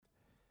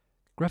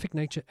Graphic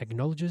Nature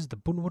acknowledges the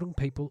Bunurong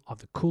people of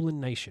the Kulin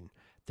Nation,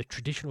 the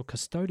traditional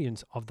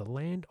custodians of the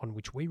land on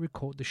which we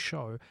record the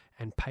show,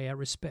 and pay our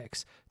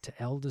respects to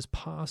elders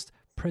past,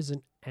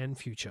 present, and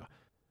future.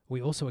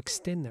 We also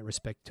extend that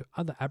respect to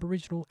other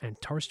Aboriginal and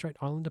Torres Strait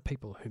Islander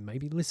people who may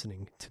be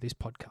listening to this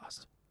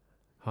podcast.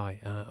 Hi,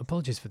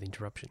 apologies for the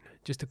interruption.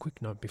 Just a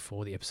quick note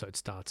before the episode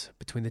starts.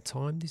 Between the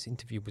time this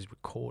interview was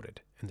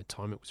recorded and the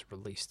time it was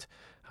released,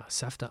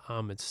 Safdar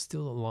Ahmed's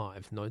Still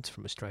Alive, Notes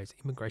from Australia's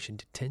Immigration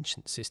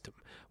Detention System,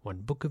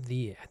 won Book of the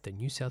Year at the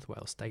New South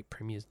Wales State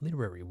Premier's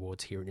Literary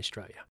Awards here in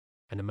Australia.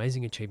 An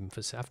amazing achievement for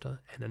Safdar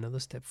and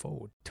another step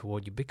forward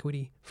toward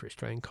ubiquity for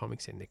Australian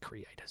comics and their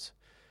creators.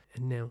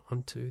 And now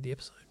onto the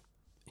episode.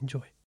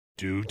 Enjoy.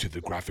 Due to the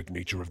graphic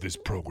nature of this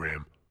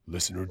program,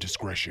 listener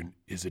discretion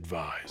is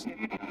advised.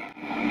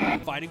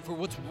 Fighting for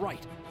what's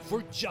right,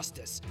 for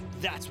justice.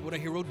 That's what a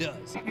hero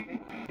does.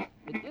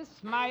 It is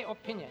my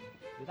opinion,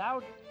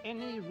 without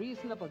any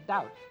reasonable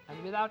doubt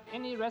and without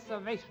any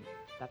reservation,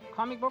 that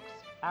comic books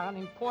are an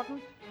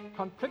important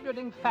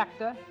contributing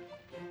factor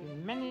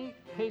in many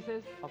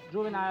cases of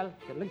juvenile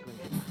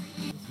delinquency.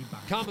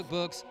 Comic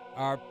books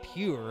are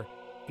pure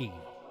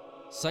evil.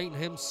 Satan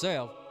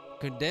himself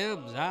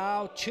condemns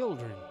our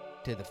children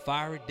to the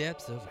fiery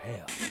depths of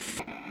hell.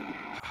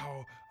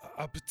 How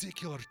a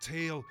particular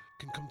tale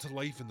can come to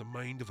life in the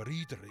mind of a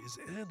reader is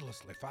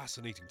endlessly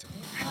fascinating to me.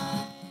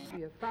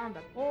 We have found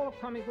that all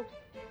comic books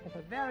have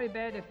a very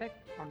bad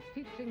effect on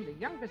teaching the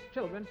youngest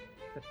children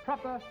the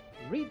proper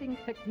reading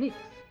techniques.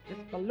 This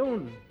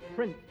balloon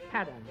print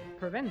pattern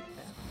prevents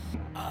that.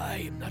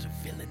 I am not a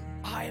villain.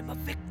 I am a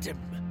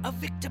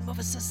victim of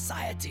a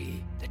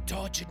society that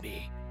tortured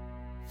me.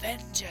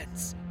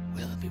 Vengeance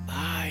will be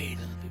mine,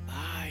 will be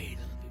mine,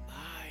 will be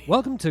mine.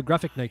 Welcome to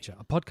Graphic Nature,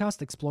 a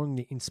podcast exploring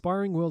the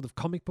inspiring world of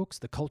comic books,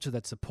 the culture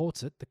that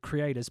supports it, the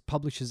creators,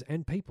 publishers,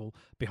 and people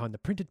behind the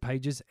printed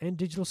pages and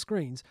digital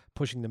screens,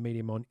 pushing the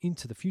medium on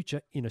into the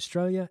future in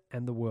Australia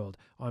and the world.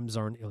 I'm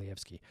Zoran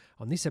Ilievsky.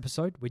 On this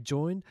episode, we're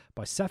joined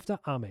by Safdar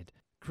Ahmed,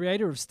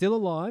 creator of Still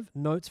Alive,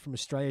 Notes from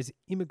Australia's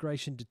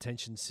Immigration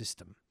Detention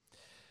System.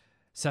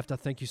 Safdar,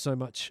 thank you so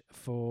much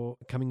for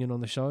coming in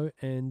on the show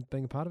and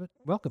being a part of it.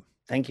 Welcome.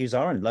 Thank you,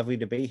 Zoran. Lovely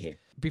to be here.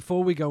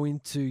 Before we go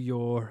into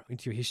your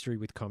history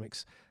with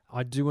comics,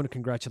 I do want to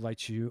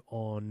congratulate you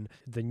on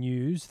the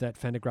news that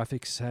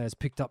Fantagraphics has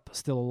picked up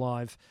Still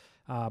Alive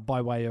by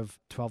way of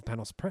 12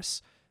 Panels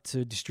Press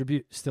to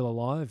distribute Still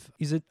Alive.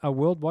 Is it a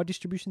worldwide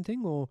distribution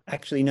thing or?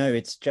 Actually, no,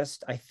 it's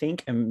just, I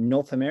think,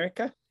 North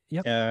America.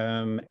 Yep.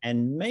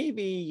 And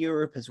maybe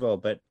Europe as well,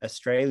 but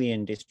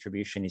Australian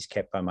distribution is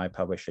kept by my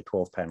publisher,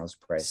 12 Panels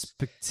Press.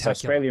 Spectacular. So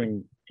Australia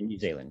and New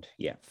Zealand,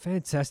 yeah.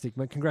 Fantastic,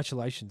 mate.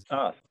 Congratulations.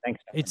 Oh,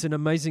 thanks. It's an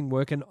amazing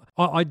work. And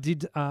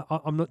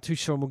I'm not too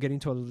sure, and we'll get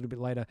into it a little bit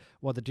later,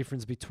 what the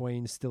difference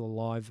between Still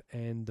Alive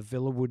and the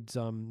Villawood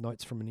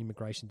Notes from an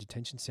Immigration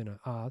Detention Centre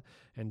are.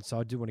 And so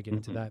I do want to get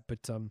into that.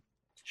 But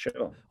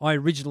Sure. I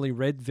originally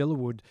read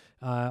Villawood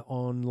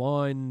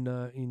online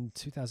in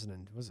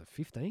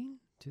 2015?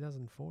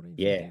 2014?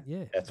 Yeah, 15?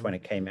 Yeah. that's when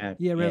it came out.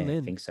 Yeah, around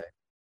then. I think so.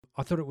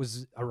 I thought it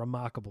was a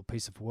remarkable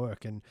piece of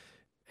work and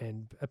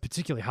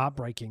particularly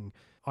heartbreaking.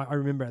 I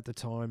remember at the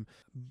time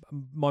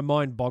my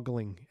mind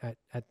boggling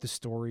at the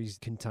stories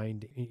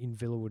contained in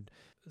Villawood.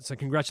 So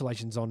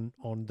congratulations on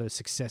the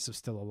success of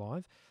Still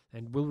Alive,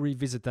 and we'll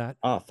revisit that.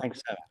 Oh,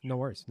 thanks so much. No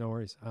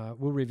worries.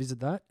 We'll revisit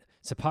that.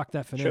 So park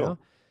that for Sure. now.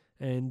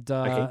 And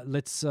Okay.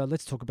 let's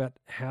talk about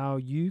how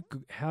you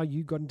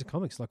got into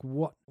comics. Like,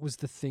 what was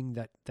the thing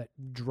that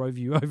drove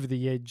you over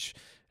the edge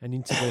and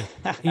into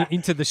the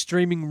into the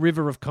streaming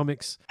river of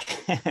comics?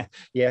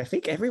 Yeah, I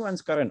think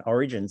everyone's got an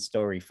origin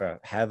story for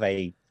how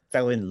they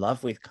fell in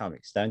love with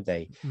comics, don't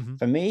they? Mm-hmm.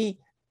 For me,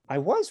 I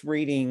was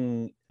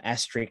reading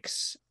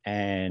Asterix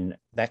and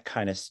that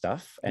kind of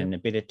stuff and a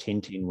bit of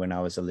Tintin when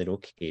I was a little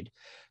kid.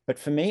 But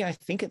for me, I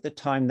think at the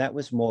time that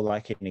was more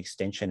like an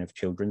extension of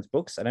children's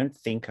books. I don't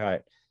think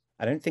I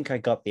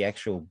got the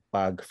actual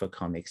bug for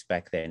comics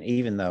back then,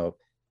 even though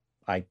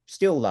I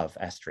still love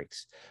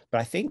Asterix.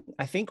 But I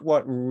think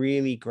what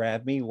really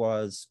grabbed me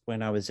was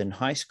when I was in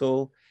high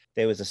school,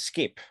 there was a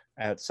skip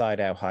outside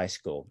our high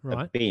school,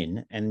 Right. a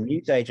bin, and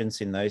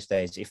newsagents in those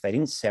days, if they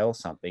didn't sell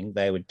something,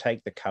 they would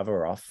take the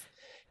cover off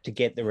to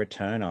get the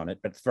return on it,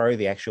 but throw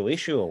the actual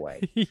issue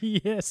away.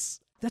 Yes.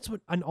 That's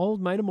what an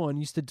old mate of mine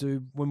used to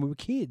do when we were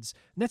kids.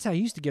 And that's how he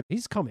used to get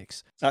his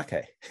comics.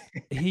 Okay.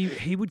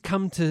 He would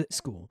come to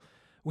school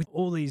with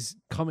all these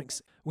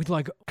comics with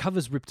like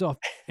covers ripped off,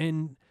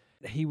 and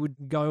he would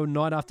go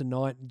night after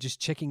night just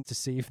checking to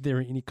see if there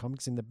are any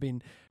comics in the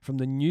bin from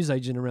the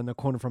newsagent around the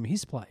corner from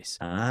his place.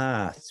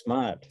 Ah,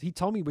 smart. He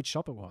told me which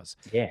shop it was.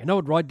 Yeah. And I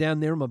would ride down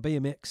there on my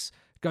BMX,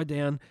 go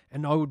down,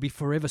 and I would be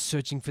forever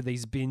searching for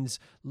these bins,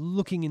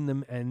 looking in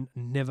them, and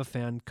never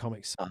found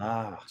comics.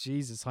 Ah.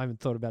 Jesus, I haven't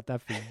thought about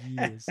that for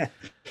years.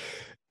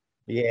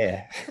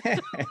 Yeah.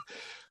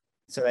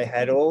 So they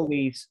had all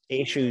these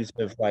issues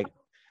of like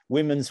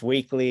Women's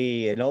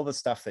Weekly and all the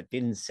stuff that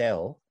didn't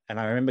sell. And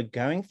I remember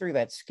going through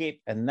that skip,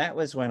 and that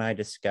was when I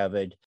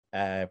discovered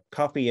a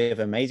copy of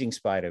Amazing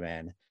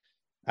Spider-Man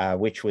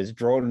which was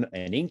drawn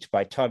and inked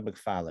by Todd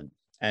McFarlane.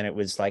 And it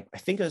was like, I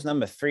think it was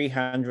number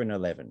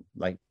 311,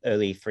 like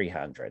early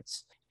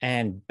 300s.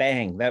 And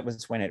bang, that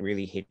was when it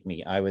really hit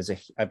me. I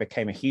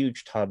became a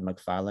huge Todd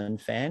McFarlane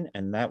fan,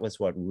 and that was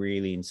what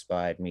really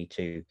inspired me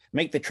to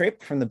make the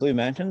trip from the Blue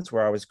Mountains,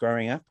 where I was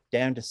growing up,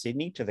 down to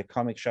Sydney, to the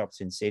comic shops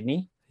in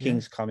Sydney,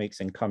 King's Comics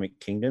and Comic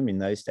Kingdom in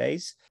those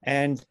days,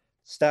 and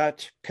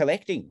start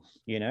collecting,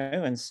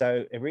 And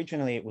so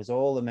originally it was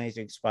all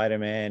Amazing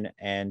Spider-Man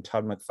and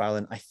Todd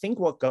McFarlane. I think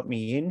what got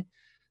me in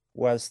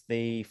was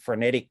the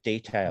frenetic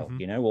detail,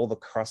 all the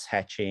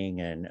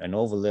cross-hatching and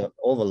all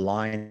the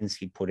lines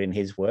he put in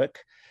his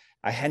work.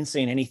 I hadn't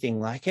seen anything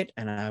like it,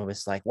 and I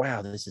was like,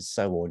 wow, this is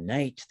so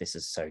ornate, this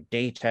is so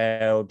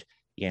detailed,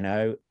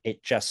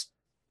 it just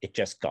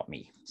got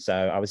me. So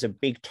I was a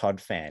big Todd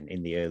fan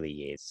in the early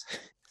years.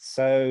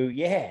 So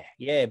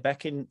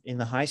back in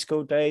the high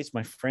school days,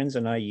 my friends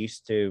and I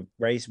used to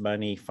raise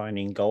money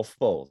finding golf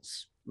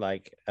balls,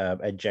 like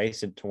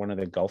adjacent to one of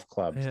the golf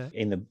clubs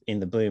in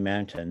the Blue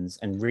Mountains,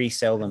 and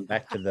resell them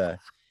back to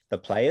the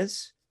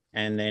players.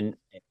 And then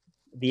at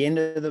the end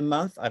of the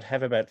month, I'd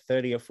have about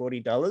 $30 or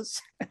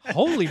 $40.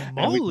 Holy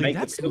moly,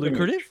 that's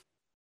lucrative.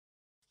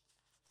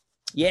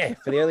 Yeah,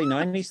 for the early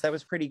 90s, that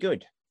was pretty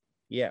good.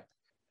 Yeah.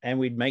 And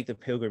we'd make the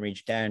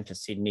pilgrimage down to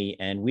Sydney,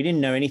 and we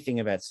didn't know anything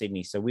about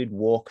Sydney. So we'd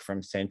walk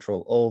from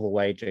Central all the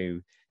way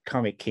to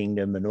Comic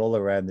Kingdom and all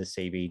around the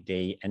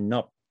CBD, and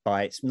not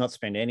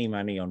spend any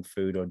money on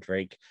food or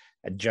drink,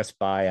 and just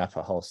buy up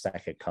a whole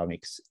stack of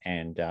comics.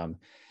 And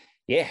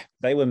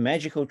they were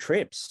magical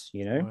trips,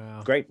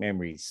 Wow. Great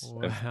memories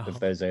of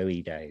those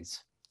early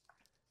days.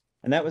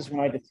 And that was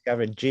when I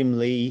discovered Jim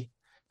Lee,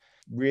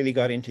 really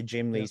got into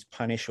Jim Lee's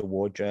Punisher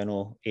War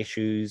Journal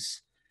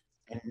issues.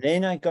 And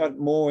then I got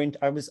more into,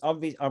 I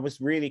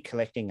was really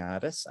collecting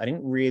artists. I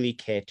didn't really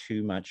care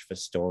too much for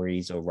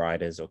stories or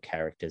writers or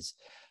characters.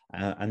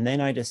 And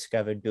then I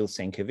discovered Bill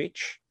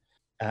Sienkiewicz.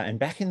 And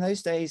back in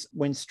those days,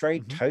 when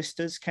Straight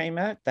Toasters came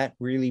out, that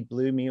really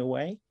blew me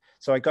away.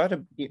 So I got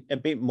a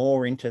bit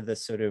more into the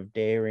sort of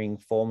daring,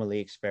 formally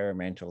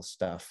experimental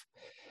stuff.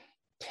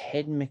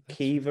 Ted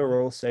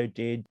McKeever also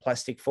did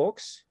Plastic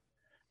Forks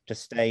to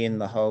stay in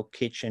the whole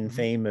kitchen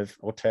theme of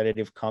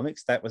alternative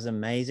comics. That was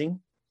amazing.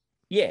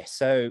 Yeah,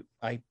 so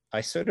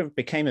I sort of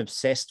became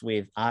obsessed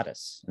with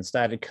artists and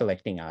started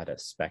collecting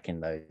artists back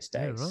in those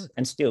days,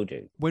 and still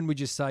do. When would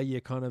you say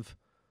you kind of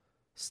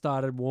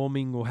started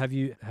warming, or have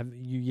you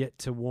yet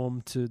to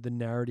warm to the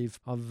narrative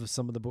of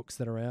some of the books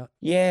that are out?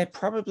 Yeah,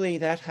 probably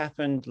that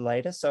happened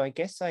later. So I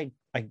guess I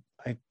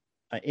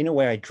in a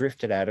way I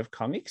drifted out of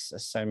comics,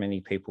 as so many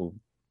people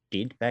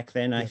did back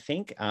then. I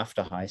think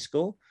after high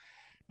school,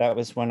 that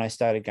was when I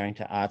started going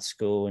to art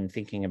school and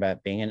thinking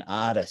about being an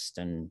artist,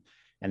 and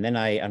then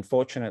I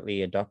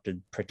unfortunately adopted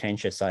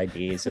pretentious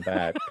ideas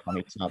about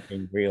comics not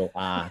being real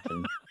art,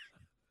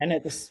 and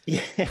at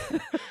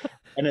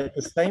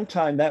the same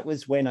time, that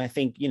was when I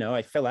think,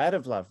 I fell out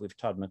of love with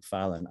Todd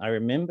McFarlane. I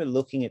remember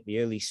looking at the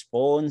early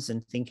Spawns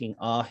and thinking,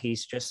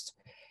 he's just,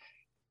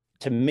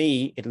 to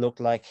me, it looked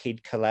like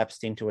he'd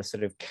collapsed into a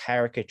sort of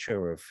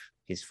caricature of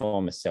his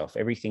former self.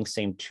 Everything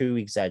seemed too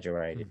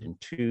exaggerated and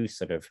too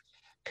sort of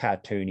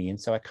cartoony. And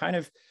so I kind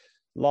of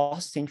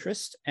lost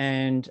interest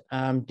and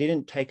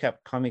didn't take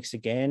up comics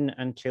again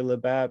until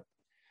about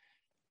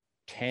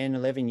 10,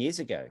 11 years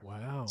ago.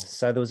 Wow.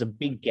 So there was a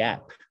big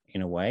gap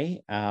in a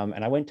way.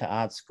 And I went to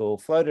art school,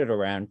 floated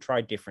around,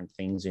 tried different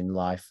things in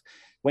life,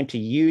 went to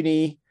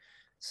uni,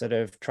 sort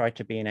of tried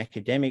to be an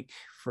academic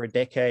for a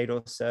decade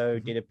or so,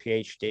 did a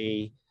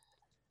PhD.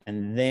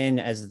 And then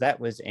as that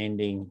was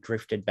ending,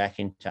 drifted back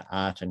into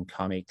art and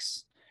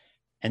comics.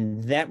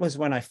 And that was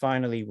when I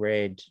finally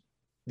read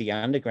the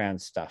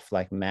underground stuff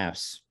like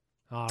Mouse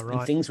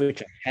and things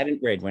which I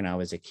hadn't read when I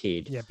was a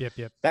kid.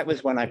 Yep. That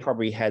was when I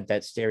probably had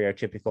that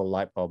stereotypical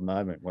light bulb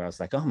moment where I was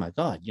like, oh my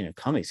God,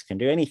 comics can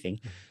do anything.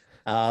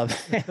 And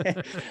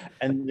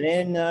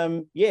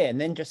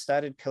then just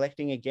started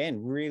collecting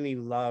again. Really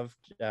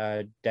loved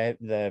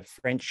the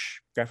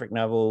French graphic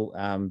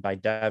novel by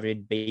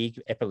David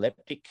Bieg,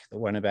 Epileptic, the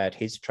one about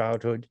his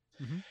childhood.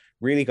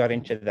 Really got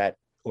into that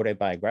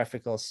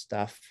autobiographical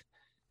stuff.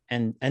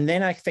 And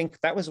then I think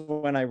that was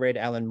when I read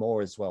Alan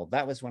Moore as well.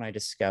 That was when I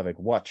discovered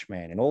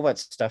Watchmen and all that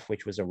stuff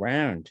which was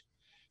around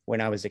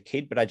when I was a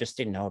kid, but I just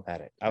didn't know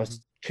about it. I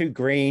was too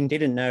green,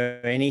 didn't know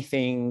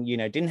anything,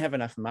 didn't have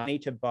enough money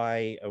to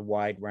buy a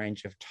wide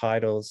range of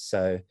titles.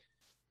 So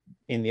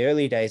in the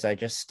early days, I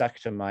just stuck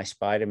to my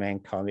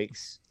Spider-Man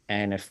comics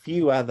and a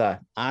few other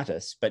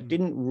artists, but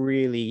didn't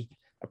really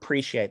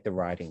appreciate the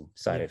writing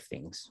side of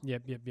things.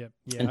 Yep. Yeah.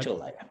 Until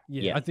later.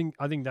 Yeah. I think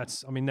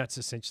that's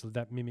essentially,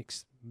 that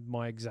mimics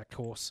my exact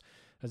course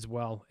as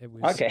well. It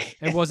was okay.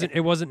 it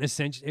wasn't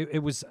essential. It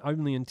was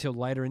only until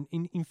later. And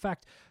in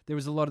fact, there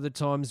was a lot of the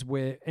times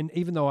where, and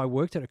even though I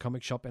worked at a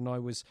comic shop and I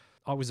was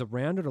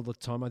around it all the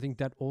time, I think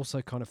that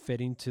also kind of fed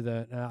into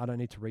the, I don't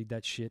need to read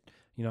that shit.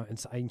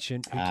 It's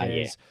ancient. Who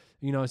cares?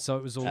 So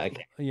it was all,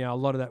 a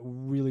lot of that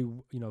really,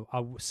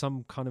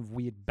 some kind of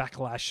weird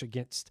backlash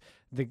against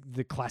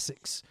the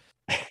classics.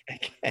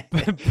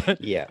 but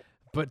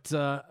but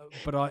I,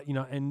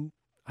 and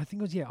I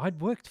think it was,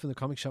 I'd worked for the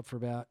comic shop for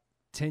about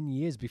 10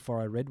 years before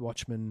I read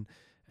Watchmen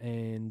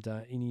and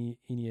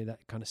any of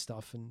that kind of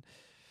stuff. And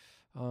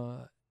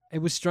it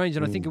was strange.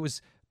 And I think it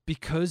was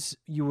because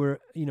you were,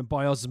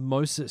 by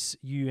osmosis,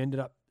 you ended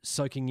up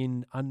soaking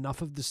in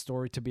enough of the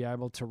story to be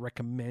able to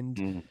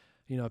recommend,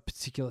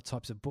 particular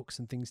types of books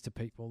and things to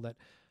people that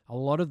a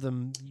lot of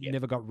them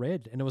never got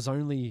read. And it was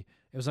only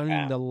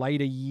in the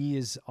later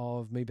years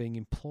of me being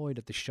employed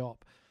at the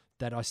shop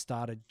that I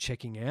started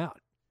checking out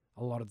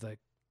a lot of the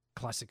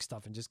classic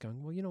stuff and just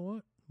going, well, you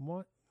know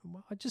what?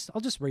 I'll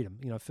just read them.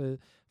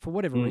 For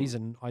whatever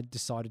reason, I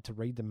decided to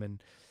read them,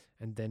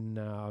 and then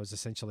I was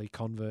essentially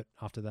convert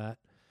after that.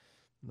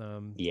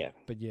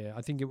 But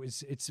I think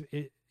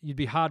you'd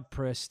be hard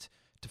pressed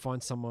to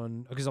find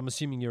someone, because I'm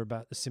assuming you're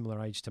about a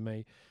similar age to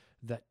me,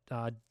 that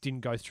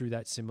didn't go through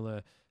that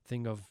similar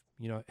thing of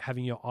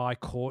having your eye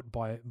caught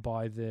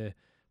by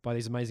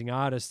these amazing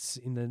artists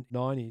in the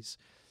 90s.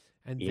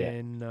 And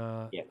then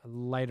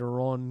later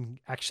on,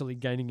 actually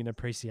gaining an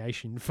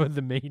appreciation for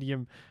the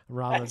medium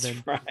rather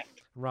than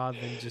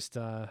just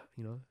And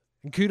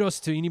kudos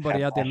to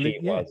anybody out there.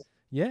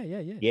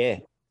 Yeah.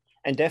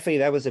 And definitely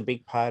that was a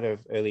big part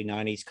of early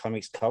 90s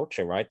comics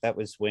culture, right? That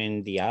was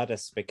when the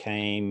artists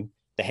became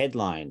the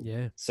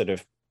headline sort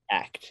of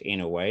act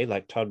in a way.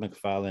 Like Todd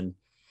McFarlane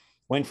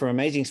went from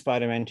Amazing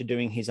Spider-Man to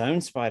doing his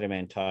own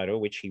Spider-Man title,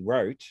 which he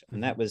wrote.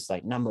 And that was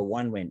like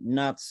 #1 went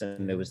nuts.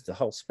 And there was the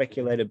whole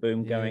speculator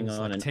boom going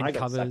on. Like and I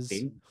got sucked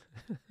in.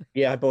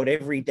 I bought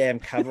every damn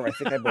cover. I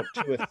think I bought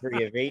 2 or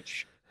 3 of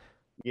each,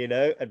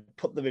 and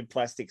put them in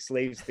plastic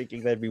sleeves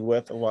thinking they'd be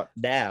worth a lot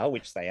now,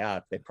 which they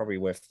aren't. They're probably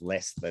worth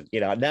less than,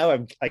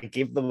 now I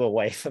give them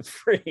away for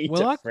free.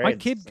 Well, I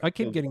keep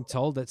getting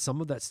told that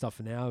some of that stuff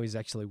now is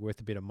actually worth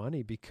a bit of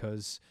money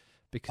because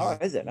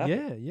is it?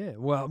 Yeah.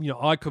 Well,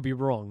 I could be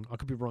wrong,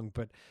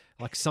 but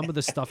like some of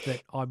the stuff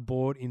that I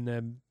bought in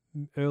the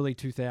early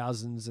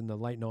 2000s and the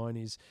late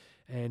 90s,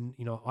 and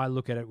I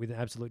look at it with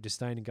absolute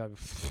disdain and go,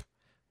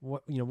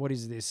 what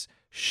is this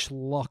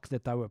schlock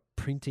that they were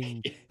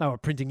printing? They were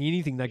printing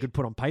anything they could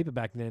put on paper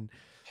back then.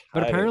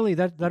 But apparently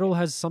that all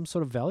has some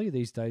sort of value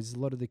these days. A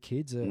lot of the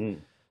kids are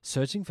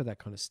searching for that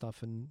kind of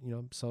stuff, and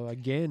so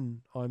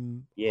again,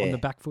 I'm on the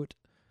back foot.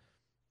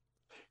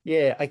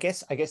 Yeah, I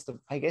guess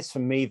for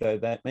me though,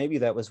 that maybe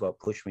that was what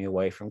pushed me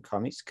away from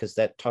comics, because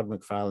that Todd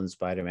McFarlane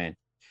Spider-Man,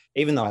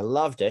 even though I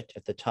loved it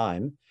at the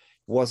time,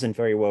 wasn't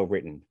very well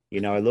written.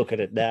 I look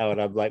at it now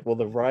and I'm like, well,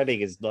 the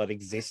writing is not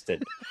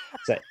existent.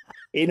 So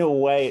in a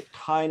way, it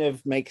kind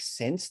of makes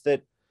sense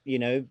that,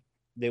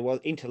 there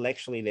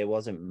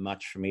wasn't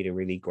much for me to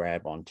really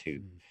grab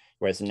onto.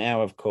 Whereas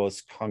now, of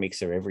course,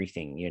 comics are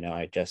everything.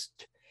 I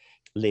just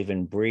live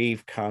and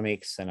breathe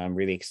comics, and I'm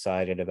really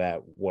excited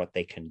about what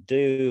they can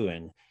do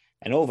and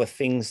all the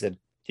things that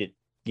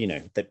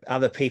that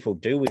other people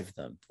do with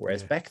them.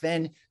 Whereas back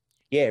then,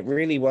 it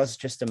really was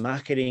just a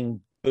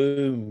marketing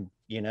boom,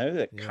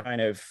 that kind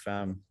of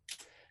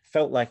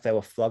felt like they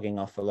were flogging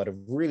off a lot of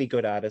really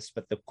good artists,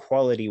 but the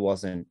quality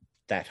wasn't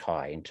that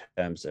high in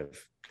terms of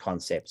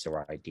concepts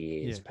or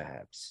ideas,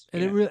 perhaps.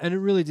 And it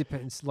really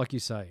depends, like you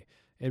say,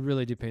 it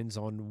really depends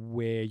on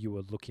where you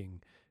are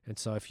looking. And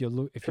so if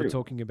you're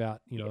talking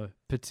about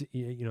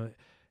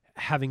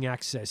having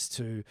access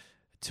to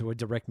a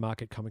direct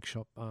market comic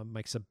shop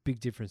makes a big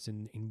difference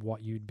in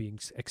what you'd be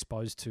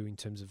exposed to in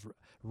terms of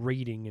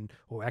reading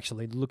or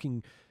actually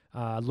looking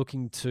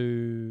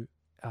to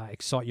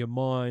excite your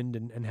mind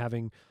and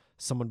having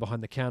someone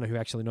behind the counter who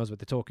actually knows what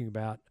they're talking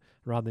about,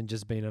 rather than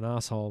just being an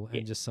asshole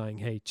and just saying,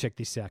 "Hey, check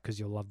this out because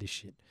you'll love this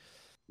shit."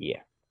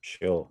 Yeah,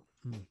 sure.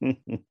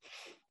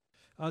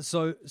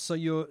 So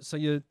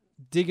you're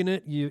digging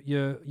it.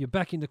 You're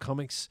back into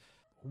comics.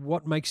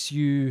 What makes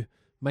you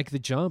make the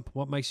jump?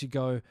 What makes you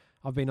go,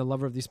 I've been a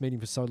lover of this medium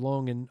for so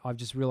long, and I've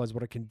just realized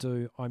what I can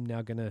do. I'm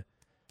gonna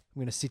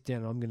sit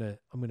down and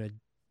I'm gonna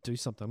do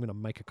something. I'm gonna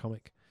make a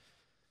comic.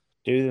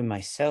 Do them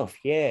myself,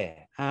 yeah.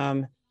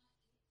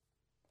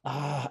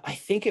 I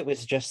think it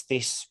was just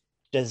this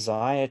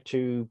desire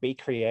to be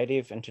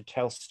creative and to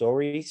tell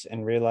stories,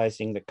 and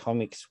realizing that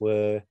comics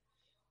were,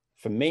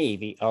 for me,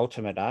 the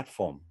ultimate art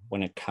form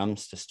when it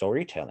comes to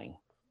storytelling,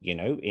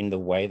 in the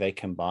way they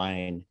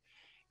combine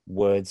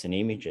words and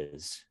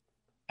images,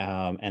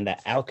 and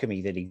that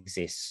alchemy that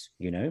exists,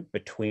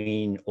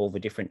 between all the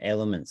different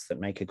elements that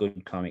make a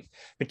good comic,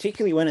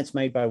 particularly when it's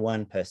made by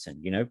one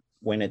person,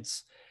 when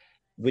it's,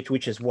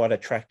 which is what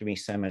attracted me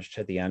so much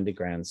to the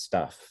underground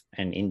stuff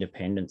and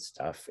independent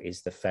stuff,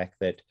 is the fact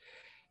that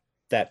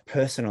that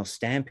personal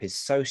stamp is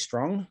so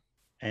strong,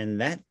 and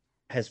that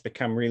has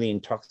become really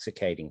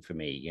intoxicating for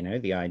me.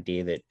 The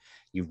idea that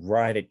you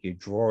write it, you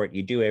draw it,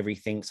 you do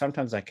everything.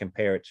 Sometimes I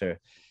compare it to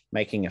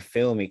making a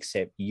film,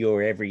 except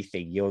you're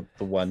everything. You're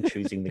the one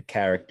choosing the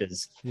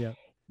characters,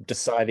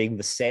 deciding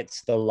the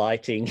sets, the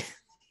lighting,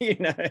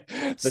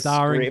 the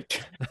starring.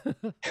 script.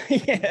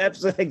 Yeah,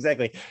 absolutely,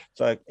 exactly.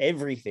 So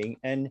everything.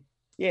 And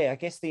I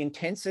guess the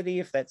intensity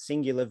of that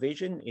singular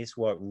vision is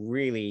what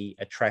really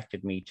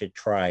attracted me to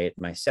try it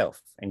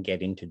myself and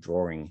get into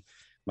drawing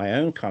my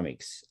own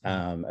comics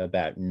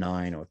about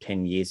 9 or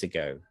 10 years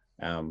ago,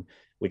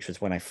 which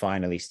was when I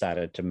finally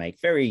started to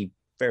make very,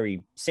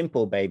 very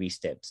simple baby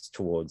steps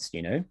towards,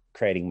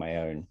 creating my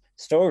own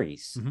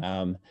stories.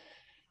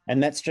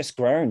 And that's just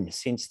grown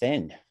since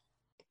then,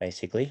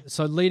 basically.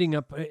 So leading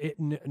up,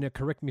 now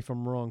correct me if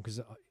I'm wrong, because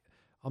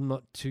I'm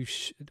not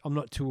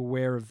too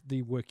aware of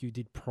the work you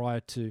did prior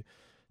to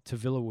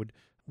Villawood.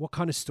 What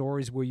kind of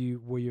stories were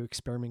you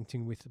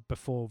experimenting with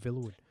before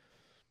Villawood?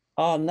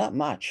 Oh, not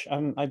much.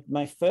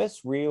 My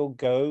first real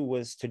go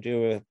was to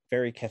do a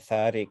very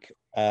cathartic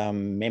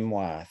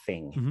memoir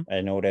thing,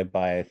 an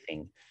autobio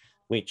thing,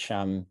 which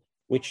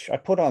I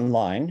put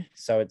online.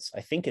 So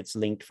I think it's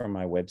linked from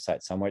my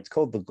website somewhere. It's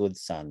called The Good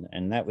Son,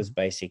 and that was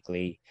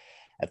basically,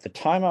 at the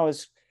time, I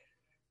was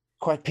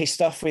quite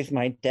pissed off with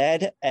my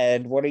dad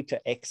and wanting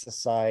to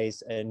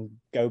exercise and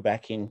go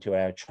back into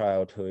our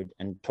childhood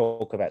and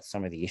talk about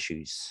some of the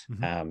issues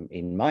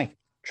in my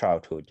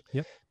childhood.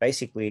 Yep.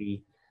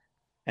 Basically,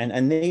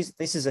 and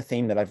this is a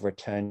theme that I've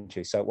returned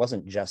to. So it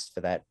wasn't just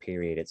for that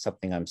period. It's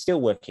something I'm still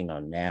working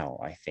on now,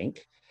 I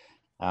think.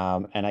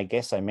 And I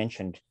guess I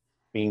mentioned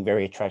being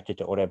very attracted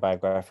to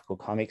autobiographical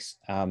comics.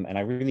 And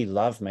I really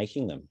love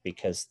making them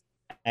because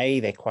A,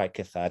 they're quite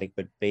cathartic,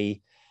 but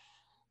B,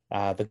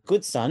 The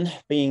Good Son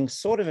being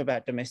sort of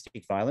about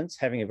domestic violence,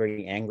 having a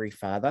very angry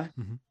father,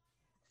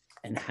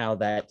 and how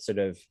that sort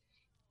of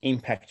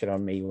impacted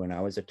on me when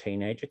I was a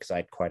teenager, because I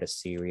had quite a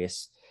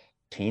serious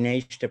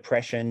teenage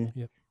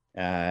depression,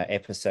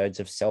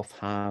 episodes of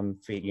self-harm,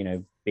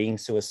 being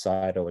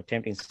suicidal,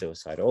 attempting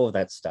suicide, all of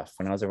that stuff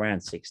when I was around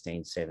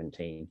 16,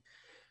 17.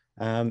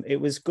 It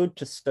was good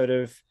to sort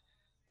of,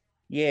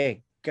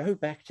 go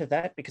back to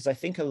that, because I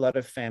think a lot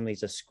of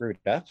families are screwed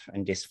up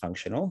and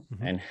dysfunctional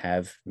and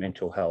have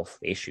mental health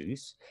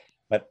issues,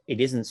 but it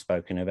isn't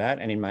spoken about.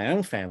 And in my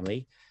own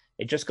family,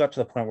 it just got to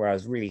the point where I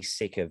was really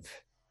sick of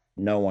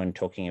no one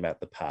talking about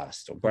the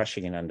past or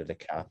brushing it under the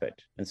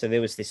carpet. And so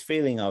there was this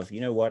feeling of,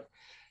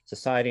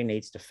 society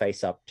needs to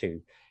face up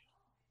to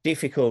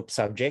difficult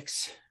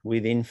subjects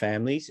within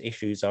families,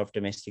 issues of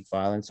domestic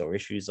violence or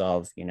issues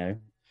of,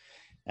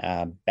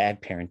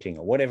 bad parenting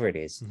or whatever it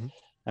is.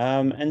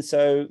 And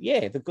so,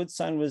 The Good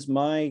Son was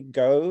my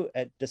go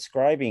at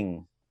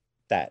describing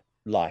that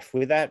life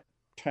without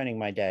turning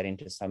my dad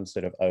into some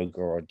sort of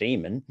ogre or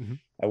demon,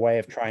 a way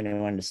of trying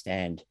to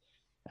understand,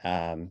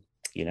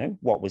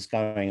 what was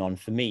going on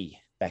for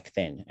me back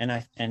then.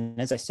 And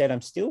as I said,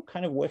 I'm still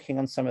kind of working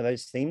on some of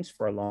those themes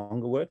for a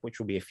longer work, which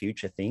will be a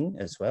future thing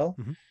as well.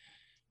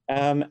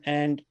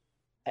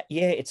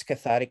 It's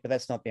cathartic, but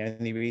that's not the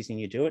only reason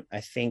you do it.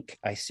 I think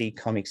I see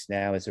comics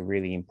now as a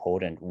really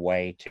important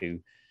way to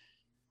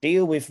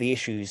deal with the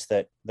issues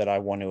that I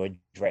want to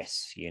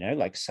address,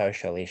 like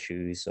social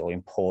issues or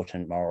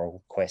important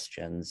moral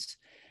questions,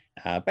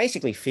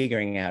 basically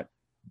figuring out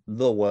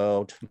the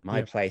world,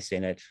 my place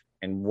in it,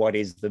 and what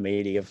is the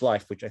meaning of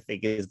life, which I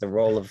think is the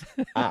role of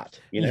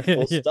art,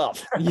 full stop.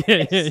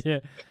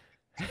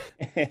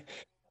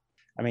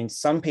 I mean,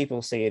 some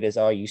people see it as,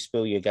 you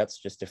spill your guts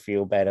just to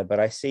feel better, but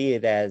I see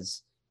it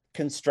as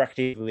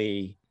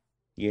constructively,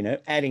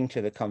 adding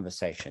to the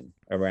conversation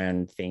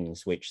around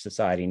things which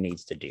society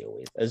needs to deal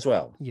with as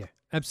well. Yeah,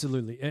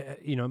 absolutely.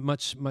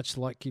 Much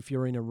like if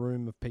you're in a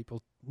room of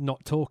people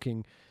not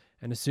talking,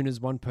 and as soon as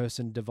one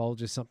person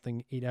divulges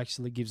something, it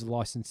actually gives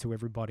license to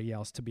everybody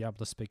else to be able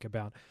to speak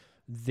about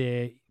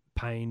their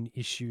pain,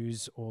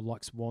 issues, or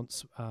likes,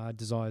 wants,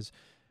 desires.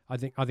 I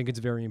think it's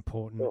very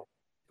important. Sure.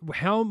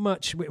 How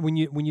much, when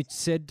you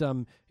said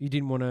you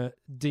didn't want to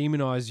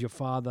demonize your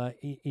father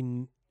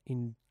in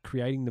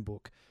creating the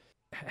book,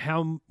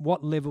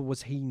 what level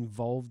was he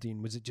involved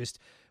in? Was it just,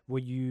 were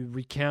you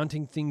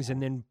recounting things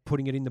and then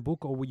putting it in the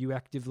book, or were you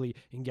actively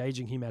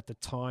engaging him at the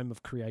time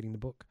of creating the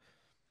book?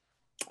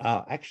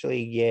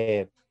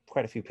 Actually,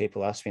 quite a few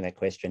people asked me that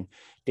question.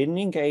 Didn't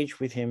engage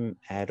with him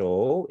at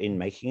all in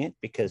making it,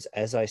 because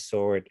as I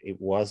saw it,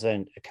 it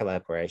wasn't a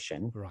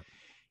collaboration. Right.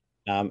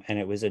 And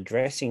it was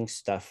addressing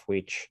stuff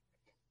which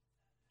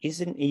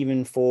isn't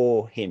even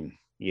for him,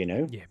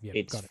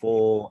 it's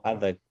for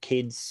other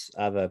kids,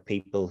 other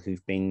people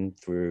who've been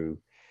through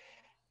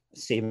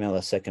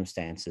similar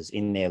circumstances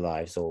in their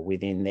lives or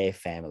within their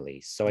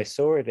families. So I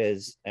saw it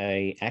as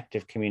an act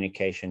of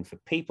communication for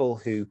people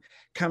who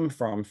come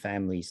from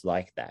families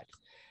like that.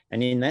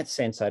 And in that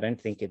sense, I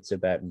don't think it's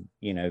about,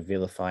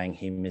 vilifying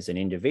him as an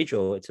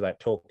individual. It's about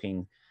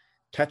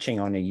touching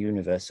on a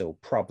universal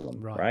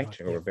problem, right?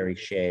 Or a very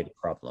shared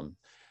problem.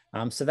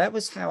 So that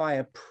was how I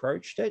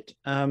approached it.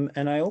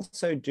 And I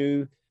also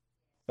do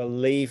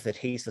believe that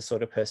he's the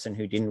sort of person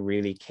who didn't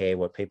really care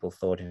what people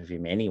thought of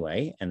him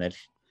anyway, and that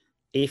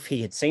if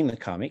he had seen the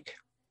comic,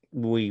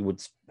 we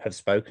would have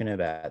spoken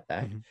about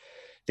that.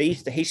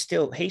 He's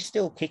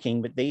still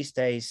kicking, but these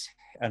days,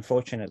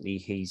 unfortunately,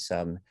 he's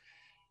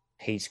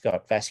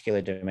got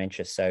vascular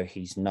dementia, so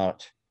he's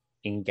not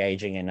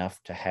engaging enough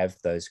to have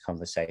those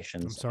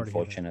conversations,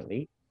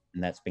 unfortunately.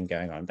 And that's been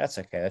going on. That's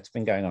okay. That's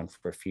been going on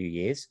for a few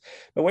years,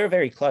 but we're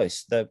very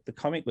close. The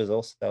comic was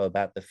also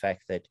about the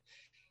fact that,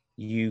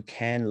 you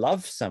can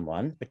love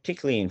someone,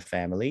 particularly in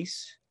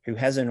families, who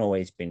hasn't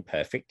always been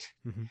perfect,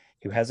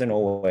 who hasn't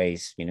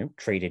always,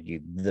 treated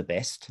you the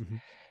best,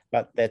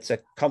 but that's a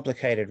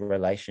complicated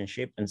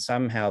relationship, and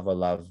somehow the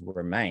love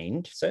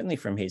remained, certainly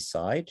from his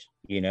side,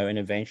 and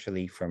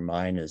eventually from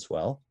mine as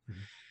well.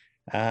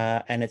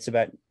 And it's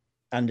about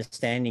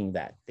understanding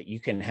that you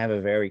can have a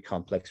very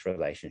complex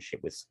relationship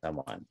with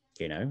someone,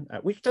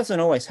 which doesn't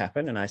always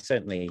happen. And I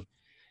certainly,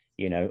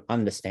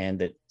 understand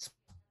that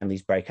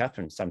families break up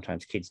and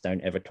sometimes kids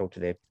don't ever talk to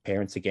their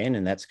parents again,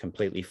 and that's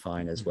completely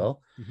fine as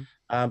well.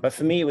 But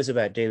for me, it was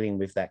about dealing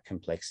with that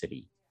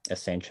complexity,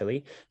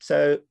 essentially.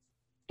 So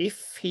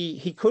if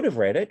he could have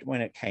read it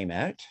when it came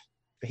out,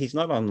 but he's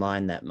not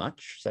online that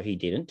much, so he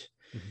didn't.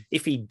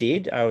 If he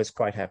did, I was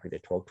quite happy to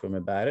talk to him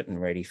about it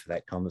and ready for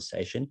that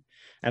conversation.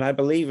 And I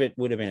believe it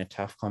would have been a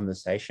tough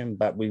conversation,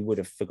 but we would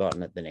have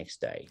forgotten it the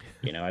next day.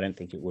 I don't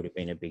think it would have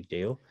been a big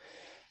deal.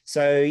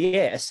 So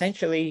yeah,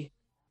 essentially,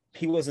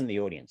 he wasn't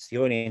the audience. The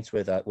audience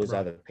was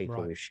other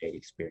people who shared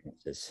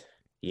experiences.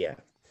 Yeah.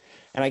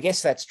 And I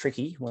guess that's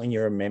tricky when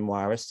you're a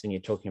memoirist and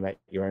you're talking about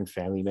your own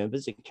family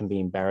members. It can be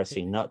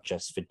embarrassing, not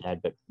just for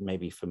Dad, but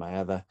maybe for my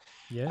other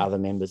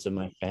members of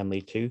my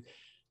family too.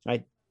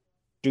 I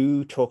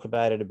do talk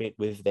about it a bit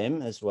with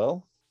them as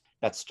well.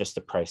 That's just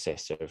the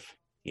process of,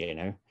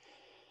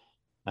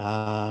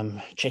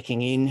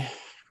 checking in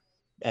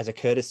as a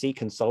courtesy,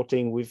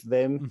 consulting with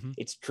them.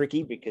 It's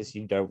tricky because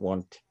you don't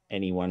want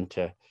anyone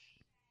to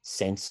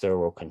censor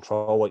or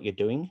control what you're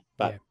doing,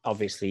 but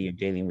obviously you're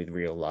dealing with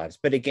real lives.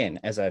 But again,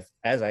 as I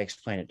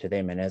explain it to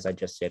them, and as I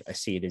just said, I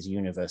see it as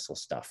universal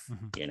stuff.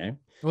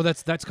 Well,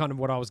 that's kind of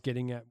what I was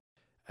getting at.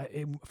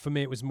 For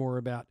me, it was more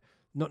about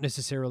not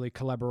necessarily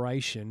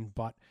collaboration,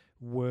 but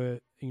you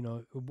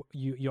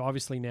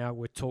obviously now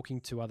were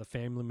talking to other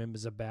family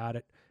members about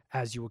it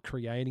as you were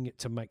creating it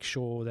to make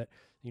sure that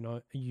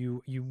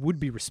you would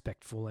be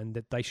respectful and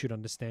that they should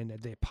understand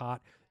that their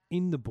part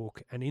in the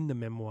book and in the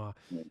memoir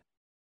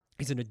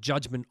isn't a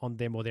judgment on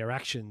them or their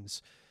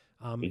actions.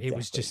 Exactly. It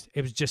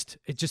was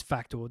just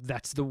factual.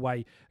 That's the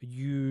way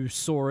you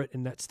saw it,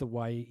 and that's the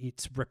way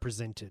it's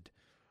represented.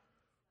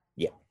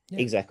 Yeah.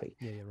 Exactly.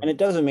 Yeah, right. And it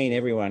doesn't mean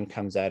everyone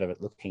comes out of it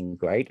looking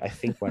great. I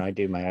think when I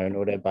do my own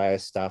autobio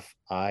stuff,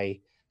 I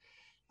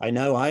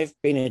know I've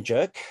been a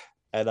jerk,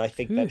 and I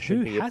think that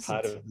should be a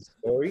part of the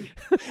story.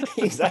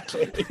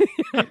 Exactly.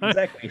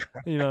 Exactly.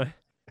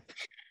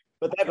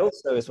 But that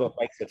also is what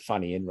makes it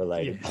funny and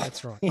related. Yeah,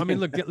 that's right. I mean,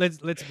 look,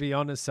 let's be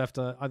honest,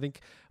 Safta. I think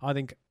I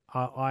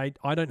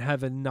don't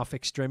have enough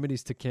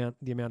extremities to count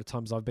the amount of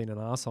times I've been an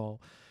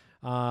asshole,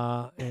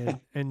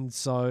 and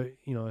so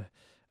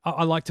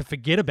I like to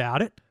forget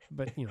about it.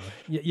 But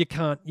you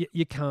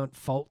can't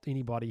fault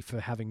anybody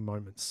for having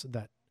moments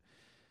that,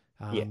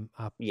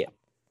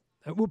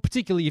 well,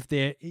 particularly if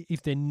they're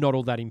not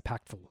all that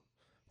impactful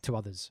to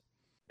others.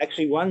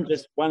 Actually, one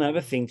other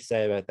thing to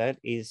say about that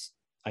is,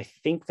 I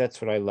think that's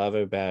what I love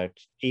about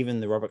even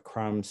the Robert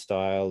Crumb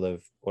style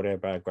of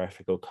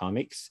autobiographical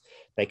comics.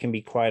 They can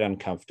be quite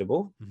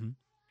uncomfortable,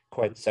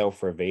 quite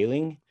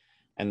self-revealing,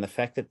 and the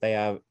fact that they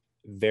are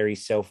very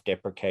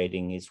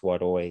self-deprecating is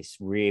what always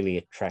really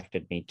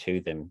attracted me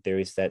to them. There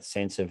is that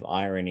sense of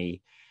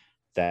irony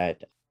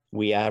that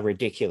we are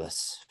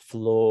ridiculous,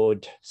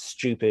 flawed,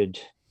 stupid,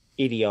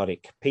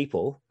 idiotic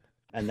people,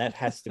 and that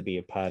has to be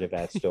a part of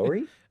our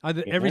story.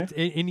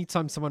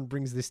 Anytime someone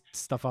brings this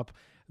stuff up,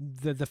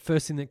 the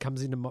first thing that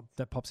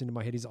pops into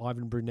my head is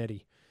Ivan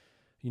Brunetti.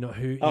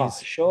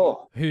 Whose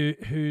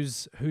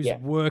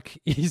work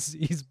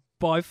is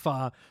by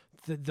far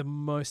the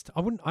most.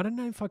 I don't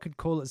know if I could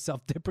call it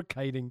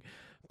self-deprecating,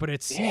 but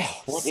it's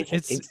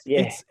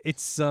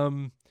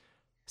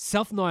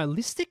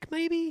self-nihilistic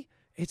maybe.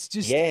 It's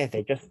just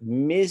they're just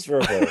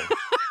miserable.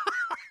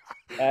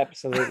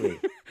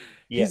 Absolutely.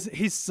 Yeah.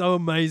 He's so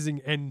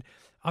amazing, and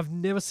I've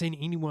never seen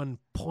anyone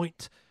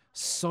point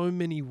so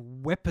many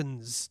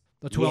weapons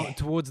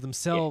towards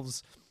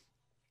themselves.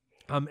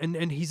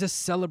 And he's a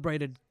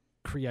celebrated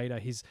creator.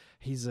 He's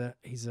a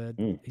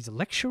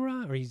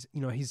lecturer, or he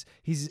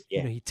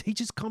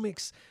teaches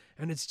comics,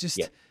 and it's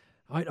just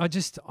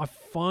I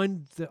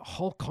find the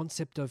whole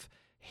concept of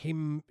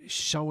him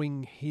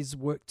showing his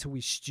work to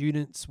his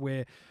students,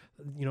 where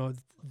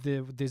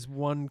there's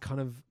one kind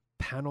of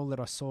panel that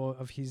I saw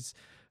of his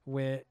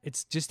where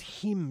it's just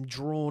him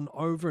drawn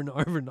over and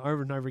over and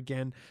over and over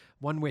again.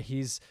 One where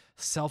he's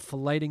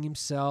self-filleting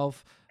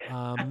himself,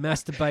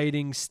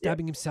 masturbating,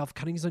 stabbing himself,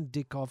 cutting his own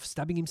dick off,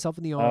 stabbing himself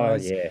in the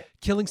eyes,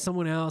 killing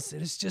someone else.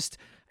 And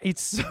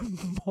it's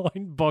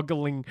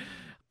mind-boggling.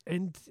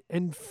 And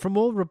from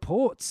all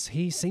reports,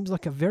 he seems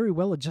like a very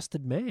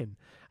well-adjusted man.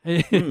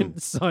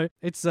 And so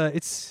it's I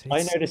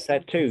noticed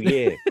that too.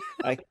 Yeah.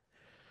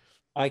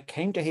 I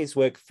came to his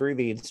work through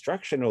the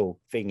instructional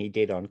thing he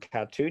did on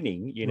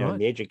cartooning,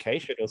 and the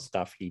educational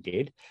stuff he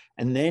did,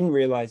 and then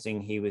realizing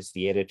he was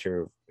the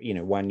editor of,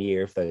 1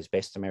 year of those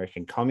Best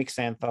American Comics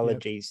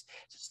anthologies,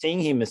 seeing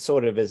him as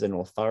sort of as an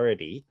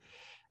authority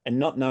and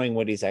not knowing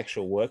what his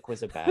actual work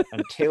was about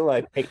until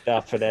I picked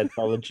up an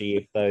anthology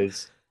of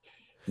those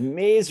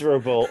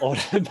miserable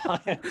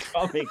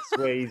autobiographics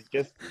where he's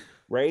just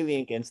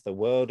railing against the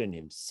world and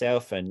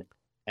himself, and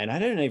I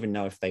don't even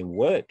know if they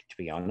work, to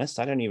be honest.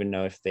 I don't even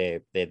know if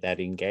they're that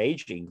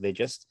engaging. They're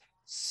just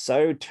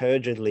so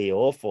turgidly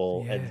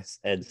awful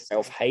and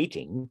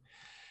self-hating.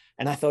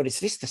 And I thought, is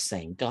this the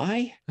same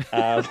guy?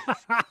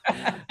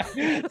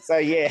 So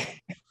yeah.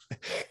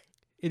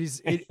 It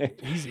is.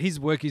 His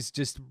work is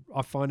just.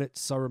 I find it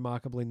so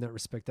remarkable in that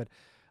respect that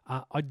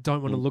I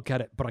don't want to look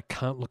at it, but I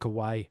can't look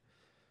away.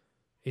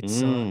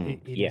 It's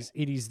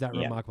it is that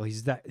remarkable.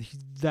 He's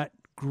that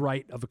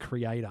great of a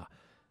creator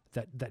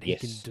that he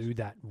can do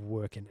that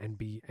work and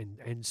be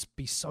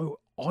so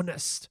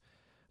honest,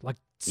 like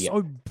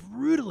so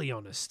brutally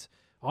honest.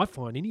 I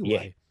find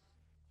anyway.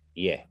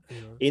 Yeah.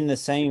 You know? In the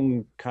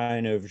same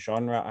kind of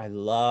genre, I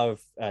love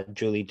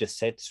Julie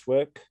Doucet's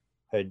work,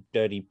 her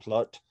Dirty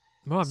Plot.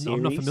 I'm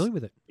not familiar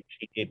with it.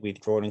 She did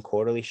with Drawn and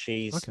Quarterly.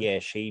 She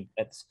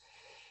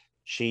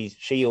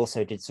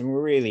also did some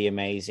really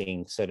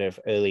amazing sort of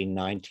early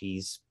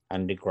 90s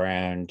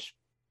underground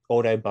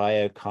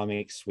autobio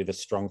comics with a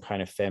strong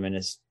kind of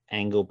feminist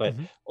angle, but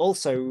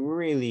also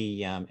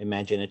really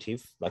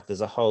imaginative. Like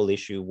there's a whole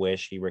issue where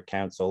she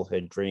recounts all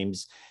her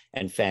dreams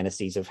and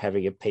fantasies of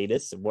having a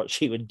penis and what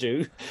she would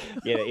do,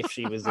 if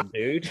she was a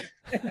dude,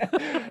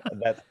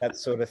 that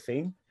sort of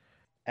thing.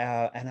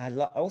 And I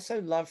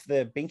also love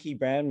the Binky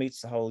Brown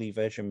Meets the Holy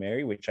Virgin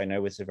Mary, which I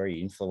know was a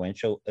very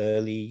influential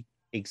early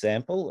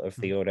example of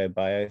the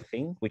autobio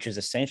thing, which is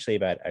essentially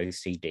about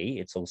OCD.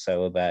 It's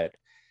also about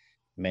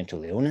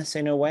mental illness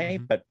in a way,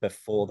 but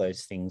before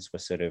those things were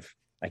sort of,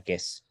 I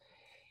guess,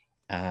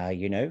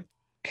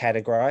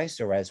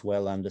 categorized or as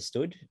well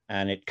understood.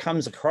 And it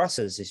comes across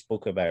as this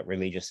book about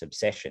religious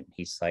obsession.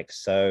 He's like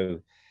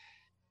so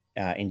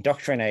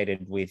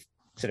indoctrinated with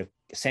sort of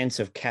sense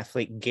of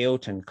Catholic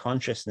guilt and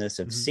consciousness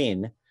of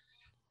sin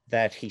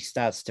that he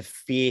starts to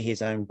fear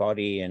his own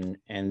body and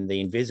the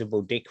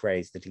invisible dick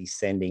rays that he's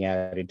sending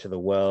out into the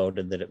world,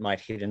 and that it might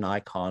hit an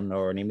icon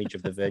or an image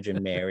of the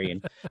Virgin Mary.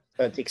 And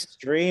so it's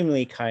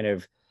extremely kind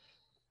of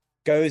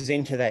goes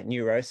into that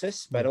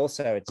neurosis, but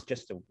also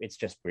it's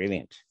just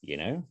brilliant,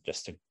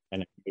 just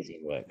an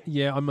amazing work.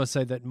 Yeah, I must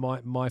say that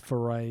my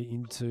foray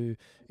into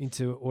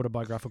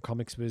autobiographical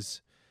comics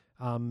was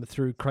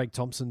through Craig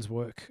Thompson's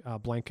work,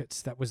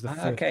 Blankets. That was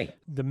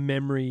the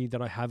memory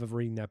that I have of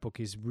reading that book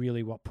is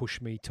really what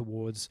pushed me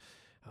towards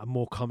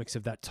more comics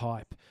of that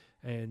type.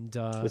 And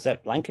was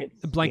that Blankets?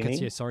 Blankets,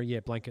 yeah, sorry,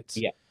 yeah, Blankets.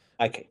 Yeah,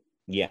 okay,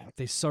 yeah.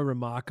 They're so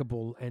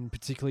remarkable, and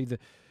particularly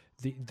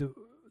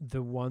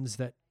the ones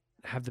that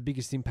have the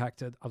biggest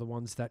impact are the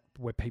ones that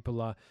where people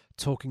are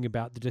talking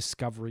about the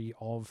discovery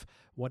of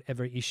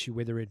whatever issue,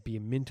 whether it be a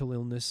mental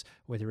illness,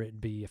 whether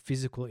it be a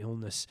physical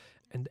illness,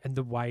 and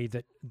the way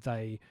that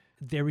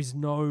there is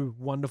no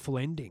wonderful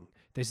ending.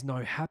 There's no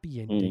happy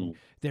ending.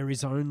 There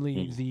is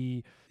only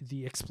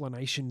the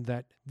explanation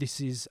that this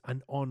is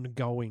an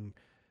ongoing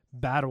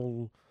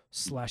battle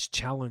 /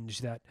 challenge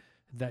that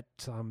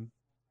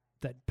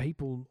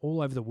people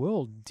all over the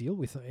world deal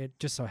with. It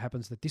just so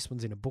happens that this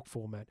one's in a book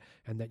format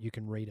and that you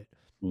can read it.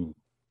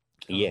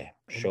 Yeah,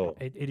 sure.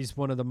 It is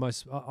one of the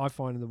most, I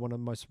find one of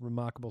the most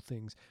remarkable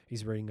things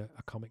is reading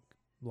a comic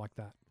like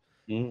that.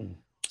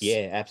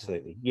 Yeah,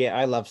 absolutely. Yeah,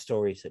 I love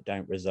stories that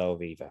don't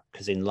resolve either,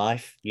 because in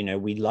life,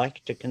 we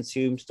like to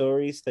consume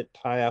stories that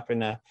tie up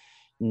in a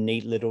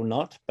neat little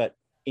knot, but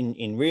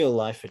in real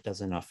life, it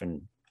doesn't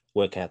often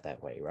work out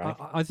that way, right?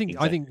 I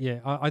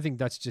think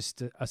that's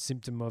just a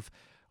symptom of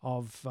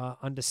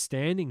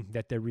understanding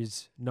that there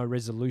is no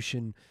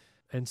resolution.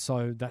 And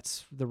so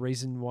that's the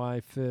reason why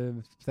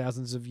for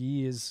thousands of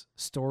years,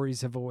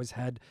 stories have always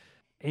had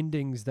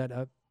endings that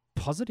are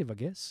positive, I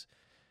guess.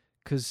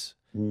 Because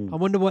I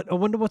wonder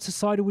what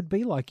society would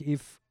be like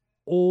if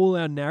all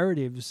our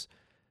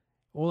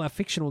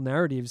fictional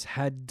narratives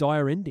had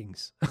dire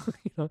endings.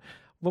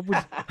 What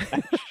would...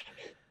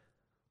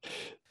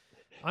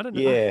 I don't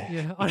know.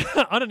 Yeah.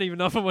 I don't even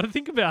know if I want to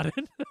think about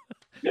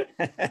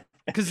it.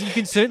 Because you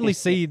can certainly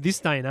see this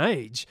day and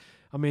age.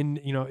 I mean,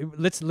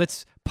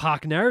 let's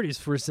park narratives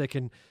for a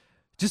second.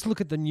 Just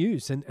look at the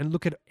news and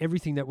look at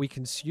everything that we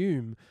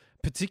consume,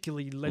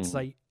 particularly, let's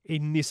say,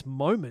 in this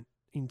moment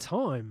in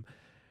time.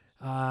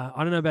 I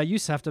don't know about you,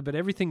 Safta, but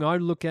everything I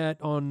look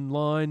at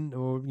online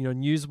or,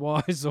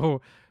 news-wise or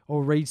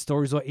read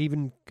stories or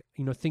even,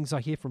 things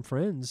I hear from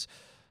friends,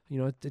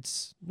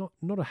 it's not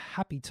a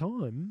happy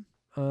time.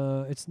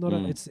 It's not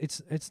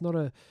it's not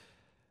a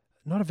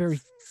very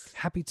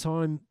happy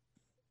time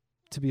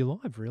to be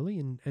alive, really,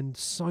 and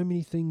so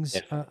many things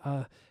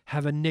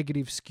have a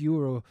negative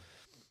skew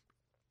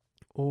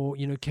or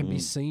can be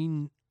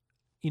seen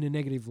in a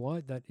negative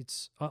light. That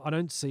I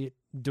don't see it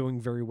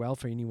doing very well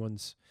for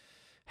anyone's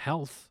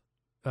health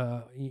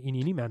in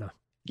any manner.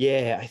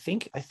 Yeah, I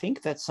think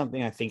that's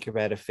something I think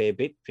about a fair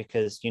bit,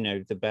 because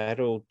the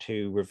battle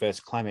to reverse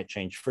climate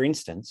change, for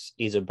instance,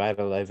 is a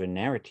battle over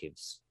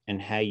narratives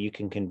and how you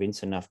can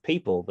convince enough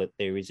people that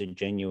there is a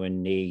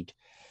genuine need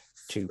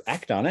to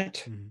act on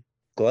it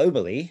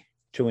globally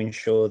to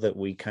ensure that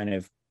we kind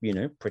of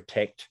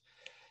protect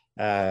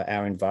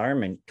our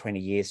environment 20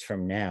 years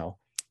from now.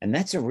 And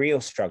that's a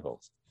real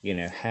struggle. You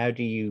know, how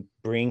do you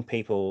bring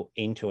people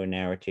into a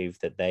narrative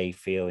that they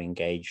feel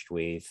engaged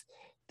with,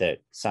 that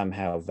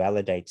somehow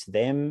validates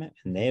them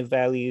and their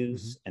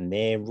values and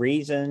their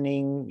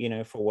reasoning, you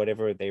know, for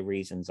whatever their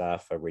reasons are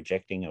for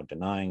rejecting or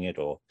denying it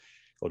or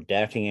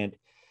doubting it.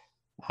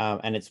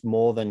 And it's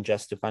more than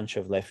just a bunch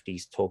of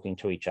lefties talking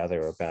to each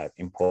other about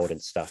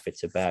important stuff.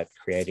 It's about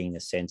creating a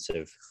sense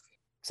of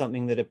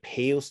something that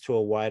appeals to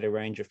a wider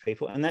range of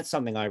people. And that's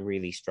something I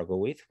really struggle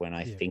with when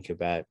I think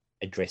about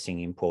addressing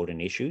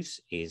important issues,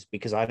 is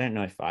because I don't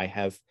know if I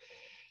have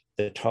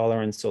the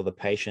tolerance or the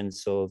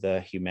patience or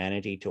the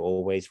humanity to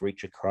always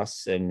reach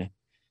across and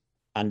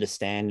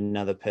understand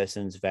another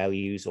person's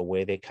values or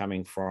where they're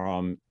coming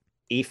from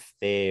if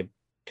their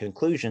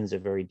conclusions are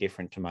very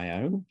different to my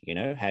own. You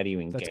know, how do you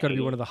engage? That's got to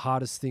be one of the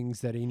hardest things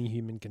that any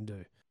human can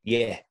do.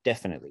 Yeah,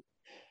 definitely.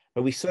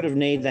 But we sort of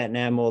need that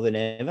now more than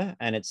ever.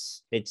 And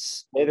it's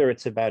whether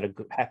it's about a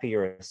happy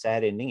or a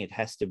sad ending, it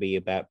has to be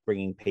about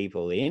bringing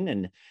people in.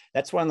 And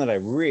that's one that I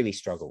really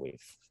struggle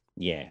with.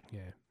 Yeah.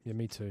 Yeah,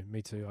 me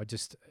too. I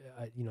just,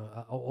 you know,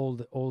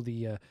 all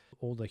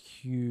the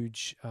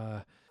huge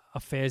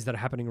affairs that are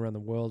happening around the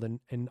world,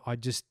 and I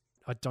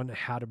don't know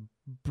how to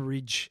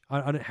bridge.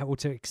 I don't know how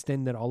to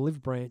extend that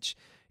olive branch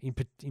in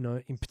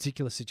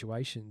particular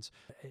situations.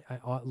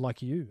 I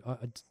like you,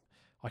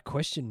 I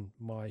question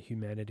my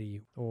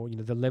humanity, or you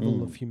know, the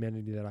level of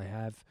humanity that I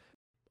have.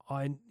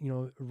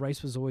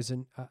 Race was always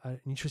an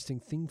interesting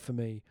thing for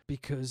me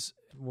because,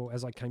 well,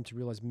 as I came to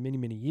realize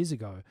many years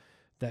ago,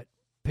 that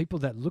people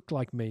that looked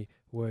like me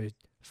were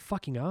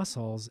fucking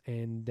assholes,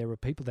 and there were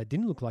people that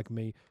didn't look like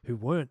me who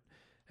weren't.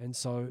 And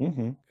so,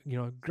 you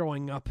know,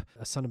 growing up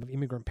a son of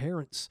immigrant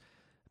parents,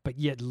 but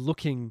yet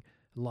looking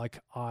like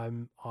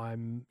I'm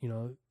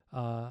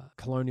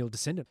colonial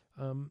descendant,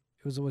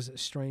 it was always a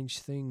strange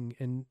thing.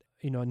 And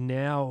you know,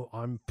 now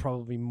I'm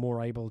probably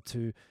more able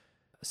to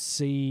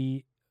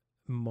see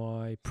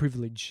my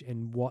privilege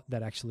and what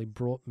that actually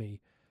brought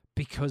me,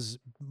 because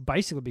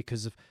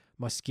of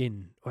my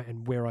skin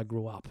and where I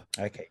grew up.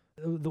 Okay.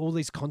 All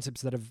these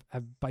concepts that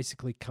have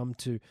basically come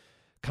to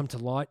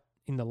light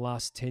in the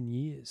last 10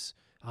 years.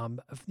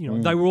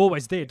 They were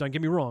always there, don't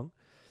get me wrong,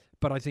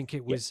 but I think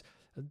it was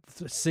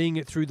seeing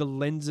it through the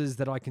lenses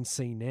that I can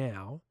see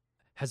now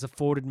has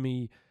afforded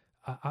me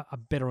a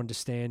better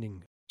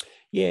understanding.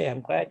 Yeah,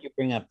 I'm glad you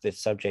bring up the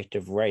subject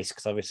of race,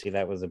 because obviously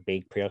that was a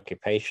big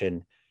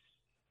preoccupation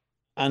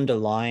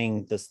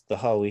underlying the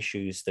whole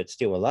issues that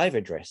Still Alive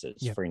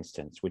addresses, for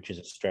instance, which is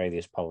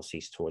Australia's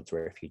policies towards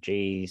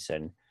refugees.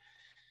 And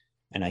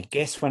I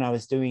guess when I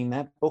was doing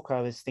that book,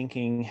 I was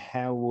thinking,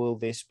 how will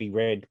this be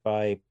read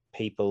by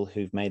people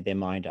who've made their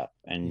mind up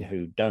and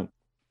who don't,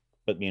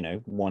 but, you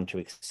know, want to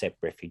accept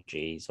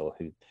refugees, or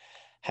who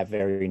have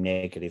very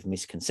negative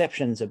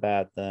misconceptions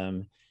about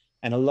them.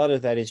 And a lot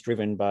of that is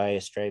driven by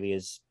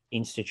Australia's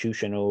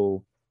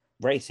institutional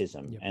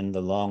racism and the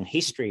long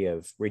history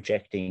of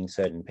rejecting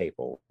certain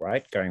people,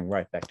 right? Going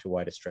right back to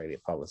White Australia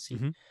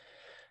policy.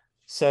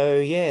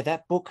 So, yeah,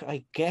 that book,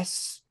 I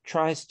guess,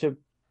 tries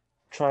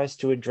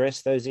to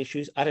address those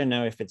issues. I don't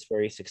know if it's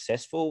very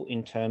successful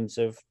in terms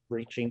of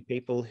reaching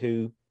people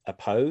who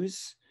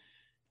oppose,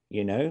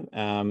 you know,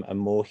 a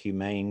more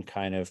humane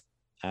kind of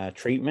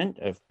treatment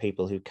of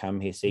people who come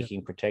here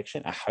seeking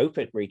protection. I hope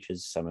it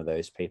reaches some of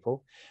those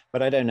people,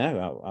 but I don't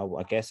know.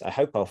 I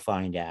hope I'll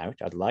find out.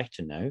 I'd like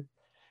to know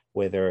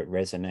whether it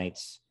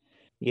resonates,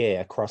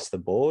 across the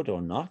board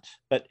or not.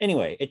 But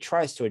anyway, it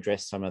tries to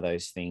address some of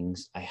those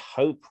things, I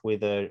hope,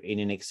 in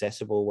an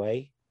accessible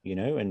way, you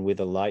know, and with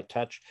a light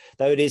touch,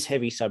 though it is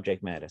heavy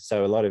subject matter.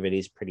 So a lot of it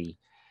is pretty,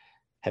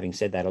 having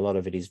said that, a lot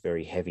of it is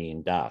very heavy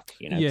and dark,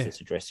 you know, because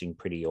it's addressing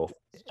pretty awful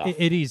stuff.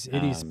 It is.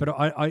 But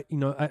I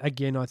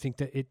think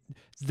that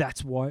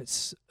that's why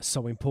it's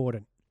so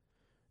important.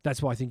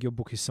 That's why I think your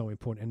book is so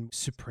important and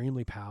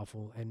supremely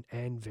powerful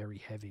and very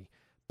heavy,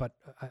 but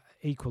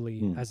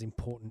equally as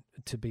important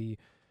to be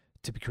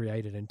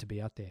created and to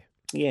be out there.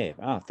 Yeah.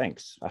 Oh,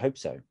 thanks. I hope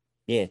so.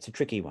 Yeah, it's a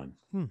tricky one.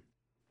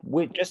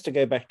 Just to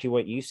go back to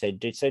what you said,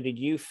 did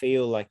you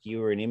feel like you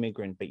were an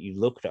immigrant, but you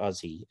looked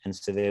Aussie, and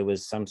so there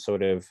was some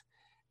sort of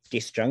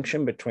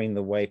disjunction between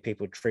the way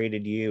people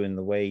treated you and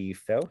the way you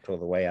felt, or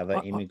the way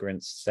other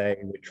immigrants say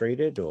were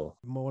treated? Or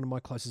one of my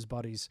closest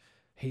buddies,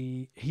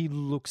 he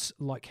looks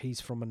like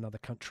he's from another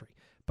country,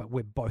 but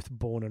we're both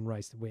born and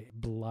raised, we're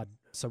blood,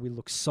 so we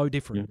look so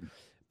different.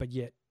 But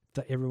yet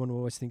that everyone would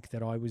always think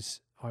that I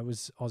was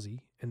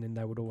Aussie, and then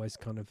they would always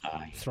kind of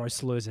throw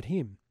slurs at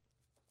him.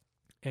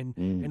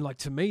 And like,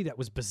 to me, that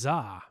was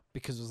bizarre,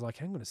 because it was like,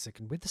 hang on a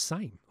second, we're the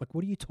same. Like,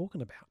 what are you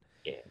talking about?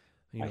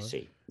 Yeah, I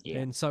see. Yeah.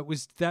 And so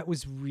that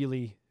was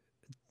really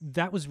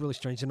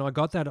strange. And I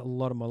got that a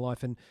lot of my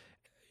life. And,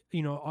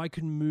 you know, I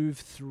could move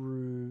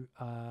through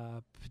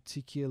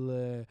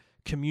particular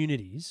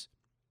communities,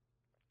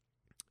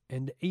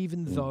 and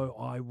even though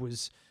I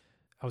was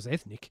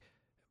ethnic,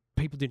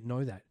 people didn't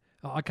know that.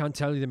 I can't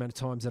tell you the amount of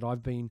times that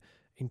I've been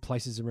in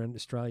places around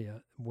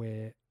Australia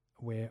where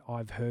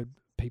I've heard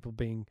people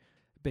being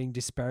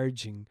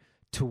disparaging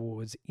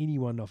towards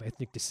anyone of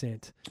ethnic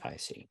descent. I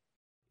see.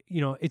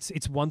 You know,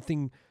 it's one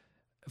thing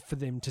for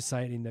them to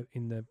say it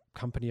in the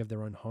company of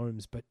their own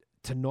homes, but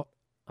to not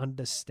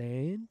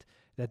understand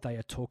that they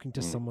are talking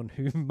to someone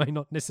who may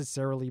not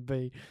necessarily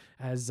be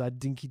as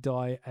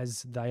dinky-die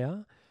as they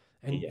are,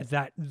 and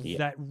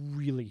that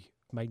really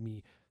made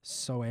me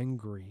so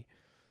angry.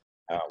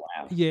 Oh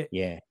wow.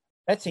 Yeah.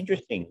 That's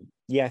interesting.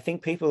 Yeah, I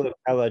think people of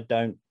color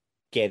don't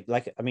get,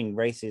 like, I mean,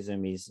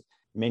 racism is,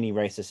 many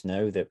racists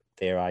know that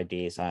their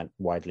ideas aren't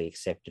widely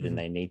accepted and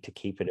they need to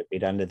keep it a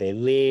bit under their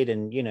lid.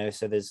 And, you know,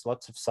 so there's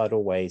lots of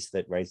subtle ways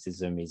that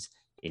racism is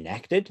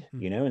enacted,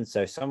 you know, and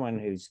so someone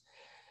who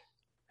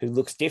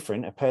looks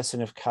different, a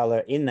person of color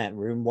in that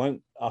room,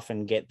 won't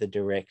often get the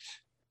direct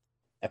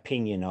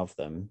opinion of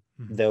them.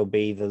 There'll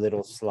be the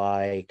little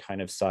sly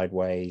kind of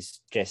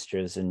sideways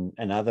gestures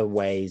and other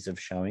ways of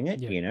showing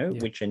it, you know,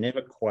 which are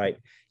never quite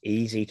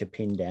easy to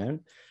pin down.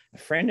 A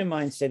friend of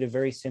mine said a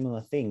very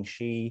similar thing.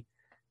 She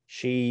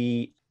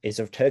is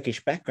of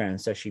Turkish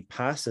background, so she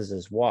passes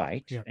as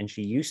white, and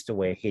she used to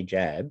wear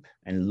hijab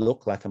and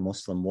look like a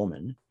Muslim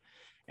woman,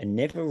 and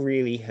never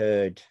really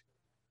heard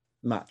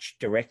much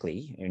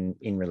directly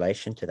in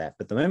relation to that.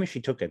 But the moment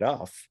she took it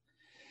off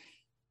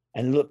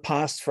and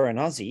passed for an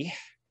Aussie,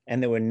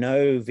 and there were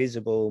no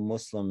visible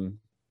Muslim,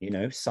 you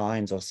know,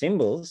 signs or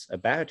symbols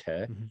about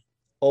her,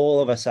 all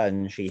of a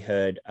sudden she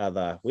heard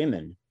other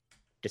women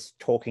just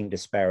talking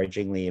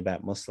disparagingly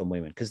about Muslim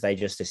women, because they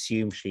just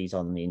assume she's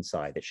on the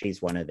inside, that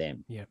she's one of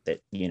them, that,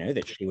 you know,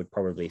 that she would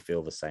probably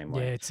feel the same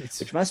way,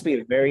 which must be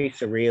a very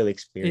surreal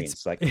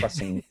experience, like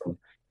crossing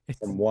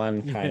from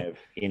one kind of,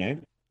 you know.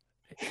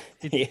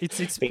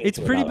 It's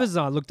pretty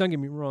bizarre. Look, don't get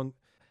me wrong,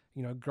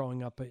 you know,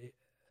 growing up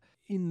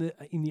in the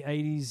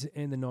 80s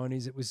and the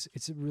 90s,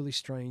 it's a really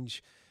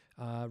strange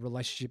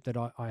relationship that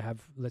I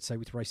have, let's say,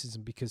 with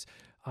racism, because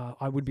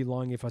I would be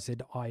lying if I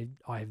said I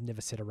have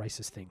never said a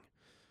racist thing.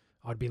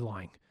 I'd be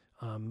lying.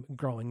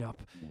 Growing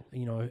up,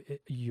 you know,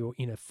 you're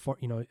in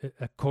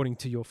according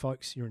to your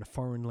folks, you're in a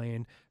foreign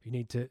land. You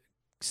need to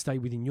stay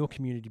within your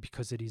community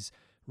because it is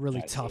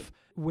really tough,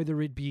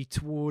 whether it be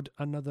toward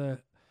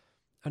another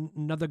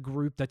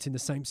group that's in the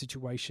same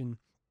situation.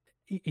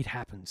 It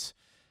happens.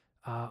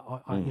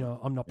 You know,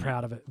 I'm not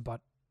proud of it,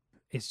 but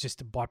it's just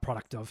a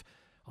byproduct of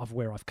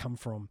where I've come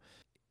from.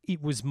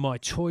 It was my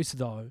choice,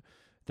 though,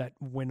 that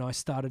when I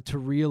started to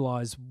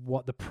realize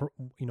what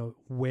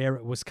where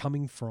it was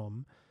coming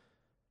from,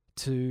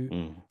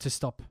 to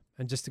stop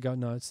and just to go,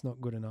 no, it's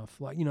not good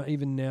enough. Like, you know,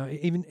 even now,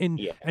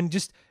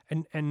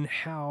 and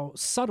how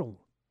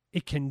subtle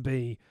it can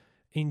be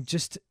in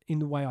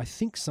the way I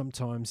think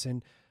sometimes,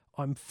 and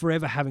I'm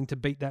forever having to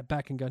beat that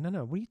back and go,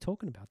 no, what are you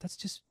talking about? That's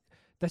just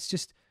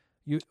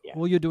you.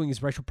 All you're doing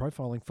is racial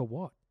profiling for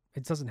what?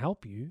 It doesn't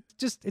help you.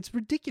 It's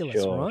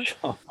ridiculous, right?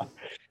 Sure.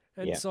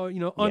 And so, you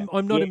know,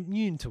 I'm not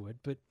immune to it,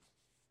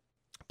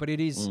 but it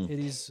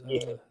is.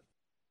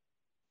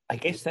 I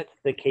guess that's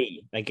the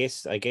key. I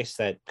guess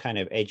that kind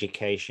of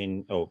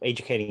education, or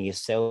educating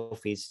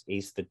yourself, is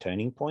the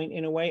turning point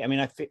in a way. I mean,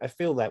 I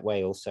feel that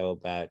way also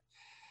about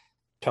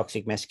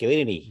toxic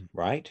masculinity,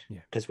 right?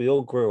 Because we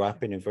all grew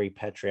up in a very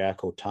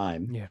patriarchal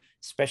time,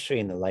 especially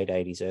in the late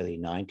 80s, early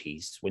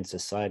 90s, when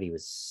society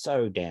was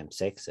so damn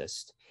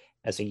sexist.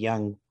 As a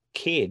young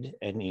kid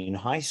and in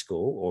high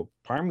school or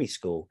primary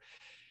school,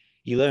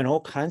 you learn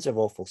all kinds of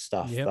awful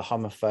stuff, the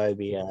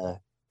homophobia,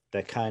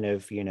 the kind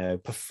of, you know,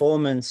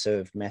 performance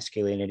of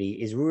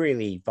masculinity is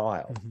really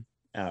vile,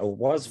 or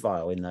was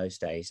vile in those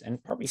days,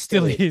 and probably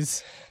still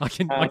is. I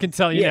can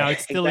tell you now, it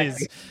still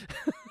is.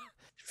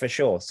 For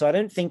sure. So I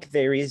don't think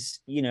there is,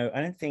 you know,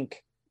 I don't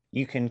think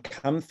you can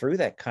come through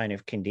that kind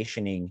of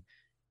conditioning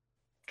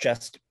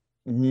just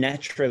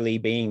naturally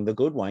being the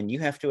good one. You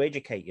have to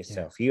educate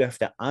yourself. You have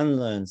to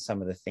unlearn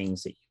some of the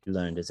things that you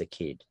learned as a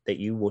kid, that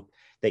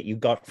you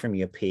got from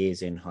your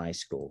peers in high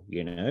school,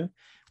 you know,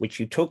 which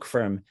you took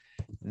from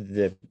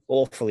the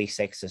awfully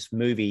sexist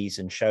movies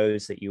and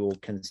shows that you all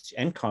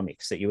and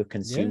comics that you were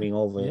consuming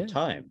all the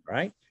time,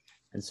 right?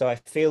 And so I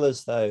feel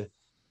as though,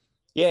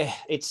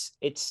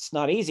 it's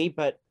not easy,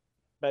 but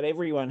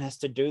everyone has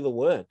to do the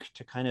work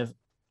to kind of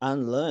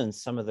unlearn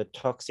some of the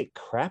toxic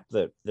crap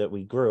that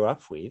we grew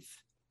up with,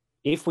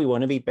 if we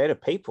want to be better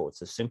people.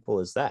 It's as simple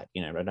as that,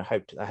 you know. And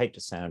I hate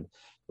to sound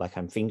like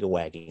I'm finger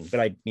wagging, but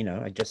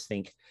I just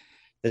think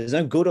there's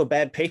no good or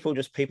bad people,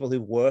 just people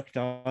who worked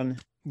on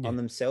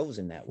themselves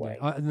in that way.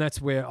 And that's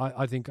where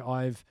I think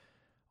I've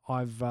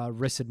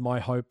rested my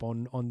hope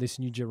on this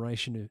new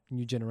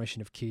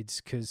generation of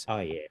kids, because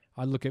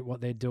I look at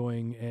what they're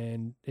doing,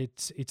 and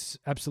it's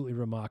absolutely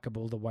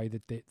remarkable the way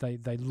that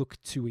they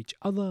look to each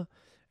other,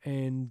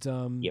 and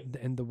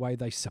the way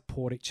they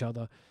support each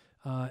other,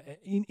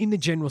 in the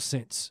general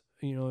sense.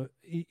 You know,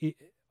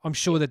 I'm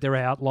sure that there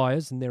are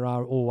outliers, and there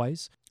are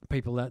always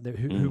people out there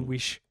who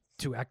wish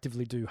to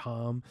actively do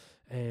harm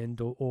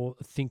and or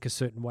think a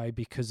certain way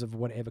because of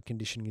whatever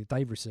conditioning that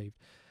they've received,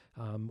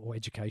 or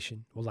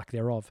education or lack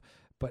thereof.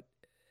 But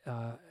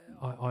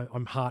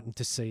I'm heartened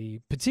to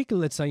see,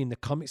 particularly, let's say, in the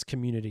comics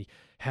community,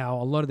 how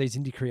a lot of these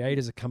indie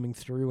creators are coming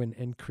through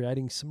and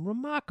creating some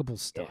remarkable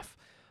stuff.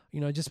 You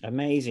know, just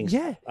amazing.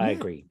 Yeah, I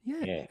agree.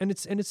 Yeah. Yeah. And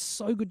it's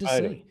so good to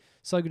Totally. see.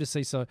 So good to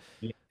see. So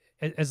Yeah.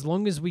 as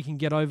long as we can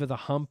get over the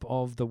hump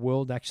of the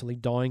world actually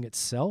dying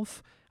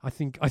itself, I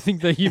think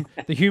the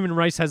the human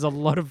race has a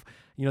lot of,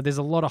 there's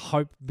a lot of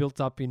hope built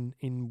up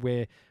in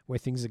where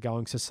things are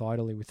going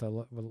societally with a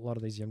lot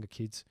of these younger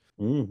kids.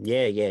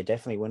 Yeah,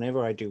 definitely.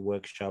 Whenever I do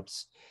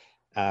workshops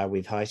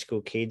with high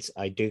school kids,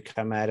 I do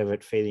come out of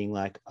it feeling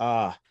like,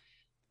 I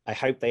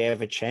hope they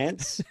have a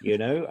chance.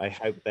 I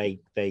hope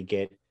they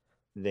get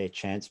their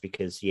chance,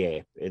 because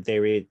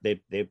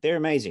they're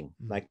amazing.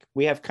 Like,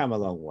 we have come a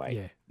long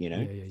way.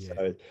 Yeah.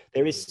 So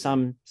there is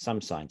some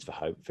signs for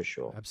hope, for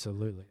sure.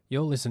 Absolutely.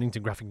 You're listening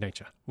to Graphic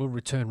Nature. We'll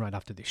return right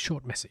after this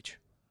short message.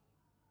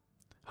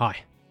 Hi.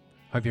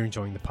 Hope you're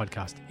enjoying the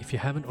podcast. If you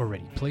haven't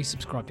already, please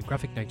subscribe to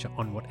Graphic Nature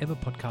on whatever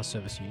podcast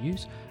service you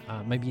use.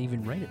 Maybe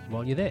even rate it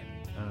while you're there.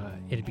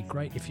 It'd be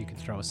great if you could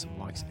throw us some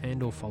likes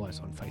and or follows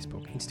on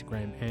Facebook,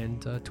 Instagram,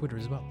 and Twitter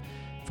as well.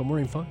 For more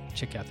info,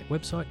 check out their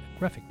website,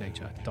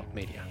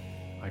 graphicnature.media.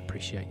 I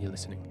appreciate you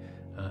listening.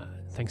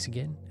 Thanks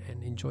again,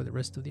 and enjoy the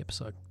rest of the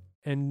episode.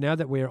 And now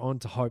that we're on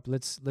to Hope,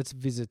 let's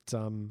visit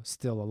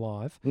Still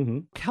Alive. Mm-hmm.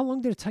 How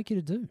long did it take you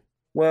to do?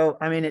 Well,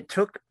 I mean, it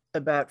took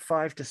about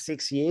 5 to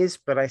 6 years,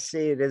 but I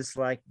see it as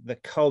like the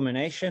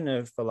culmination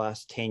of the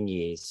last 10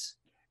 years.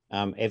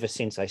 Ever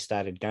since I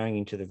started going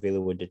into the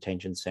Villawood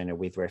Detention Centre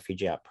with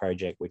Refugee Art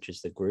Project, which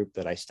is the group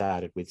that I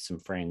started with some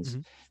friends,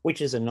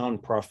 which is a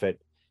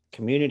non-profit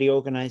community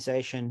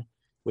organisation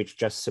which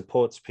just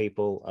supports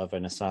people of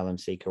an asylum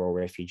seeker or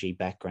refugee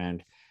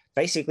background,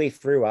 basically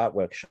through art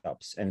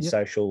workshops and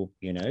social,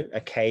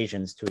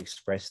 occasions to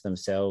express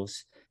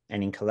themselves,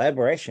 and in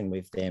collaboration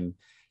with them,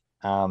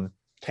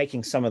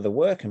 taking some of the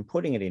work and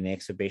putting it in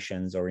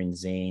exhibitions or in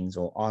zines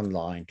or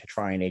online to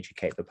try and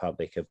educate the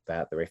public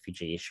about the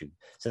refugee issue.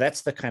 So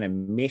that's the kind of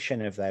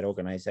mission of that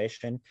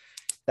organization.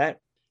 That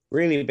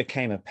really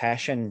became a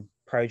passion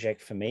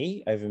project for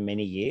me over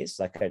many years.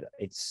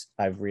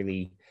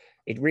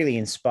 It really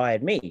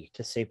inspired me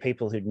to see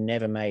people who'd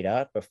never made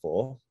art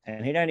before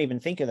and who don't even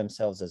think of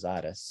themselves as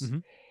artists,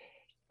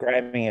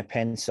 grabbing a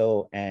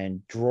pencil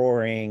and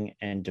drawing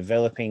and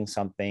developing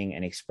something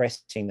and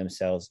expressing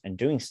themselves and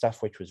doing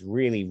stuff which was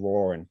really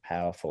raw and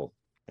powerful.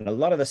 And a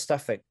lot of the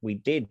stuff that we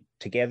did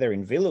together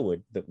in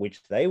Villawood,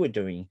 which they were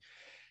doing,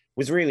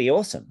 was really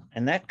awesome.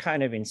 And that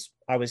kind of,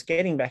 I was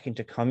getting back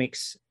into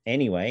comics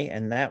anyway,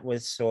 and that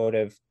was sort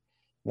of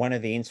one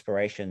of the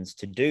inspirations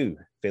to do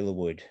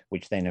Villawood,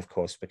 which then, of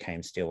course,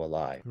 became Still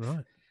Alive,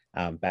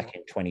 back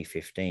in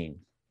 2015.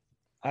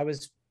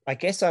 I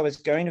guess I was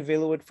going to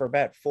Villawood for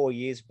about 4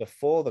 years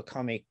before the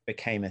comic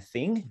became a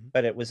thing,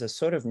 but it was a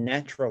sort of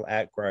natural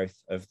outgrowth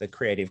of the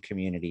creative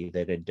community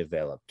that had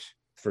developed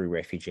through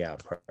Refugee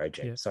Art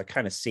Project. Yeah. So I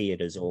kind of see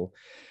it as all,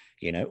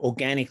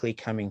 organically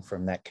coming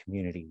from that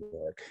community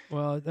work.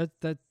 Well,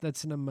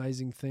 that's an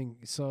amazing thing.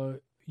 So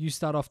you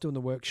start off doing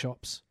the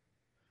workshops,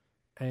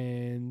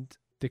 and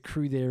the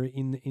crew there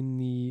in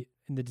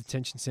the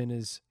detention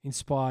centers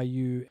inspire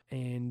you,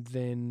 and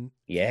then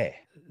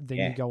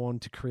you go on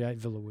to create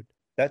Villawood.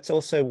 That's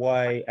also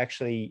why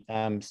actually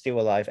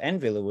Still Alive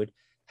and Villawood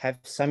have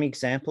some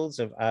examples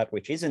of art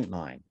which isn't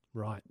mine.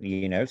 Right.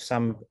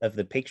 Some of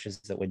the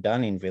pictures that were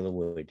done in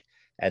Villawood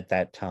at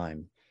that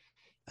time.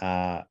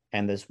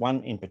 And there's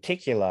one in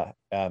particular,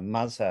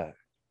 Mazza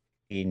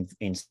in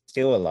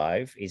Still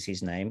Alive is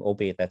his name,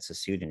 albeit that's a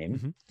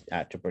pseudonym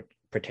to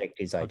protect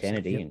his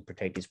identity and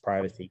protect his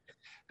privacy.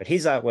 But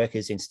his artwork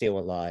is in Still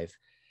Alive.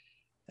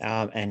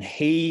 And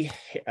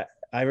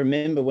I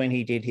remember when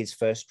he did his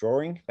first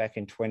drawing back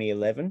in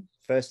 2011,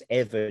 first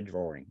ever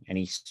drawing, and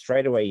he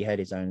had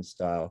his own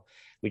style,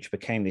 which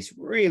became this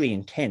really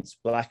intense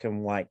black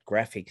and white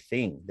graphic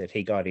thing that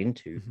he got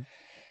into.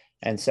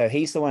 And so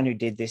he's the one who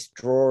did this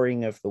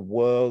drawing of the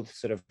world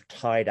sort of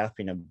tied up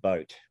in a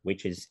boat,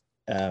 which is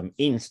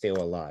in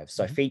Still Alive.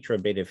 So I feature a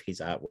bit of his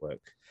artwork.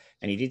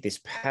 And he did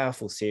this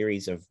powerful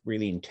series of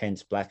really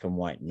intense black and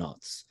white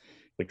knots,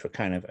 which were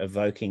kind of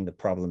evoking the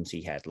problems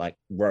he had, like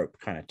rope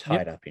kind of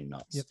tied up in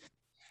knots.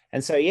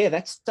 And so,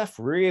 that stuff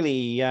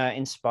really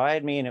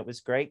inspired me, and it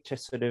was great to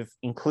sort of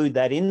include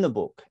that in the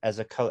book as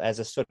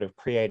a sort of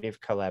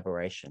creative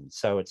collaboration.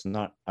 So it's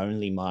not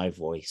only my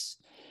voice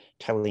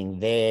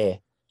telling their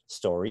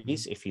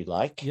stories, if you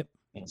like,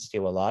 in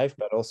Still Alive,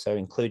 but also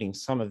including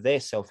some of their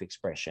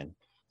self-expression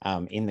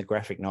in the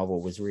graphic novel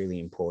was really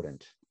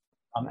important.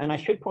 And I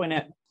should point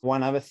out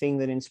one other thing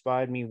that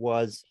inspired me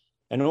was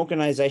an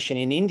organization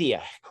in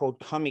India called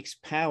Comics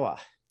Power.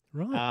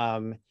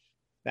 Right.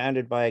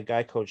 Founded by a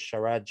guy called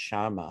Sharad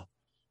Sharma,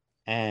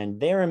 and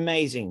they're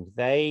amazing.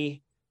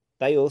 They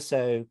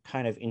also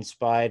kind of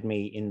inspired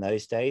me in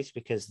those days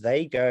because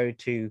they go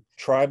to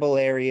tribal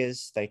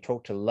areas. They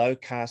talk to low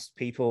caste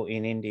people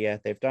in India.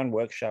 They've done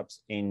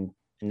workshops in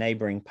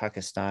neighboring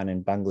Pakistan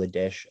and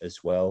Bangladesh as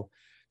well.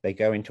 They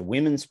go into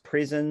women's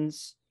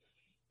prisons.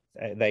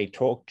 They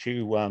talk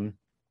to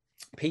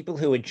people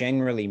who are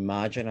generally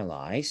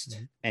marginalized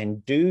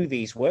and do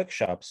these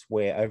workshops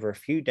where over a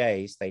few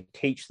days they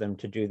teach them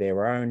to do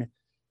their own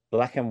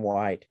black and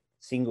white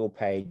single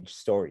page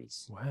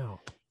stories. Wow.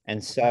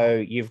 And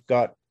so you've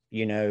got,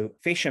 you know,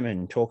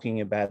 fishermen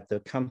talking about the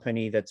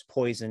company that's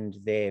poisoned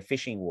their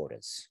fishing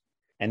waters.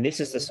 And this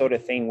is the sort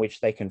of thing which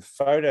they can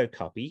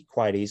photocopy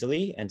quite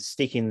easily and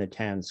stick in the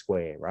town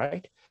square,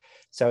 right?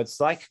 So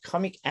it's like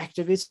comic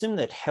activism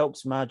that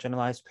helps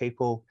marginalized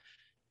people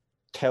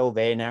tell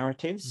their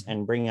narratives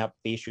and bring up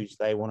the issues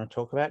they want to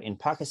talk about. In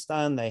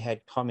Pakistan, they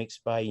had comics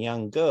by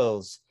young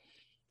girls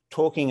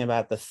talking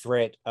about the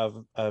threat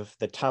of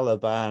the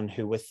Taliban,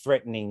 who were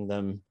threatening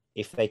them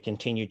if they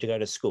continued to go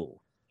to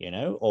school, you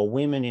know, or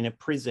women in a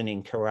prison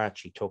in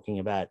Karachi talking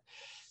about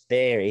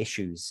their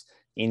issues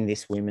in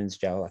this women's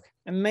jail. Like,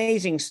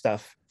 amazing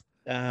stuff.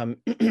 That's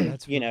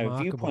you know,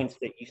 remarkable. viewpoints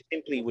that you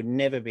simply would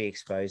never be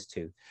exposed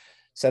to.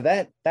 So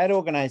that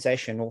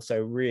organization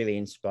also really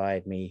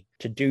inspired me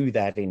to do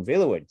that in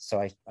Villawood. So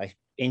I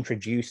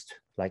introduced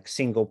like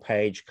single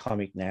page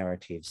comic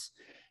narratives,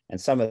 and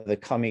some of the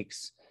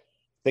comics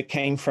that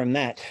came from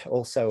that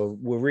also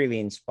were really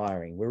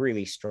inspiring, were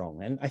really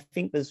strong. And I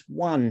think there's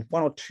one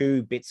or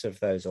two bits of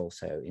those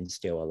also in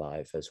Still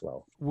Alive as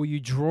well. Were you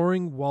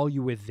drawing while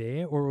you were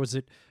there, or was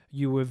it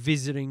you were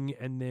visiting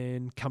and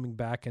then coming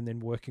back and then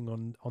working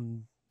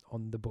on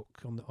the book,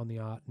 on the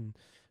art and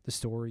the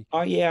story?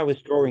 Oh yeah, I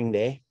was drawing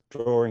there,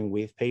 drawing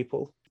with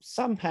people.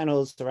 Some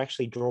panels are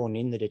actually drawn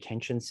in the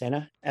detention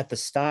center. At the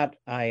start,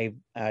 I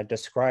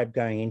described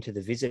going into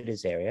the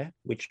visitors area,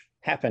 which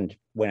happened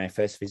when I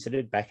first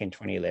visited back in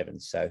 2011.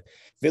 So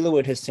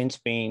Villawood has since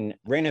been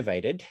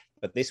renovated,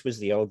 but this was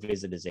the old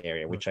visitors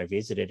area, which I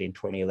visited in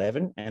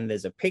 2011. And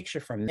there's a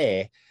picture from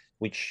there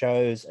which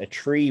shows a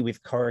tree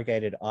with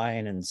corrugated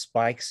iron and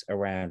spikes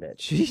around it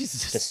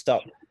Jesus.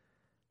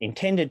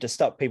 intended to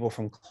stop people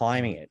from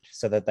climbing it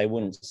so that they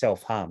wouldn't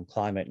self-harm,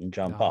 climb it and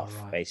jump off,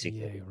 Right.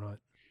 basically. Yeah, right.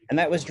 And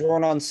that was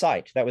drawn on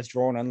site. That was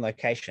drawn on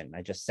location.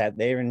 I just sat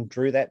there and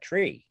drew that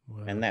tree.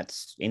 Wow. And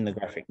that's in the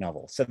graphic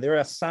novel. So there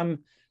are some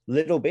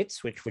little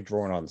bits which were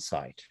drawn on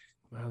site.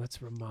 Wow,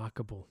 that's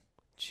remarkable.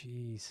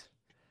 Jeez.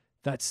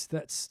 That's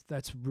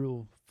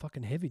real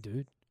fucking heavy,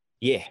 dude.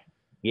 Yeah.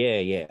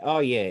 Oh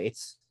yeah.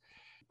 It's,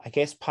 I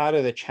guess part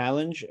of the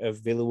challenge of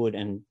Villawood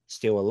and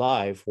Still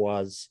Alive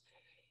was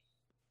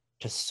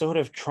to sort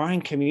of try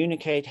and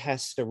communicate how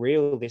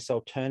surreal this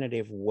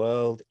alternative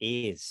world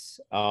is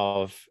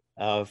of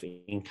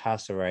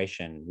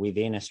incarceration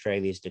within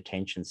Australia's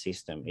detention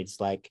system. It's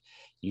like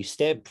you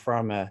step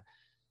from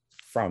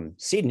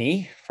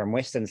Sydney, from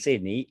Western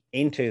Sydney,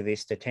 into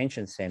this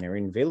detention centre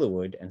in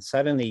Villawood, and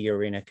suddenly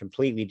you're in a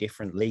completely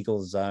different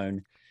legal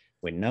zone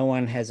where no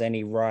one has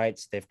any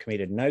rights. They've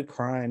committed no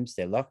crimes.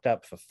 They're locked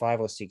up for 5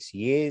 or 6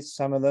 years,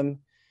 some of them.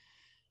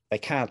 They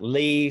can't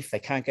leave. They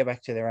can't go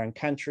back to their own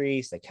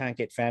countries. They can't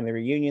get family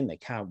reunion. They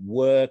can't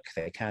work.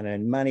 They can't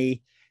earn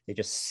money. They're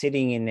just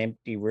sitting in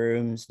empty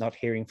rooms, not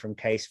hearing from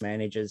case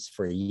managers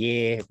for a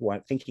year,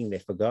 thinking they're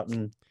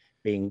forgotten,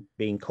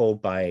 being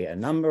called by a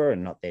number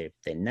and not their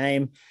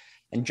name.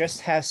 And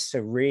just how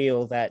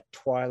surreal that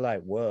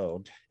twilight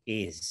world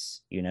is,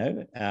 you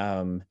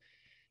know,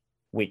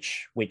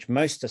 which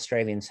most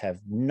Australians have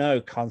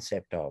no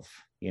concept of,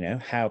 you know,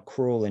 how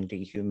cruel and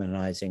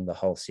dehumanizing the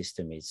whole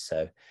system is.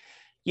 So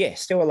yeah,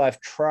 Still Alive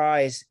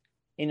tries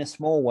in a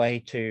small way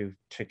to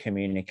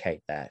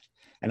communicate that.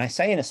 And I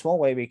say in a small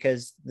way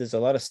because there's a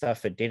lot of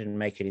stuff that didn't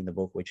make it in the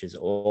book, which is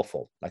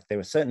awful. Like there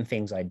were certain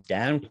things I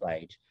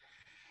downplayed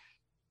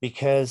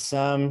because,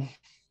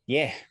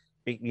 you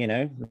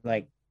know,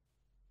 like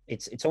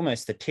it's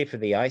almost the tip of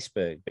the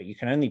iceberg, but you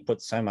can only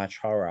put so much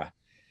horror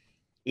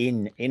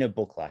in a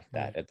book like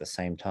that at the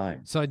same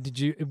time. So did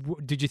you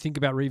think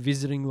about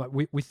revisiting, like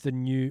with the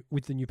new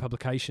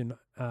publication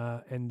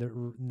and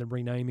the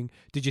renaming?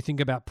 Did you think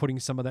about putting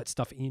some of that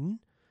stuff in,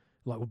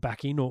 like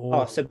back in,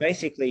 or? So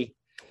basically,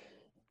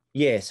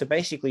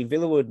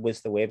 Villawood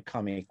was the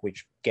webcomic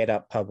which Get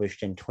Up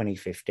published in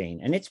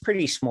 2015, and it's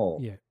pretty small.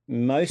 Yeah.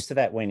 Most of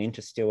that went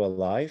into Still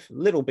Alive.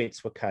 Little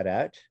bits were cut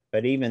out,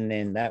 but even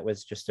then, that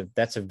was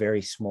that's a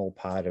very small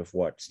part of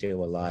what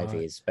Still Alive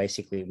is.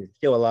 Basically, with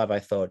Still Alive, I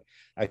thought,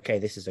 okay,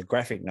 this is a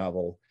graphic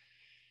novel.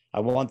 I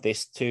want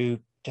this to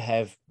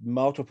have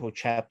multiple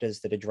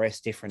chapters that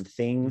address different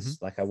things.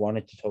 Like I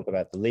wanted to talk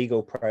about the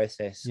legal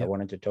process. Yep. I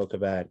wanted to talk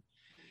about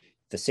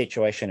the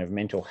situation of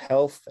mental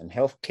health and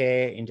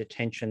healthcare in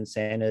detention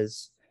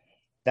centers.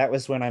 That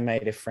was when I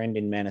made a friend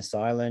in Manus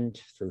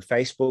Island through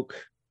Facebook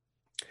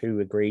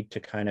who agreed to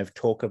kind of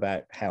talk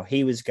about how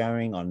he was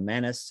going on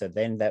Manus. So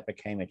then that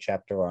became a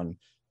chapter on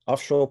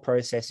offshore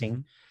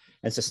processing.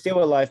 And so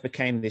Still Alive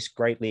became this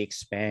greatly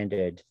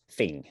expanded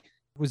thing.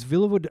 Was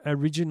Villawood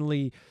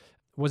originally,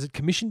 was it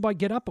commissioned by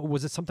Get Up, or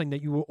was it something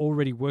that you were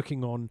already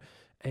working on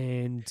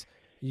and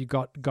you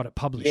got it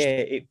published?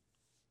 Yeah,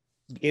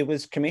 it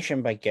was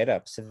commissioned by Get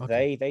Up. So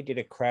they did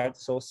a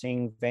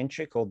crowdsourcing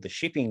venture called the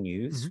Shipping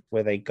News,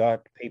 where they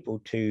got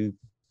people to,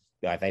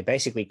 they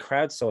basically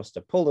crowdsourced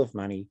a pool of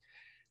money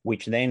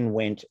which then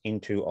went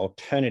into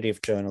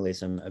alternative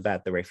journalism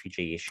about the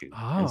refugee issue.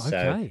 Oh,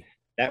 okay.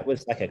 That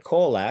was like a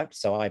call out.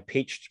 So I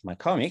pitched my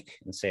comic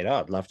and said, oh,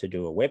 I'd love to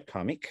do a web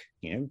comic,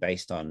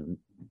 based on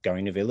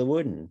going to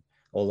Villawood and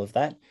all of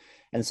that.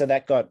 And so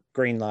that got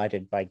green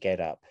lighted by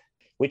Get Up,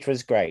 which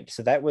was great.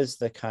 So that was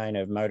the kind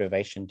of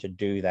motivation to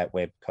do that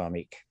web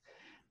comic.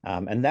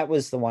 And that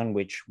was the one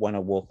which won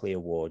a Walkley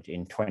Award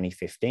in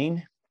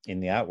 2015 in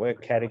the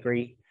artwork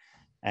category.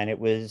 And it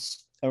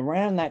was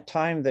around that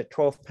time that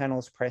 12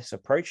 Panels Press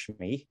approached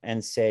me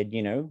and said,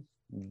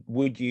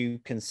 would you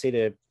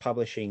consider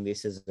publishing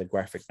this as a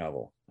graphic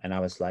novel? And I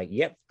was like,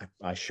 yep,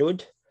 I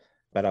should,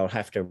 but I'll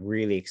have to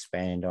really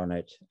expand on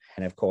it.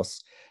 And of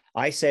course,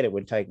 I said it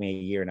would take me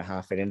a year and a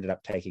half. It ended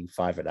up taking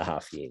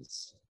 5.5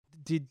 years.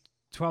 Did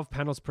 12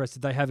 Panels Press,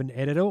 did they have an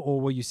editor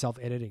or were you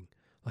self-editing?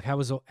 Like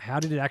how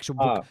did the actual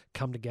book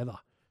come together?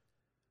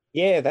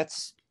 Yeah,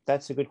 that's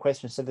a good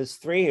question. So there's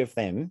 3 of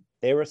them.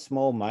 They're a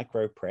small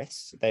micro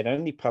press. They'd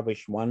only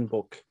published one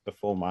book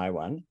before my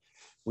one,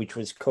 which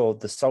was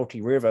called The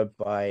Salty River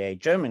by a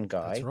German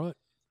guy. That's right.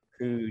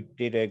 Who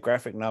did a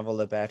graphic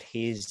novel about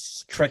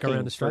his trekking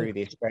around through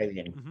the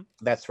Australian. Mm-hmm.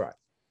 That's right.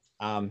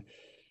 And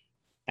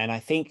I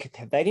think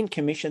they didn't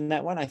commission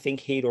that one. I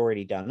think he'd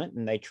already done it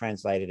and they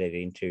translated it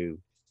into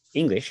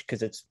English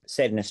because it's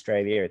set in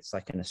Australia. It's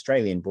like an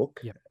Australian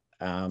book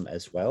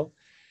as well.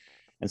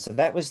 And so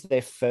that was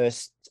their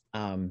first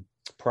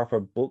proper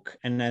book.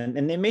 And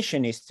their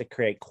mission is to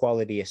create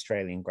quality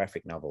Australian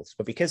graphic novels.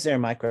 But because they're a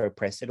micro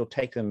press, it'll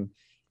take them,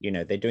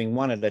 they're doing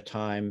one at a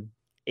time.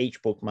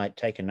 Each book might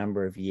take a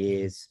number of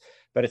years,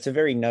 but it's a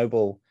very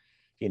noble,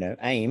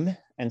 aim.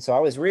 And so I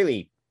was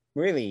really,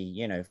 really,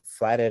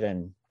 flattered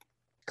and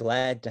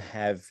glad to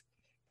have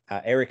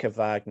Erica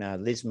Wagner,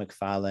 Liz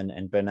McFarlane,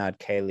 and Bernard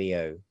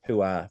Caleo,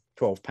 who are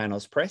 12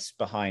 Panels Press,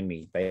 behind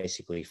me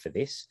basically for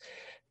this.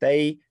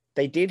 They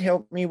did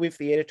help me with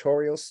the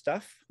editorial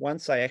stuff.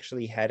 Once I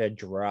actually had a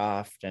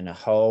draft and a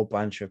whole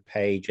bunch of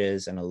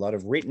pages and a lot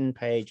of written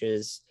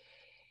pages,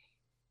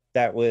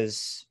 that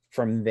was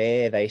from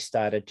there they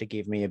started to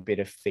give me a bit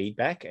of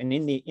feedback. And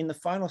in the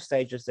final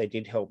stages, they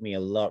did help me a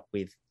lot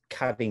with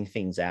cutting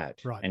things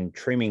out and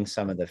trimming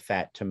some of the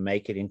fat to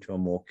make it into a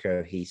more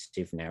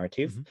cohesive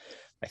narrative. Mm-hmm.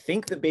 I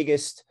think the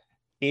biggest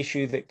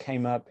issue that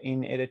came up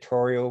in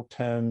editorial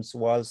terms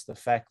was the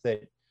fact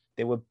that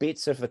there were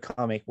bits of the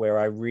comic where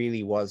I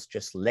really was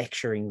just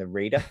lecturing the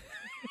reader,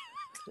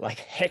 like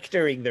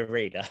hectoring the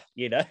reader,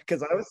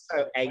 because I was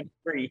so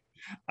angry.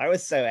 I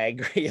was so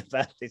angry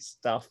about this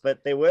stuff,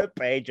 but there were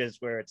pages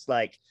where it's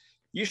like,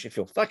 you should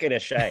feel fucking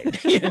ashamed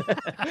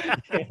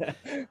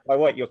by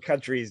what your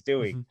country is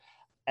doing. Mm-hmm.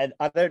 And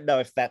I don't know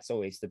if that's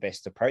always the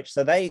best approach.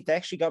 So they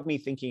actually got me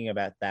thinking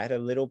about that a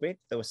little bit.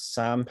 There were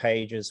some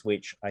pages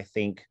which I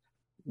think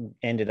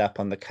ended up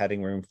on the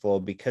cutting room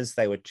floor because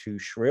they were too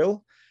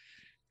shrill.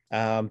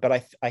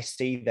 But I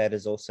see that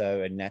as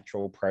also a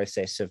natural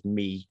process of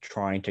me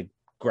trying to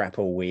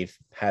grapple with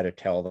how to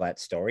tell that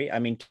story. I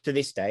mean, to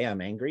this day,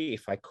 I'm angry.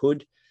 If I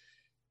could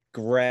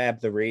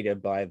grab the reader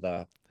by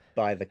the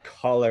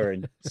collar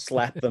and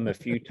slap them a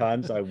few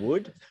times, I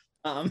would.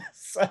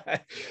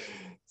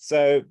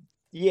 So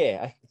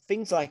yeah,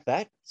 things like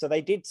that. So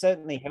they did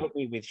certainly help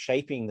me with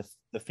shaping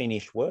the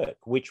finished work,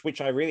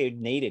 which I really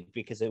needed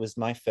because it was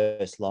my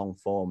first long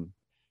form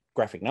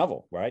graphic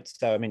novel, right?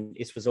 So I mean,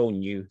 this was all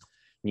new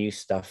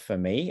stuff for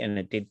me, and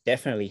it did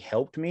definitely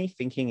helped me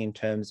thinking in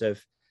terms of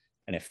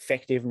an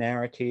effective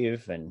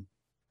narrative and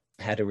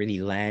how to really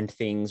land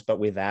things, but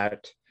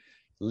without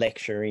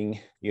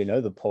lecturing,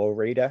 the poor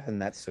reader and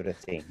that sort of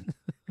thing.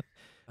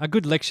 A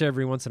good lecture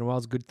every once in a while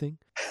is a good thing.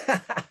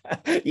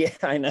 Yeah,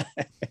 I know.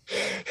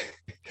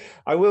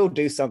 I will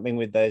do something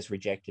with those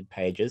rejected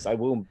pages. I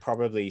will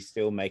probably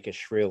still make a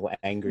shrill,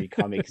 angry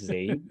comic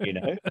zine,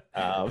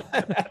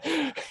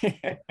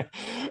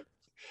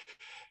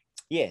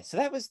 Yeah, so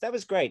that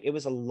was great. It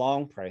was a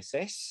long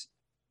process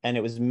and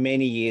it was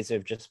many years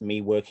of just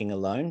me working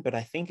alone. But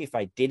I think if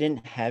I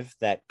didn't have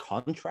that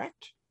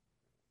contract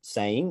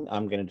saying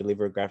I'm going to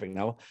deliver a graphic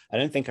novel, I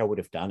don't think I would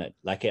have done it.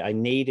 Like I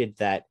needed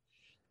that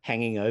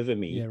hanging over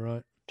me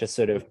to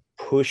sort of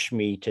push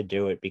me to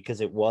do it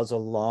because it was a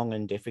long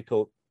and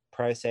difficult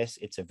process.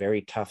 It's a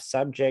very tough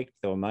subject.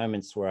 There were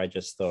moments where I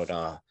just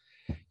thought,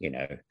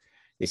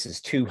 this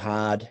is too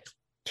hard,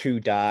 too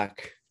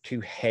dark,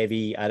 too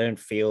heavy. I don't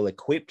feel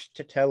equipped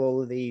to tell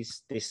all of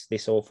this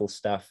awful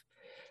stuff.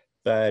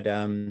 But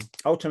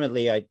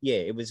ultimately,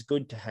 it was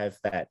good to have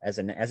that as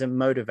a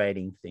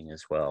motivating thing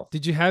as well.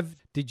 Did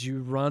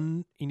you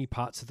run any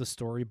parts of the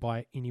story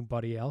by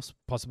anybody else,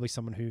 possibly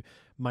someone who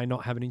may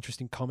not have an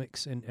interest in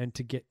comics, and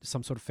to get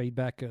some sort of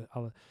feedback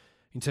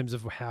in terms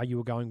of how you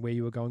were going, where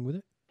you were going with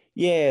it?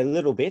 Yeah,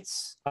 little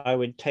bits. I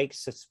would take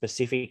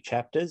specific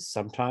chapters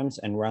sometimes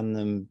and run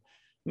them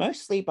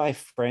mostly by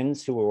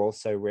friends who were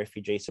also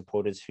refugee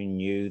supporters who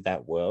knew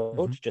that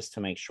world, just to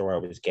make sure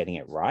I was getting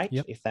it right,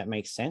 if that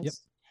makes sense. Yep.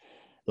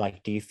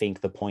 Like, do you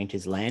think the point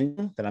is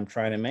landing that I'm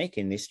trying to make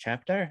in this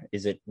chapter?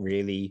 Is it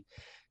really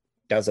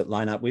does it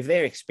line up with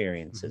their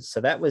experiences?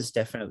 So that was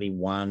definitely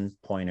one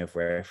point of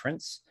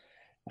reference.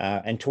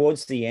 And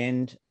towards the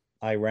end,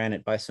 I ran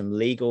it by some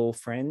legal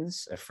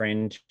friends, a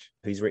friend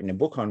who's written a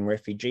book on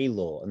refugee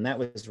law. And that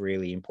was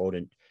really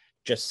important,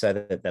 just so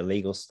that the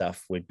legal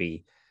stuff would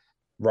be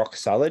rock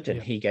solid.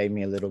 And he gave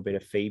me a little bit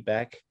of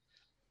feedback.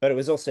 But it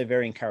was also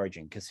very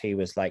encouraging because he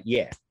was like,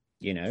 yeah,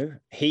 you know,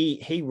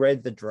 he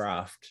read the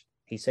draft.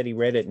 He said he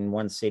read it in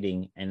one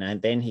sitting.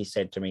 And then he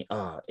said to me,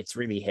 oh, it's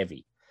really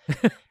heavy.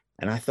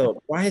 And I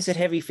thought, why is it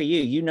heavy for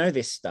you? You know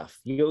this stuff.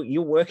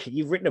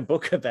 You've written a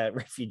book about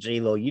refugee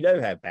law. You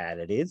know how bad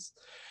it is,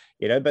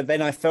 you know. But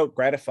then I felt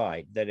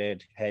gratified that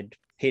it had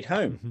hit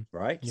home,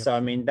 right? Yep. So,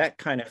 I mean, that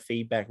kind of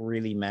feedback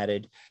really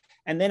mattered.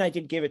 And then I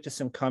did give it to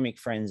some comic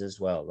friends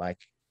as well. Like,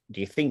 do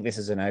you think this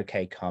is an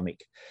okay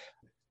comic?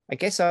 I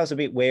guess I was a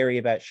bit wary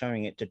about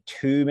showing it to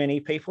too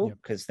many people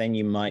because then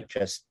you might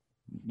just,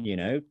 you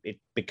know, it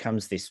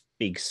becomes this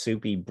big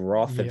soupy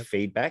broth of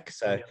feedback.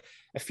 So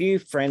a few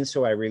friends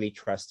who I really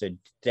trusted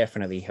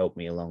definitely helped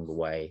me along the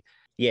way.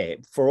 Yeah,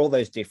 for all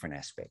those different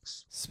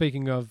aspects.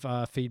 Speaking of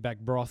feedback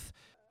broth,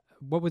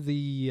 what were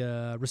the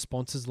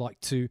responses like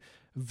to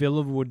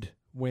Villawood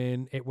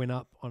when it went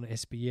up on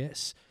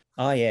SBS?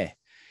 Oh, yeah.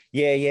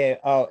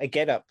 Oh,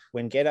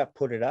 when Get Up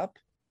put it up,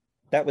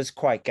 that was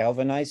quite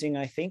galvanizing,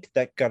 I think.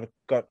 That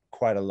got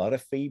quite a lot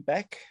of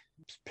feedback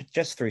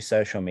just through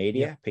social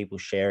media, people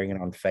sharing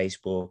it on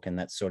Facebook and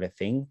that sort of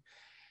thing.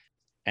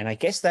 And I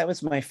guess that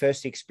was my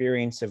first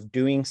experience of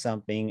doing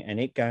something and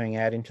it going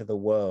out into the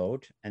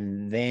world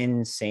and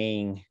then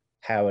seeing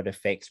how it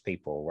affects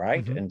people,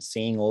 right? And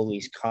seeing all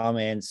these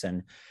comments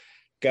and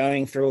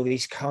going through all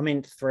these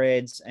comment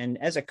threads.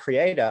 And as a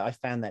creator, I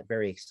found that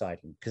very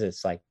exciting because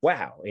it's like,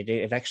 wow,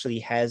 it actually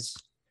has,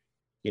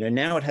 you know,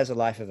 now it has a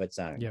life of its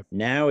own.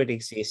 Now it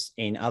exists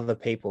in other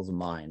people's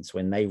minds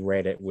when they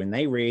read it, when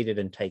they read it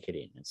and take it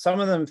in. And some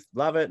of them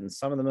love it and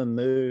some of them are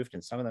moved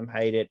and some of them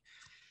hate it.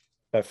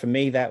 But for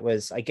me,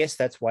 I guess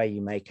that's why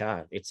you make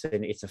art. It's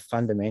a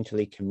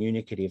fundamentally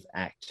communicative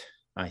act,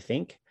 I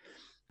think.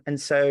 And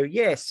so,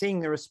 yeah,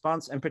 seeing the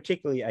response and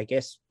particularly, I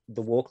guess,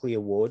 the Walkley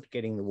Award,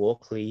 getting the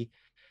Walkley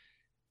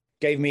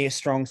gave me a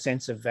strong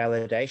sense of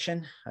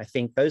validation. I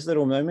think those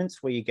little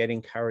moments where you get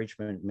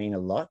encouragement mean a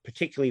lot,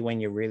 particularly when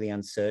you're really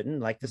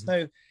uncertain. Like there's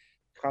no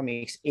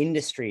comics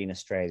industry in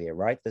Australia,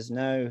 right? There's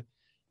no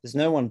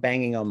one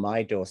banging on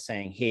my door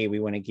saying, here, we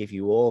want to give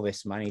you all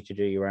this money to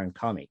do your own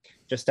comic.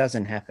 It just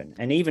doesn't happen.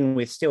 And even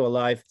with Still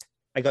Alive,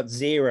 I got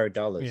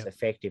 $0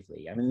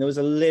 effectively. I mean, there was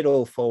a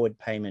little forward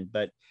payment,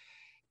 but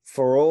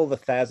for all the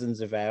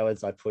thousands of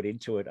hours I put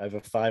into it over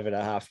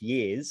 5.5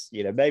 years,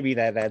 you know, maybe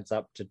that adds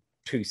up to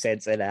 2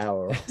 cents an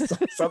hour or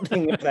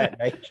something of that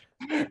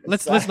nature.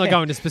 Let's not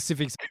go into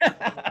specifics.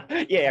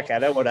 Yeah, okay. I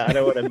don't want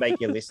to make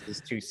your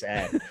listeners too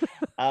sad.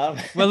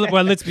 Well,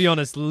 let's be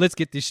honest. Let's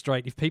get this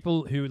straight. If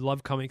people who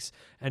love comics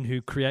and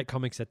who create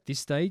comics at this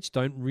stage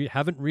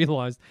haven't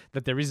realized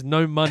that there is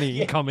no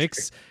money in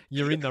comics,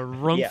 you're in the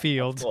wrong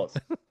field. Of course.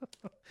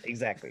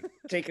 Exactly.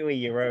 Particularly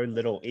your own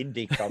little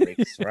indie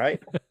comics,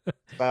 right?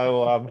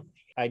 So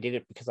I did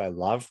it because I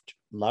loved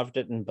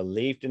it and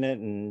believed in it.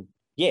 And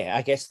yeah,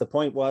 I guess the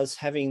point was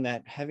having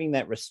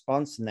that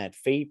response and that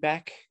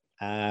feedback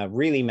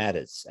really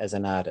matters as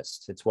an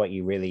artist. It's what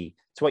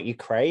you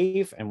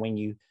crave. And when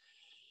you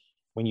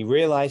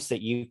realize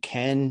that you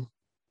can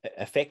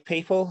affect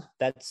people,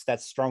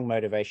 that's strong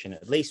motivation,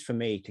 at least for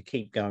me, to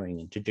keep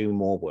going and to do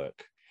more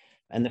work.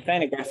 And the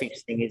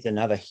Fantagraphics thing is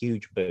another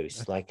huge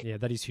boost. Like, yeah,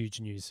 that is huge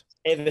news.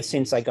 Ever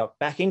since I got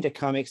back into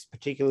comics,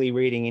 particularly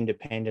reading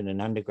independent and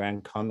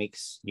underground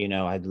comics, you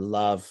know, I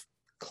love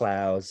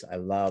Clowes, I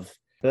love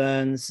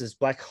Burns'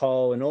 Black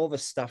Hole, and all the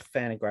stuff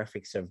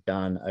Fantagraphics have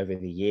done over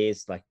the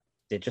years. Like,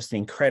 they're just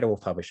incredible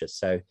publishers.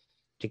 So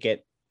to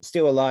get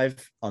Still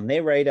Alive on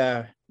their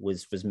radar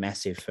was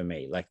massive for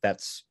me. Like,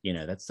 that's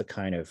the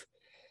kind of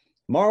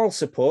moral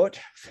support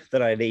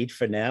that I need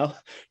for now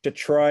to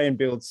try and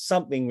build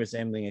something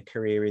resembling a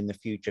career in the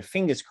future.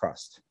 Fingers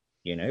crossed,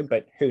 you know,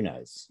 but who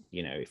knows,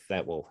 you know, if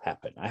that will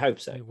happen. I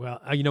hope so.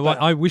 Well, you know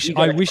what? I wish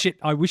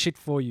it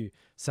for you,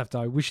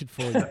 Safdar. I wish it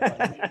for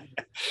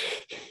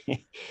you.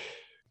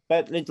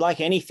 But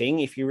like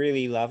anything, if you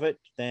really love it,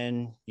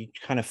 then you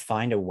kind of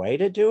find a way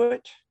to do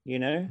it, you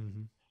know.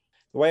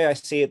 The way I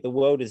see it, the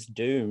world is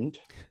doomed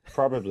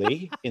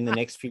probably in the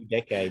next few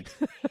decades.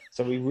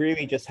 So we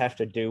really just have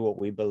to do what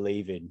we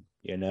believe in,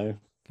 you know.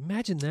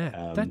 Imagine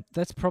that.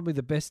 That's probably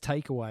the best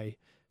takeaway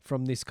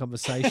from this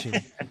conversation.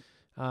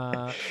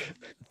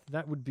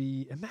 That would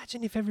be,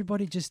 imagine if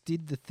everybody just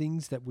did the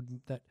things that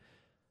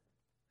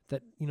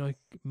you know,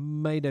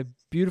 made a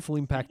beautiful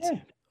impact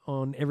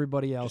on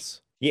everybody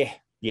else. Yeah.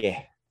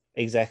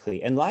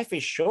 Exactly. And life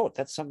is short.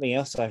 That's something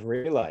else I've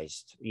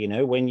realized. You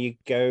know, when you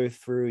go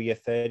through your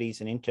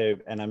 30s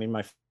and I'm in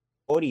my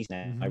 40s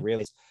now, I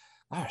realize,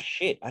 oh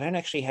shit, I don't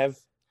actually have,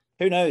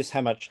 who knows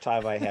how much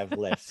time I have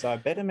left. So I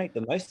better make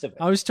the most of it.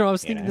 I was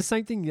thinking the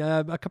same thing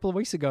a couple of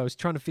weeks ago. I was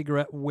trying to figure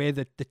out where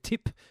the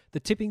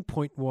tipping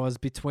point was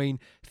between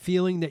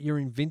feeling that you're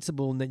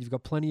invincible and that you've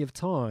got plenty of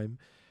time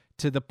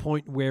to the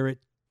point where it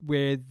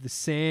where the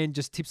sand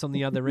just tips on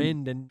the other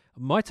end, and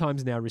my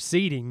time's now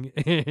receding,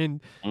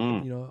 and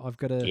Mm. you know, I've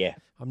got to. Yeah,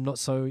 I'm not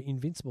so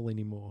invincible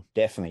anymore.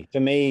 definitely. For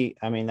me,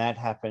 I mean, that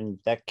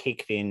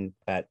kicked in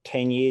about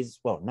 10 years.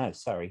 Well, no,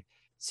 sorry,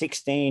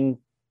 16,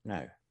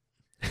 no.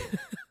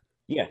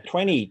 Yeah,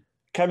 20,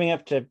 coming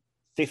up to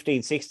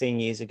 15, 16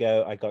 years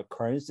ago, I got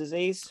Crohn's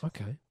disease.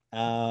 Okay.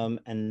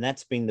 And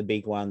that's been the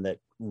big one that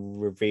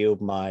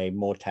revealed my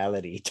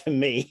mortality to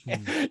me,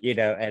 you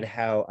know, and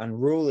how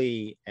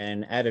unruly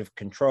and out of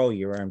control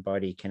your own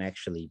body can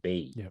actually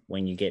be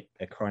when you get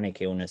a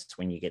chronic illness,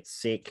 when you get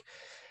sick,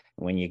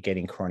 when you're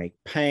getting chronic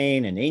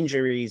pain and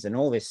injuries and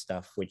all this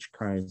stuff, which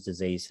Crohn's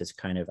disease has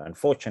kind of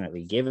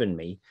unfortunately given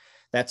me.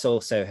 That's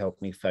also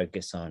helped me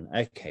focus on,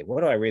 okay,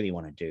 what do I really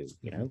want to do?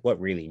 You know, what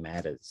really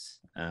matters?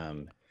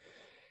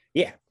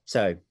 Yeah,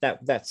 so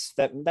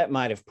that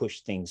might have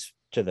pushed things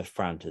to the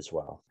front as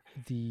well.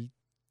 The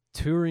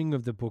touring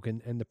of the book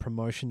and the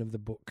promotion of the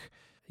book,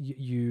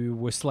 you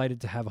were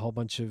slated to have a whole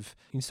bunch of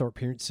in-store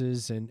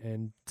appearances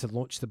and to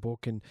launch the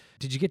book. And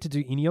did you get to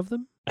do any of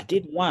them? I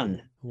did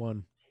one.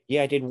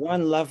 Yeah, I did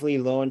one lovely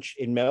launch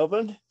in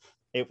Melbourne.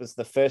 It was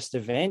the first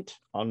event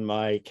on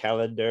my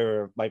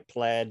calendar of my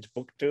planned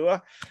book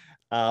tour.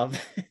 And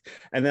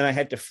then I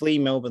had to flee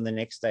Melbourne the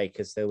next day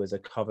because there was a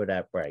COVID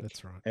outbreak.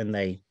 That's right. And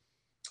they,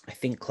 I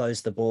think,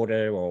 closed the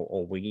border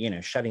or were, you know,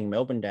 shutting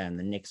Melbourne down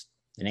the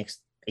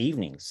next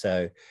evening.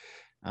 So,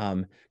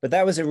 but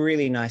that was a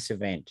really nice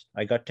event.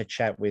 I got to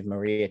chat with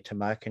Maria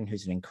Tamarkin,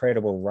 who's an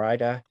incredible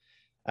writer,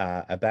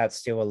 about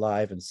Still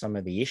Alive and some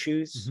of the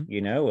issues,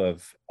 you know,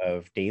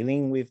 of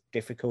dealing with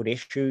difficult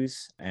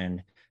issues. And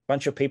a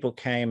bunch of people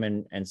came,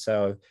 and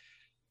so,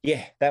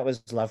 yeah, that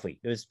was lovely.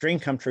 It was a dream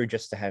come true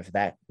just to have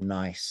that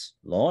nice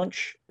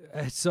launch.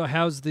 So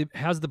how's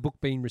the book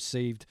been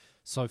received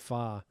so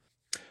far?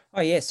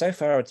 Oh, yeah, so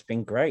far it's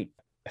been great.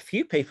 A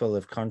few people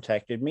have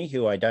contacted me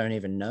who I don't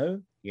even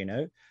know, you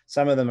know.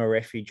 Some of them are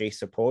refugee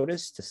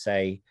supporters to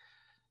say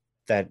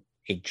that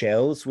it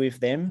gels with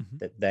them,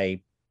 that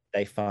they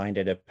find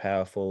it a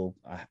powerful,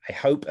 I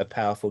hope, a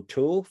powerful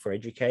tool for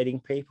educating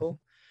people.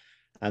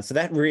 And so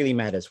that really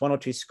matters. One or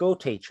two school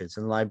teachers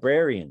and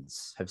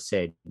librarians have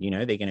said, you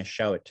know, they're going to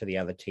show it to the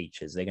other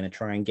teachers. They're going to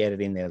try and get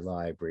it in their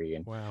library.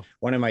 And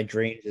one of my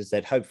dreams is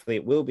that hopefully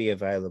it will be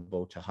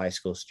available to high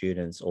school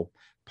students or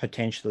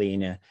potentially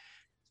in a,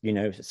 you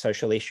know,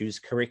 social issues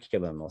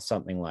curriculum or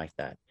something like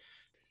that.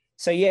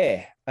 So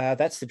yeah,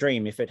 that's the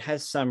dream. If it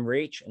has some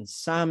reach and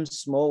some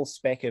small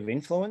speck of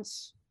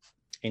influence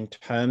in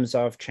terms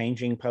of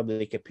changing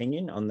public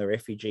opinion on the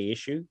refugee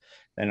issue,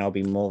 then I'll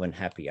be more than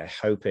happy. I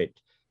hope it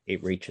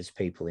reaches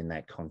people in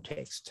that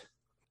context.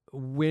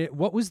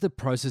 What was the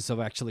process of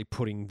actually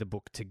putting the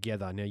book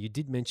together? Now, you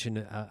did mention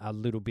a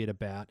little bit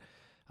about,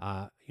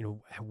 you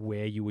know,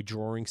 where you were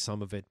drawing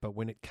some of it, but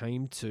when it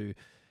came to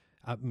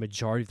a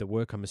majority of the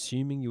work, I'm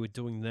assuming you were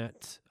doing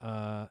that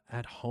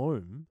at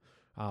home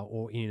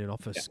or in an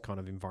office kind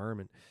of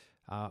environment.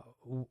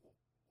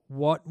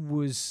 What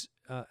was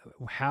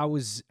how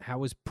was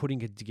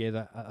putting it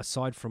together,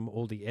 aside from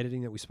all the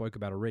editing that we spoke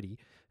about already,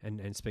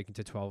 and speaking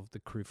to the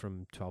crew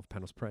from 12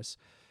 Panels Press?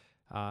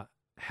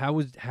 How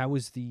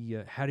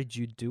did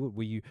you do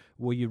it?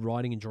 Were you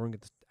writing and drawing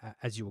it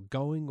as you were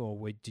going,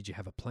 or did you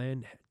have a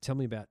plan? Tell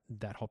me about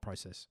that whole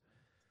process.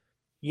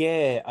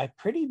 Yeah, I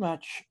pretty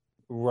much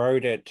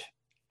wrote it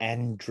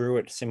and drew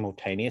it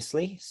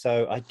simultaneously.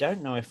 So I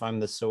don't know if I'm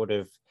the sort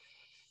of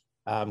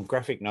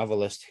graphic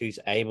novelist who's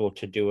able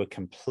to do a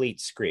complete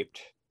script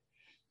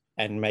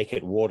and make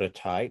it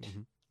watertight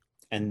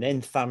and then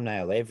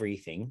thumbnail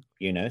everything,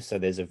 you know, so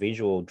there's a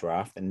visual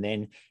draft and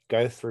then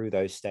go through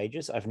those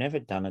stages. I've never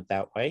done it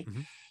that way.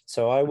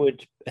 So I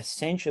would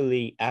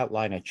essentially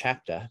outline a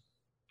chapter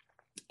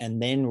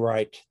and then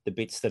write the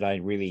bits that I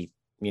really,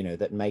 you know,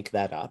 that make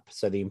that up.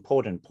 So the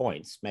important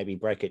points, maybe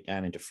break it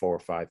down into 4 or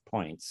 5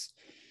 points.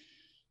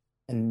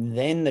 And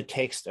then the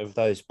text of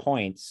those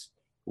points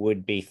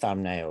would be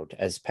thumbnailed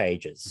as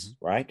pages,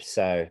 right?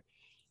 So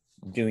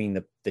doing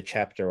the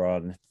chapter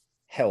on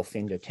health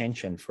in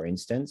detention, for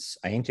instance,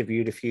 I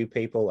interviewed a few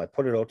people, I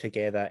put it all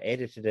together,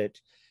 edited it,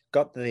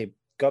 got the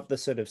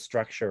sort of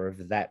structure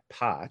of that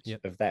part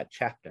of that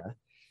chapter,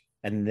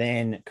 and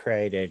then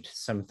created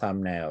some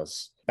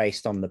thumbnails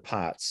based on the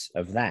parts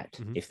of that,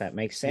 if that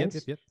makes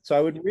sense. So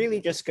I would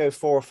really just go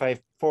 4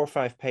 or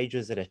 5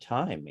 pages at a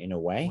time in a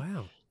way.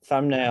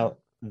 Thumbnail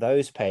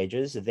those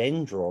pages,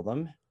 then draw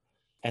them,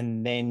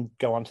 and then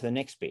go on to the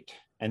next bit,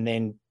 and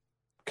then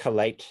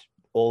collate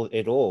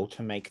it all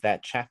to make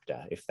that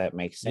chapter, if that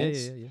makes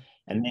sense.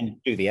 And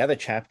then do the other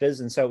chapters.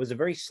 And so it was a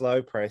very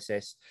slow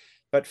process.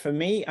 But for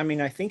me, I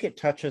mean, I think it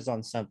touches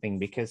on something,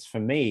 because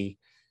for me,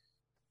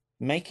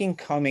 making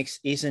comics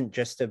isn't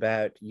just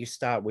about you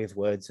start with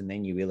words and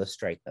then you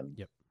illustrate them.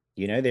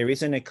 You know, there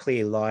isn't a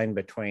clear line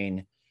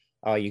between,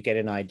 oh, you get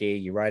an idea,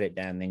 you write it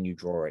down, then you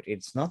draw it.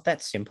 It's not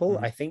that simple.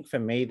 I think for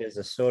me, there's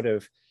a sort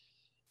of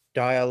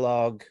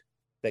dialogue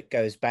that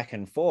goes back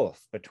and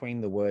forth between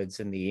the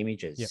words and the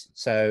images.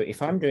 So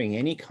if I'm doing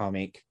any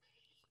comic,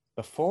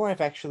 before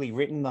I've actually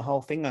written the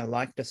whole thing, I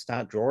like to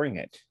start drawing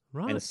it.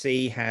 Right. and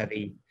see how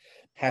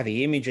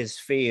the images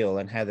feel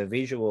and how the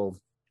visual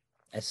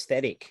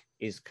aesthetic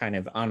is kind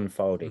of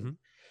unfolding,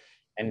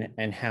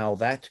 and how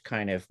that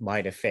kind of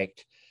might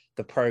affect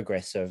the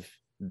progress of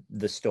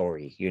the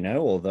story,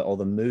 or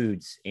the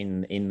moods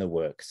in the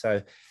work.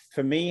 So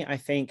for me, I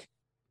think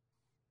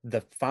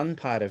the fun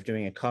part of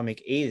doing a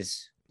comic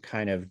is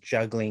kind of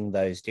juggling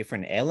those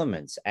different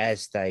elements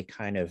as they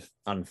kind of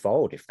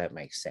unfold, if that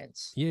makes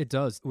sense. Yeah, it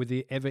does. Were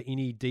there ever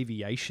any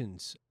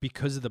deviations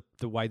because of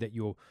the way that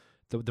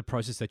the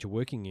process that you're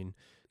working in?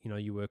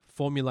 You were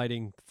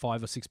formulating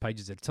 5 or 6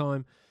 pages at a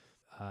time,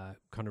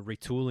 kind of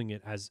retooling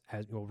it as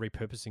or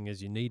repurposing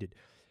as you needed.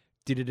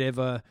 Did it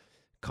ever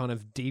kind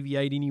of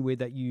deviate anywhere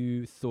that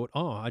you thought,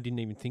 oh, I didn't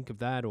even think of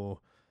that, or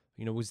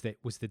was there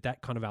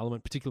that kind of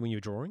element, particularly when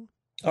you're drawing?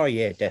 Oh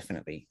yeah,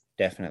 definitely.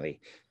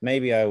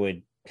 Maybe I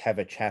would have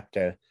a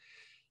chapter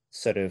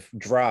sort of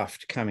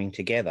draft coming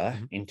together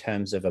in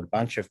terms of a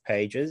bunch of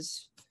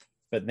pages,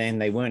 but then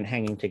they weren't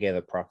hanging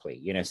together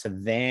properly, so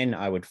then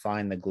I would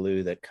find the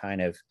glue that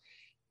kind of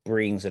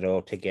brings it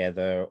all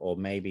together, or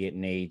maybe it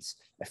needs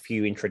a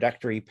few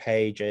introductory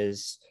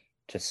pages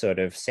to sort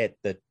of set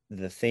the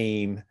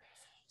theme.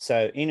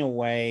 So in a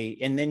way,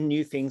 and then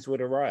new things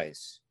would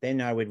arise.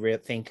 Then I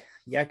would think,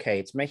 yeah, okay,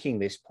 it's making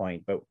this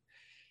point, but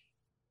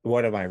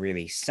what am I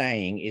really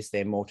saying? Is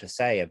there more to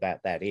say about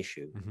that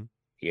issue?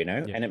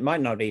 And it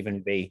might not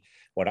even be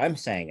what I'm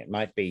saying. It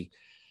might be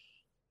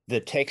the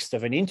text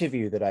of an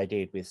interview that I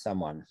did with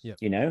someone,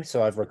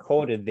 so I've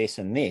recorded this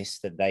and this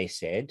that they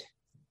said,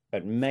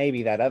 but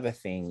maybe that other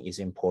thing is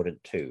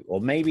important too. Or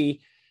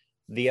maybe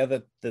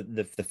the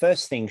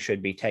first thing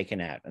should be taken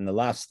out and the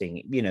last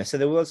thing, so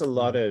there was a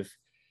lot of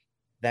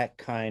that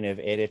kind of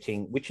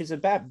editing, which is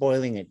about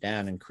boiling it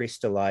down and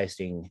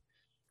crystallizing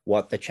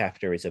what the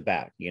chapter is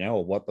about,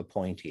 or what the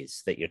point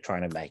is that you're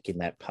trying to make in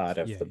that part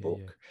of the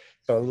book.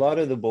 So a lot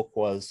of the book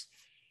was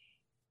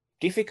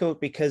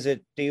difficult because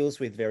it deals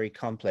with very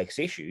complex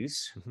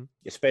issues,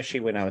 especially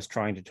when I was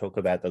trying to talk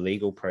about the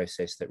legal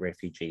process that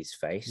refugees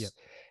face.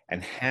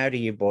 And how do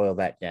you boil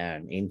that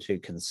down into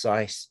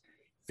concise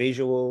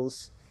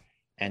visuals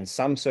and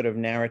some sort of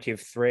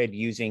narrative thread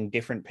using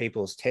different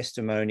people's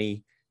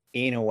testimony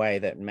in a way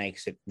that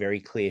makes it very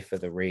clear for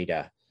the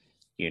reader,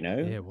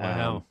 Yeah,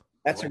 wow.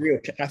 That's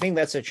I think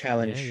that's a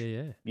challenge,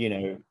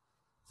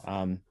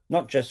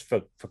 not just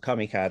for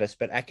comic artists,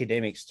 but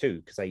academics too,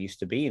 because I used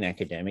to be an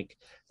academic.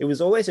 It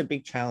was always a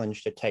big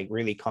challenge to take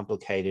really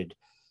complicated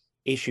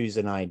issues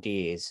and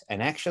ideas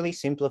and actually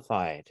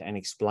simplify it and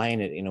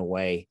explain it in a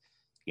way,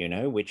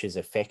 which is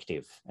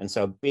effective. And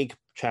so a big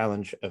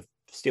challenge of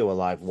Still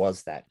Alive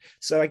was that.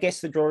 So I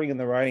guess the drawing and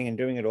the writing and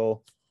doing it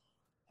all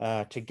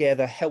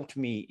together helped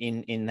me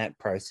in that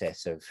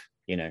process of,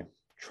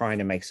 trying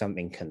to make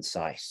something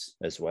concise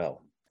as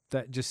well.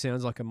 That just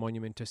sounds like a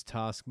monumentous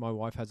task. My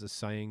wife has a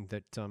saying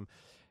that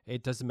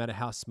it doesn't matter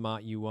how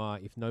smart you are.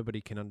 If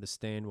nobody can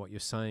understand what you're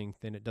saying,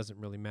 then it doesn't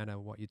really matter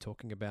what you're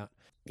talking about.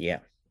 Yeah,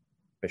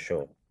 for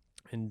sure.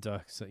 And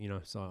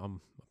so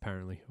I'm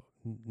apparently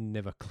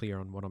never clear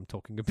on what I'm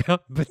talking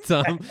about. But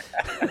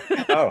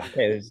oh,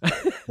 there's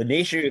an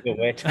issue that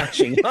we're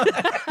touching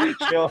on.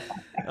 Sure.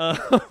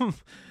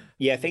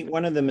 Yeah, I think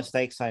one of the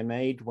mistakes I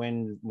made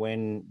when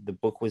the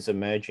book was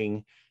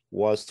emerging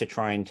was to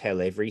try and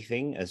tell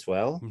everything as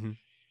well.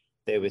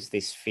 There was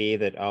this fear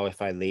that, if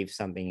I leave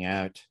something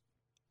out,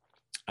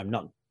 I'm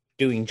not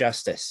doing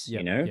justice,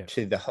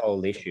 to the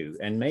whole issue.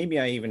 And maybe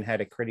I even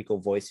had a critical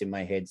voice in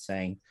my head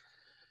saying,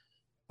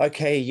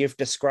 okay, you've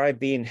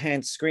described the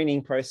enhanced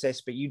screening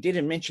process, but you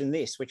didn't mention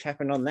this, which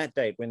happened on that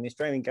date when the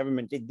Australian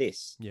government did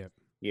this.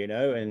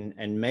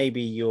 And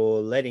maybe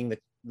you're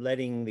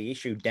letting the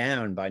issue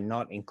down by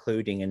not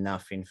including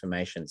enough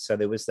information. So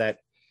there was that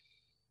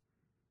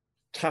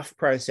tough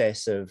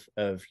process of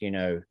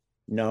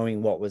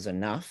knowing what was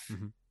enough.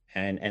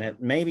 And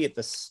maybe at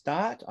the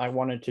start I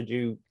wanted to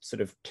do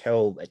sort of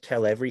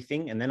tell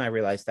everything, and then I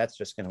realized that's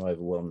just going to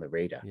overwhelm the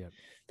reader.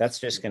 That's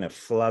just going to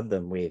flood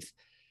them with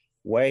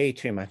way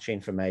too much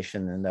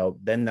information, and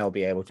then they'll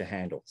be able to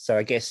handle. So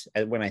I guess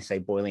when I say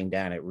boiling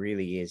down, it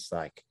really is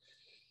like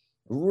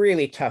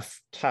really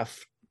tough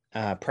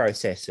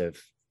process of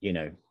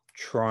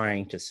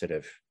trying to sort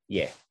of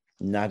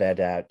nut it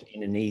out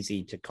in an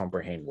easy to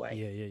comprehend way.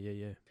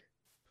 Yeah.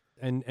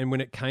 And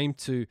when it came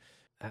to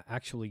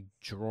actually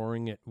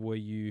drawing it, were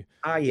you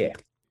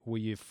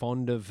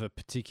fond of a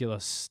particular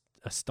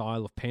a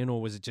style of pen,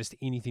 or was it just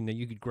anything that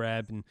you could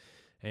grab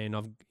and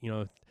I've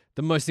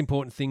the most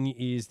important thing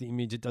is the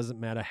image. It doesn't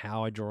matter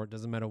how I draw it,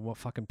 doesn't matter what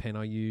fucking pen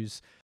I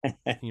use.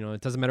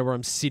 It doesn't matter where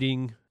I'm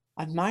sitting.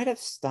 I might have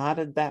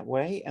started that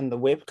way, and the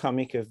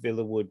webcomic of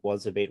Villawood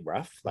was a bit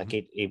rough. Like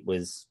it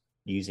was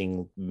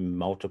using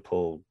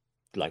multiple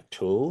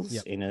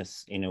tools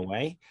in a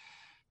way.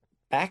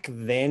 Back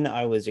then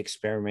I was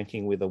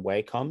experimenting with a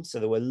Wacom, so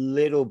there were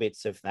little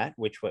bits of that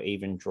which were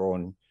even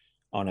drawn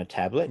on a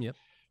tablet.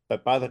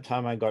 But by the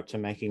time I got to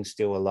making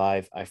Still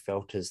Alive, I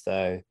felt as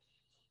though,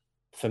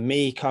 for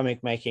me,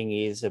 comic making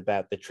is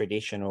about the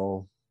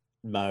traditional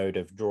mode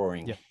of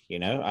drawing.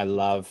 I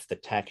love the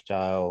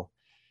tactile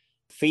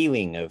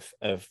feeling of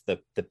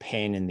the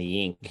pen and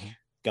the ink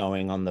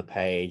going on the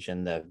page,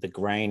 and the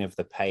grain of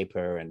the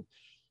paper,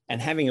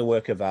 and having a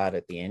work of art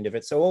at the end of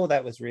it. So all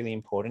that was really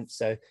important.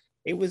 So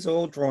it was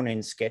all drawn in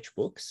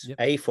sketchbooks,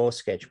 A4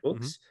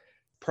 sketchbooks.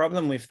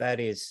 Problem with that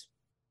is,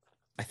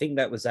 I think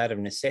that was out of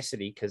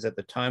necessity, because at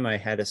the time I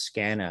had a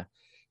scanner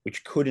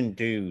which couldn't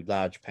do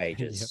large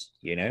pages,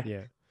 you know?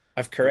 Yeah.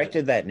 I've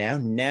corrected that now.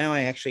 Now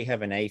I actually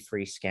have an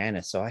A3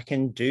 scanner, so I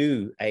can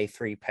do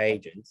A3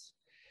 pages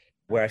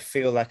where I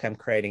feel like I'm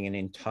creating an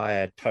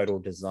entire total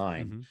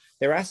design.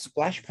 There are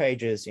splash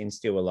pages in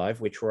Still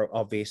Alive, which were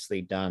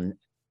obviously done,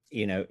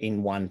 you know,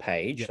 in one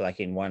page, like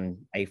in one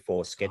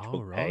A4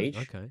 sketchbook page,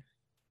 and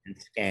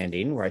scanned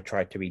in, where I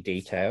tried to be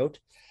detailed.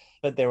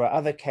 But there are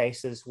other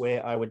cases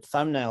where I would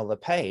thumbnail the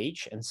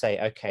page and say,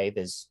 okay,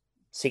 there's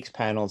 6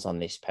 panels on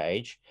this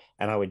page,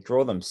 and I would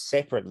draw them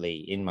separately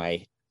in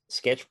my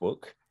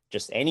sketchbook,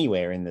 just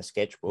anywhere in the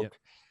sketchbook,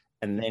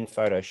 and then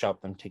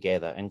Photoshop them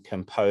together and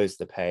compose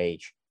the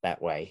page that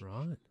way.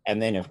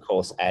 And then, of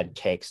course, add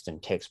text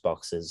and text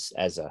boxes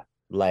as a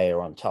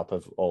layer on top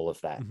of all of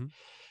that.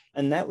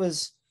 And that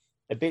was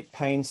a bit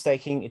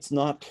painstaking. It's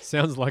not...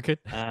 Sounds like it.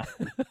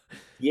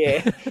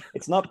 Yeah,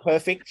 it's not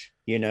perfect.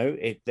 You know,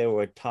 there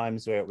were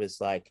times where it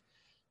was like,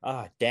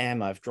 oh,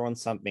 damn, I've drawn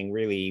something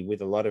really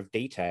with a lot of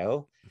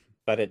detail,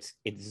 but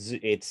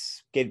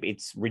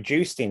it's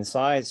reduced in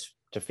size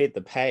to fit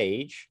the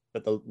page,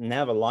 but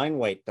now the line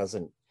weight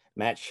doesn't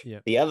match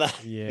the other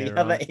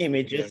other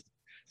images.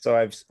 So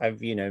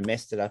I've you know,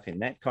 messed it up in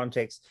that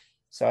context.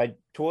 So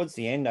towards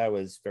the end, I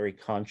was very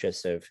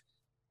conscious of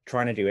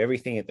trying to do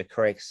everything at the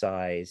correct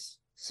size,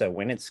 so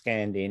when it's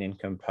scanned in and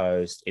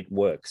composed, it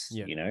works,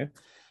 you know,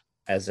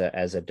 as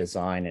a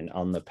design and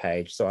on the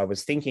page. So I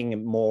was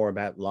thinking more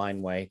about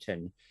line weight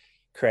and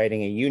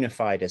creating a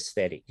unified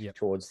aesthetic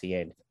towards the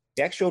end.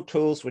 The actual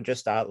tools were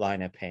just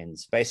Artliner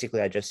pens.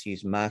 Basically, I just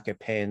used marker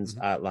pens,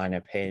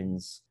 Artliner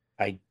pens.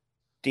 I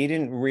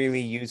didn't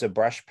really use a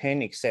brush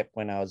pen except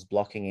when I was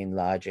blocking in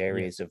large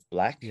areas of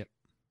black.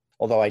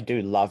 Although I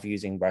do love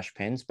using brush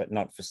pens, but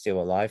not for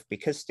Still Alive,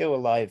 because Still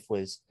Alive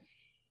was,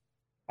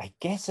 I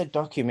guess, a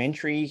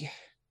documentary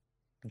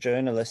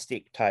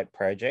journalistic type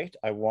project.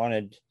 I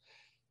wanted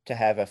to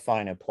have a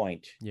finer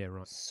point,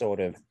 sort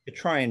of, to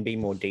try and be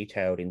more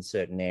detailed in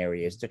certain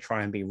areas, to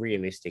try and be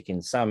realistic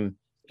in some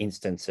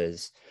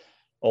instances,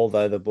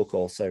 although the book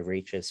also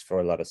reaches for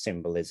a lot of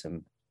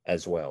symbolism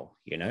as well,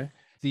 you know.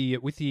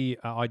 With the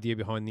idea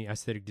behind the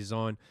aesthetic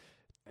design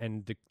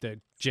and the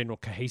general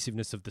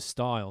cohesiveness of the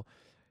style,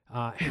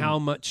 how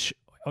much,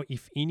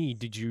 if any,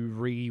 did you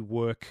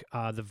rework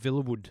the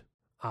Villawood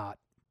art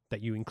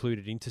that you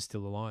included into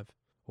Still Alive,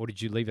 or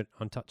did you leave it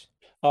untouched?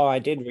 Oh, I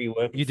did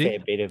rework a fair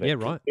bit of it. Yeah,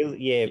 right.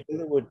 Yeah,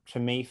 Villawood to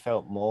me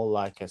felt more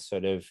like a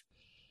sort of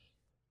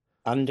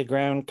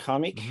underground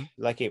comic.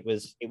 Like it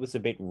was a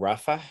bit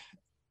rougher.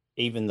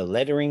 Even the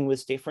lettering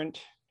was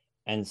different.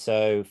 And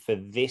so for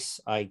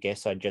this, I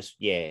guess I just,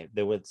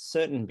 there were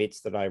certain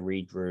bits that I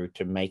redrew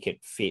to make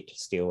it fit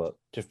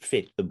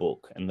the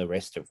book and the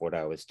rest of what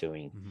I was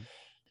doing.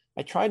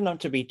 I tried not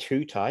to be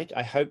too tight.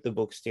 I hope the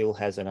book still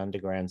has an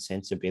underground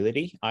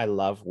sensibility. I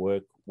love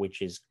work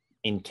which is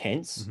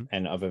intense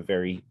and of a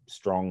very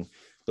strong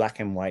black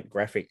and white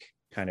graphic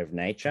kind of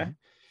nature.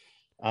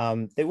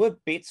 There were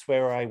bits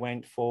where I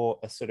went for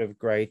a sort of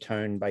gray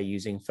tone by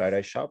using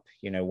Photoshop,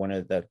 you know, one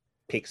of the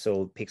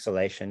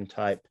pixelation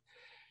type.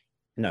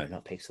 No,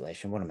 not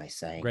pixelation. What am I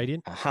saying?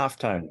 Gradient?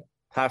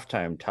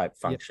 Halftone type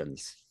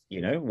functions, you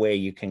know, where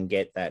you can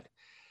get that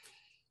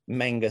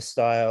manga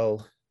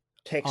style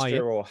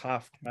texture or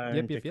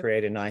halftone to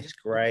create a nice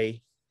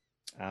gray.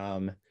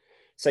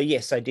 So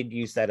yes, I did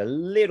use that a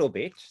little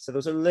bit. So there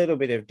was a little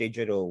bit of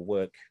digital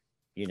work,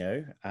 you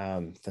know,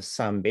 for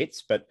some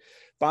bits, but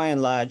by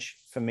and large,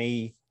 for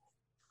me,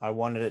 I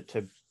wanted it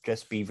to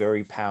just be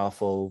very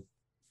powerful,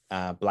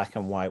 black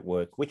and white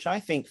work, which I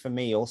think for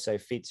me also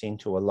fits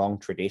into a long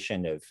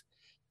tradition of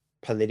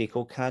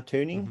political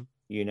cartooning,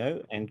 you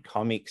know, and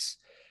comics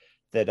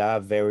that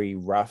are very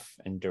rough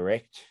and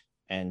direct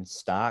and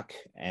stark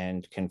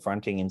and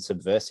confronting and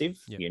subversive,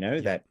 you know,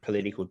 that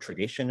political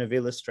tradition of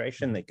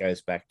illustration that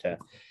goes back to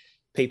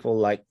people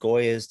like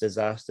Goya's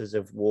Disasters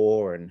of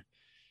War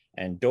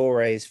and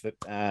Doré's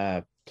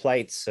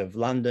Plates of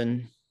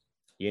London,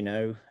 you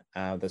know,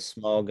 the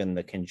smog and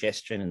the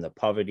congestion and the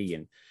poverty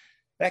and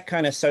that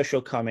kind of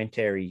social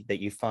commentary that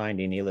you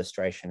find in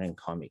illustration and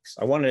comics.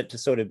 I wanted it to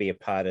sort of be a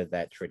part of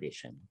that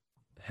tradition.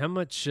 How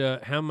much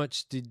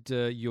did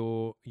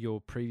your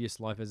previous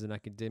life as an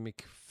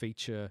academic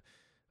feature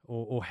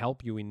or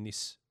help you in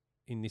this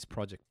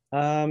project?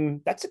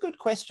 That's a good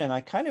question.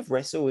 I kind of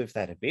wrestle with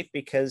that a bit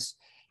because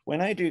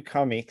when I do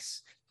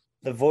comics,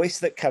 the voice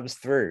that comes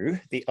through,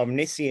 the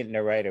omniscient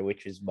narrator,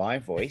 which is my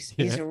voice,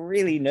 is a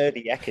really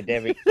nerdy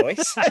academic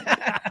voice.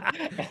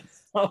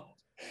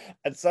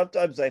 And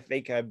sometimes I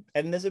think and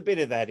there's a bit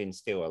of that in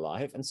Still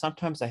Alive, and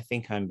sometimes I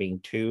think I'm being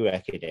too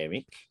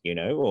academic, you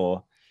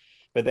know,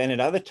 but then at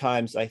other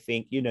times I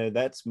think, you know,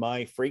 that's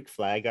my freak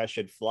flag, I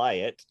should fly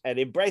it and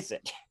embrace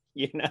it.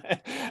 you know,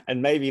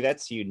 and maybe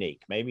that's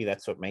unique. Maybe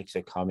that's what makes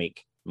a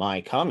comic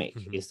my comic,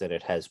 is that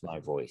it has my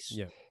voice.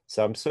 Yeah.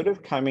 So I'm sort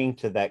of coming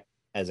to that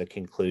as a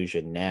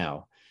conclusion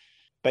now.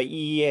 But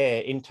yeah,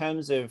 in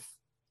terms of,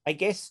 I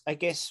guess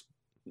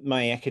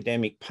my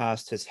academic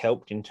past has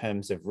helped in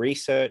terms of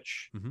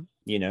research,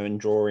 you know, and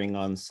drawing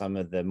on some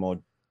of the more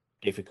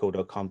difficult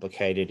or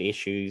complicated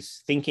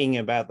issues, thinking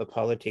about the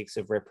politics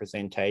of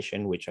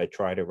representation, which I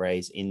try to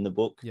raise in the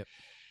book,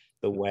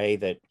 the way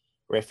that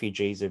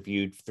refugees are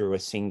viewed through a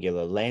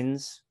singular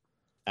lens.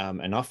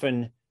 And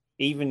often,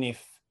 even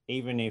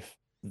if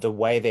the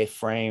way they're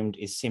framed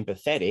is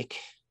sympathetic,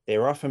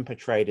 they're often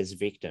portrayed as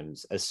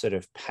victims, as sort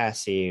of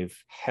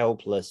passive,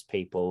 helpless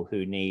people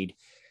who need,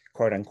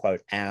 quote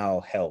unquote,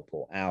 our help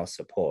or our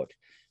support.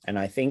 And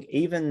I think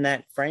even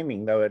that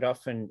framing, though it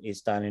often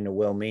is done in a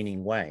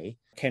well-meaning way,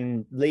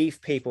 can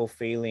leave people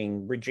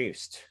feeling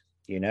reduced,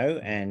 you know,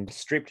 and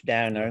stripped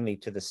down only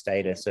to the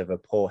status of a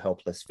poor,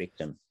 helpless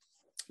victim.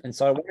 And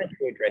so I wanted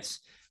to address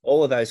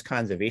all of those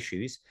kinds of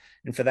issues.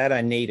 And for that,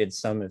 I needed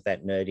some of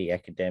that nerdy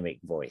academic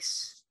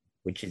voice,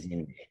 which is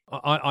in there.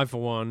 I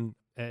for one,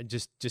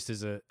 just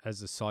as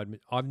a side,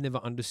 I've never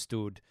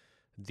understood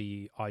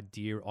the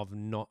idea of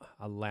not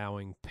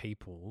allowing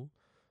people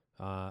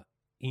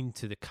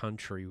into the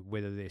country,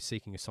 whether they're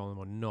seeking asylum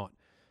or not,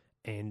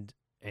 and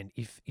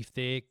if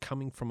they're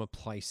coming from a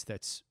place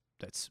that's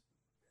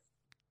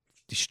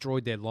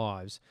destroyed their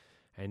lives,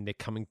 and they're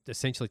coming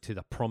essentially to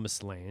the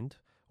promised land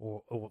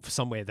or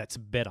somewhere that's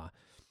better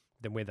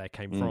than where they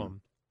came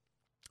from,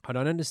 I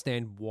don't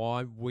understand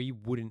why we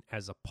wouldn't,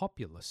 as a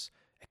populace,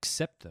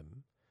 accept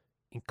them,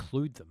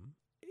 include them,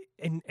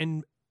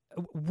 and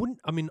wouldn't,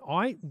 I mean,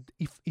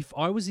 if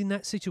I was in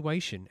that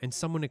situation and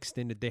someone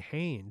extended their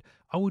hand,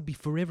 I would be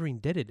forever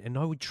indebted, and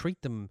I would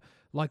treat them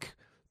like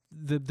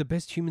the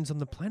best humans on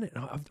the planet.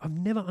 I've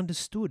never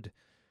understood.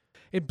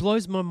 It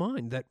blows my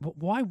mind that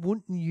why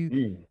wouldn't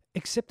you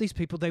accept these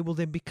people? They will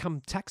then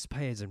become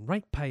taxpayers and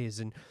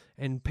ratepayers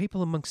and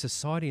people amongst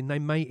society, and they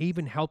may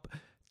even help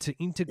to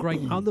integrate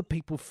other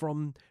people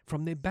from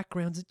their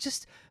backgrounds. It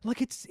just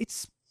like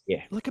it's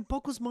like it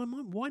boggles my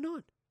mind. Why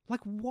not?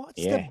 Like,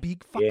 what's the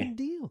big fucking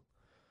deal?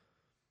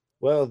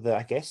 Well,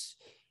 I guess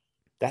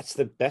that's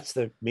the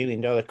 $1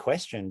 million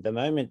question. The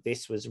moment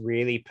this was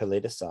really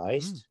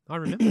politicized, I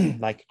remember,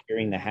 like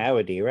during the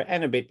Howard era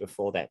and a bit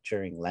before that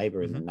during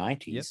Labor in the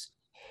 90s,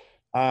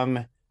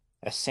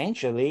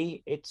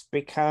 essentially it's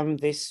become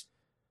this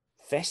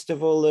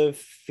festival of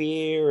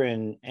fear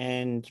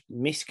and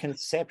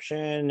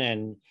misconception.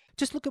 And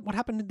just look at what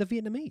happened to the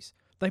Vietnamese.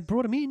 They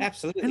brought them in,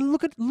 absolutely, and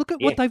look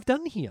at what they've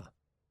done here.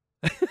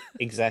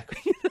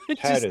 Exactly.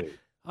 Totally.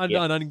 I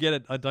don't get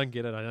it. I don't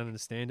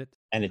understand it.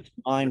 And it's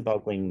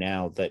mind-boggling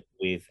now that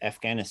with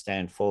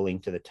Afghanistan falling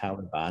to the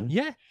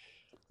Taliban,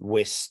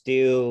 we're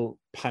still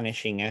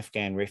punishing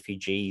Afghan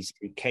refugees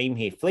who came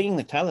here fleeing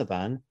the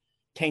Taliban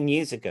 10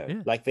 years ago.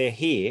 Like, they're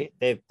here.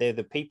 They're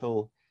the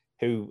people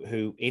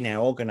who in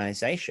our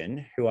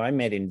organization, who I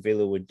met in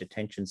Villawood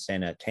Detention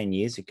Center 10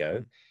 years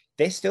ago,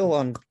 they're still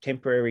on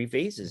temporary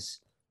visas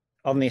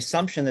on the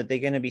assumption that they're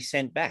going to be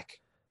sent back.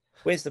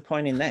 Where's the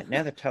point in that?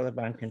 Now the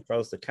Taliban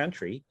controls the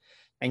country,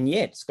 and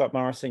yet Scott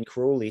Morrison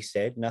cruelly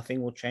said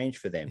nothing will change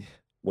for them.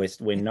 We're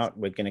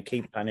going to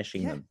keep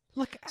punishing them.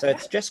 Look, so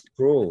it's just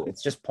cruel.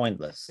 It's just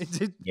pointless.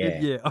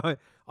 I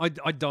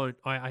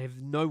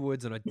have no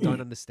words, and I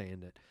don't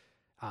understand it.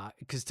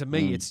 Because to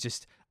me, it's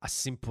just a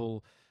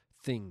simple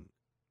thing.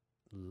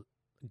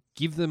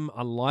 Give them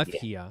a life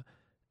here.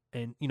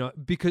 And, you know,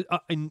 because,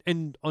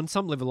 and on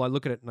some level, I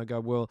look at it and I go,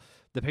 well,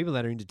 the people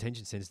that are in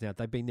detention centers now,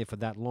 they've been there for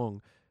that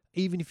long.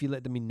 Even if you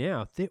let them in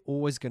now, they're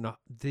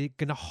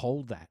gonna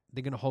hold that.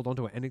 They're gonna hold on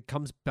to it. And it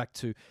comes back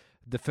to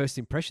the first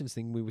impressions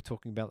thing we were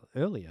talking about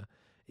earlier,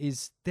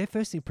 is their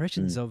first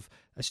impressions of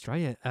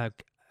Australia, a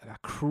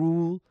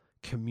cruel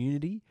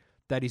community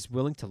that is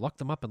willing to lock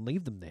them up and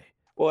leave them there.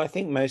 Well, I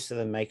think most of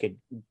them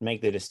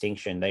make the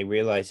distinction. They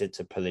realize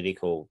it's a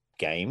political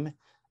game,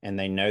 and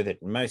they know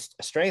that most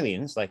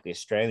Australians, like the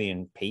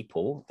Australian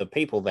people, the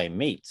people they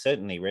meet,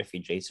 certainly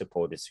refugee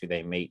supporters who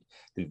they meet,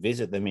 who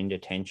visit them in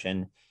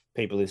detention,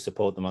 people who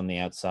support them on the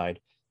outside,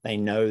 they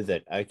know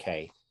that,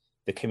 okay,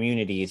 the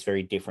community is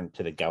very different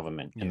to the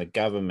government, and the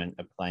government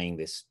are playing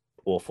this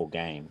awful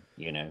game,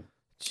 you know.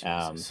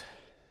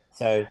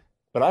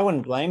 But I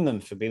wouldn't blame them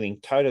for being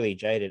totally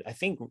jaded. I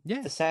think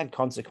the sad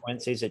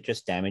consequence is it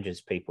just damages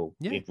people.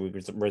 It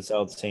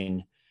results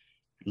in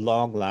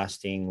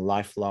long-lasting,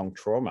 lifelong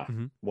trauma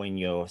when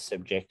you're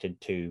subjected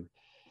to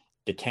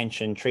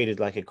detention, treated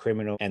like a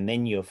criminal, and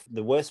then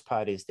the worst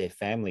part is their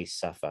families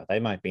suffer. They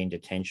might be in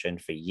detention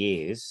for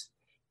years.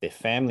 Their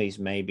families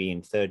may be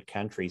in third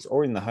countries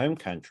or in the home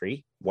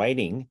country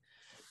waiting,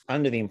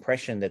 under the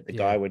impression that the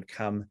guy would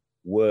come,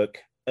 work,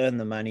 earn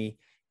the money,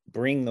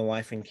 bring the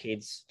wife and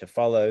kids to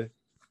follow.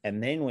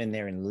 And then when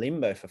they're in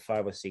limbo for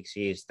 5 or 6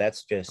 years,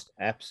 that's just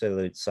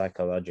absolute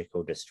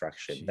psychological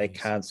destruction. Jeez. They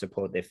can't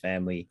support their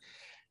family.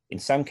 In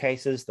some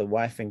cases, the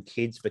wife and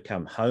kids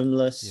become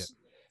homeless,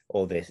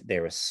 or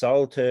they're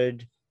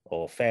assaulted,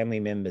 or family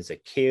members are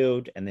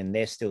killed, and then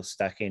they're still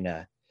stuck in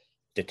a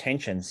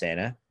detention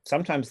center.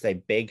 Sometimes they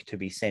beg to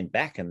be sent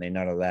back and they're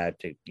not allowed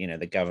to,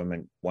 the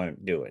government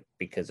won't do it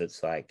because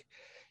it's like,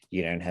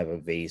 you don't have a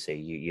visa,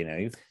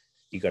 you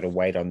got to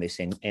wait on this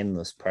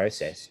endless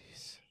process.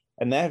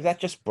 And that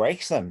just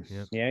breaks them.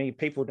 Yep.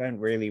 People don't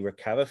really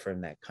recover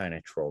from that kind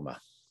of trauma.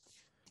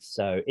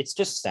 So it's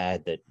just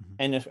sad that,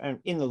 and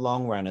in the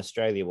long run,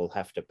 Australia will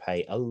have to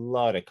pay a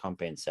lot of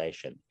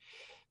compensation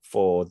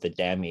for the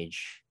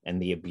damage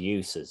and the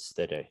abuses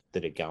that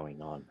are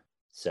going on.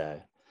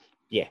 So,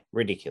 yeah,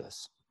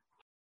 ridiculous.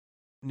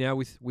 Now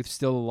with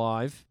Still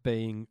Alive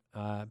being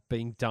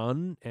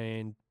done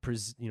and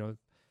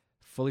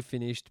fully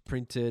finished,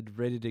 printed,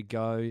 ready to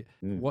go,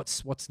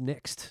 what's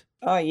next?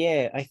 Oh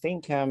yeah, I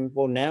think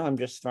now I'm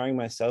just throwing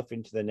myself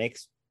into the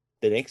next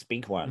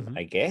big one,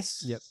 I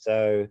guess. Yep.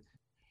 So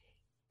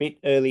bit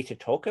early to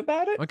talk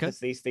about it because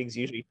these things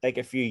usually take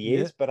a few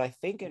years, but I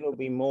think it'll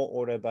be more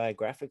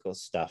autobiographical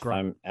stuff.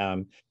 Great.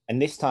 And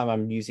this time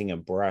I'm using a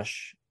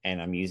brush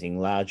and I'm using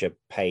larger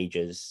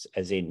pages,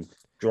 as in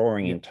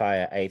drawing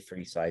entire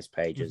A3 size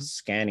pages,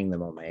 scanning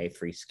them on my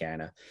A3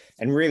 scanner,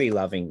 and really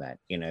loving that,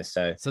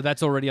 So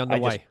that's already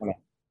underway.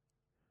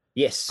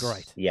 Yes.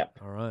 Great. Yep.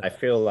 All right. I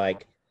feel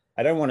like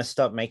I don't want to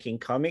stop making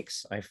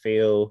comics. I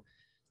feel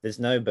there's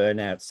no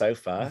burnout so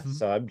far.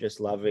 So I'm just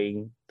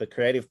loving the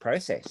creative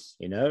process,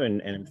 and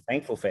I'm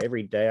thankful for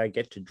every day I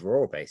get to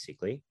draw,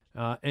 basically.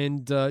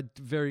 And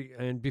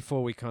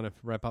before we kind of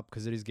wrap up,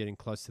 because it is getting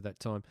close to that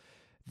time,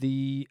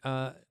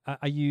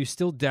 are you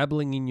still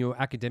dabbling in your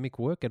academic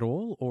work at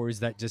all, or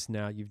is that just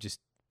now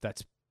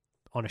that's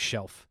on a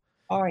shelf?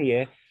 Oh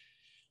yeah.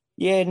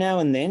 Yeah, now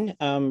and then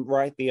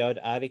write the odd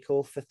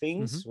article for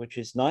things, which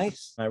is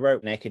nice. I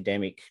wrote an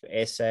academic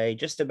essay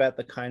just about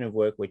the kind of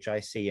work which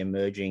I see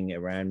emerging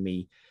around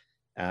me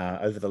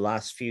over the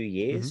last few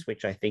years,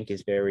 which I think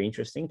is very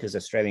interesting because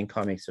Australian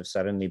comics have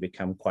suddenly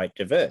become quite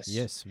diverse.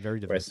 Yes, very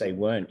diverse. Whereas they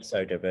weren't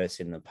so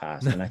diverse in the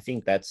past. And I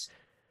think that's,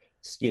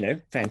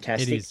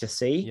 fantastic to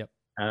see.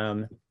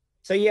 Yep.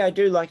 So, yeah, I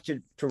do like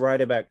to write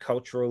about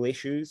cultural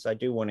issues. I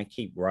do want to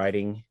keep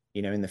writing.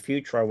 In the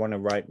future, I want to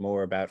write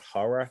more about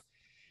horror,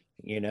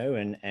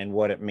 and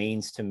what it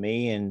means to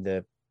me and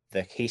the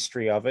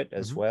history of it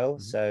as well.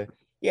 So,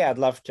 yeah, I'd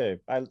love to.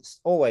 I'm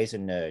always a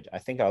nerd. I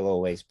think I'll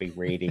always be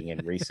reading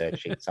and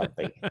researching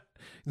something.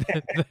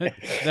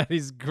 that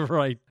is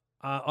great.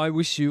 I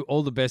wish you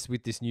all the best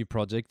with this new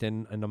project,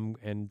 and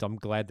I'm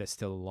glad that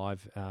Still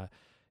Alive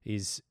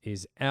is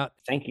out.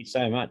 Thank you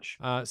so much,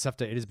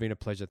 Safta. It has been a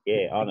pleasure.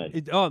 Yeah,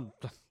 honored.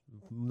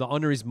 The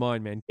honor is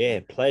mine, man.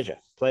 Yeah, pleasure.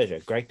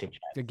 Great to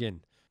chat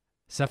again.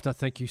 Safta,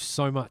 thank you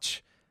so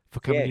much for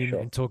coming in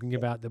and talking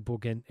about the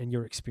book and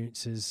your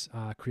experiences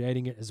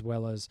creating it, as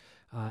well as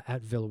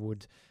at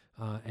Villawood,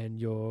 and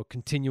your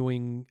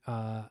continuing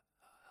a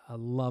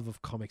love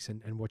of comics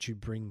and what you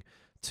bring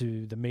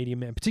to the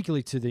medium, and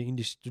particularly to the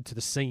industry, to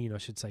the scene, I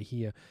should say,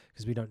 here,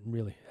 because we don't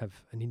really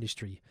have an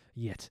industry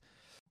yet.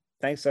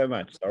 Thanks so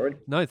much, Soren.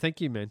 No,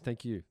 thank you, man.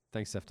 Thank you.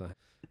 Thanks, Safta.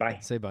 Bye.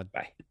 See you, bud.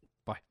 Bye.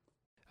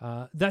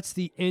 That's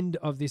the end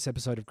of this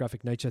episode of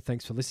Graphic Nature.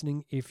 Thanks for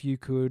listening. If you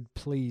could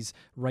please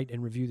rate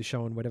and review the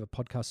show on whatever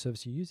podcast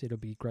service you use, it'll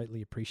be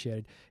greatly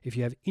appreciated. If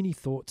you have any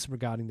thoughts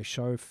regarding the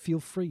show,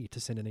 feel free to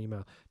send an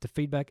email to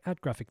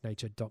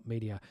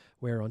feedback@graphicnature.media.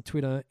 We're on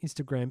Twitter,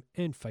 Instagram,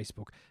 and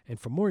Facebook. And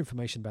for more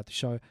information about the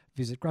show,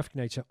 visit Graphic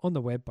Nature on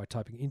the web by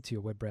typing into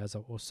your web browser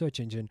or search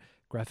engine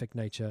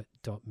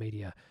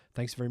graphicnature.media.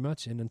 Thanks very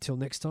much. And until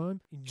next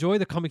time, enjoy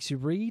the comics you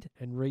read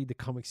and read the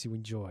comics you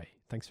enjoy.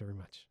 Thanks very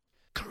much.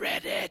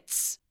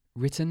 Credits!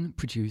 Written,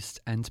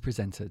 produced, and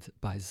presented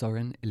by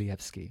Zoran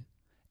Ilievsky.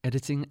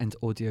 Editing and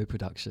audio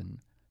production,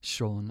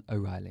 Sean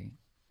O'Reilly.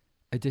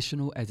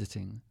 Additional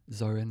editing,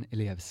 Zoran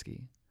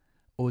Ilievsky.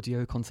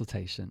 Audio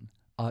consultation,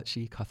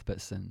 Archie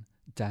Cuthbertson,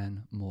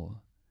 Dan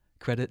Moore.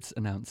 Credits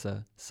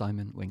announcer,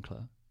 Simon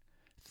Winkler.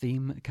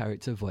 Theme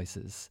character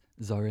voices,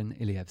 Zoran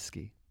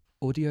Ilievsky.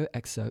 Audio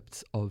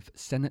excerpts of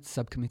Senate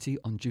Subcommittee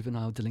on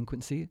Juvenile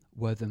Delinquency,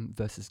 Wortham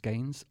vs.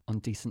 Gaines on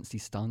Decency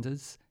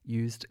Standards,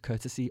 used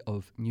courtesy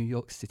of New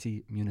York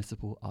City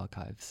Municipal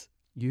Archives.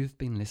 You've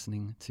been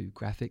listening to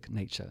Graphic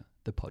Nature,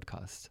 the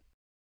podcast.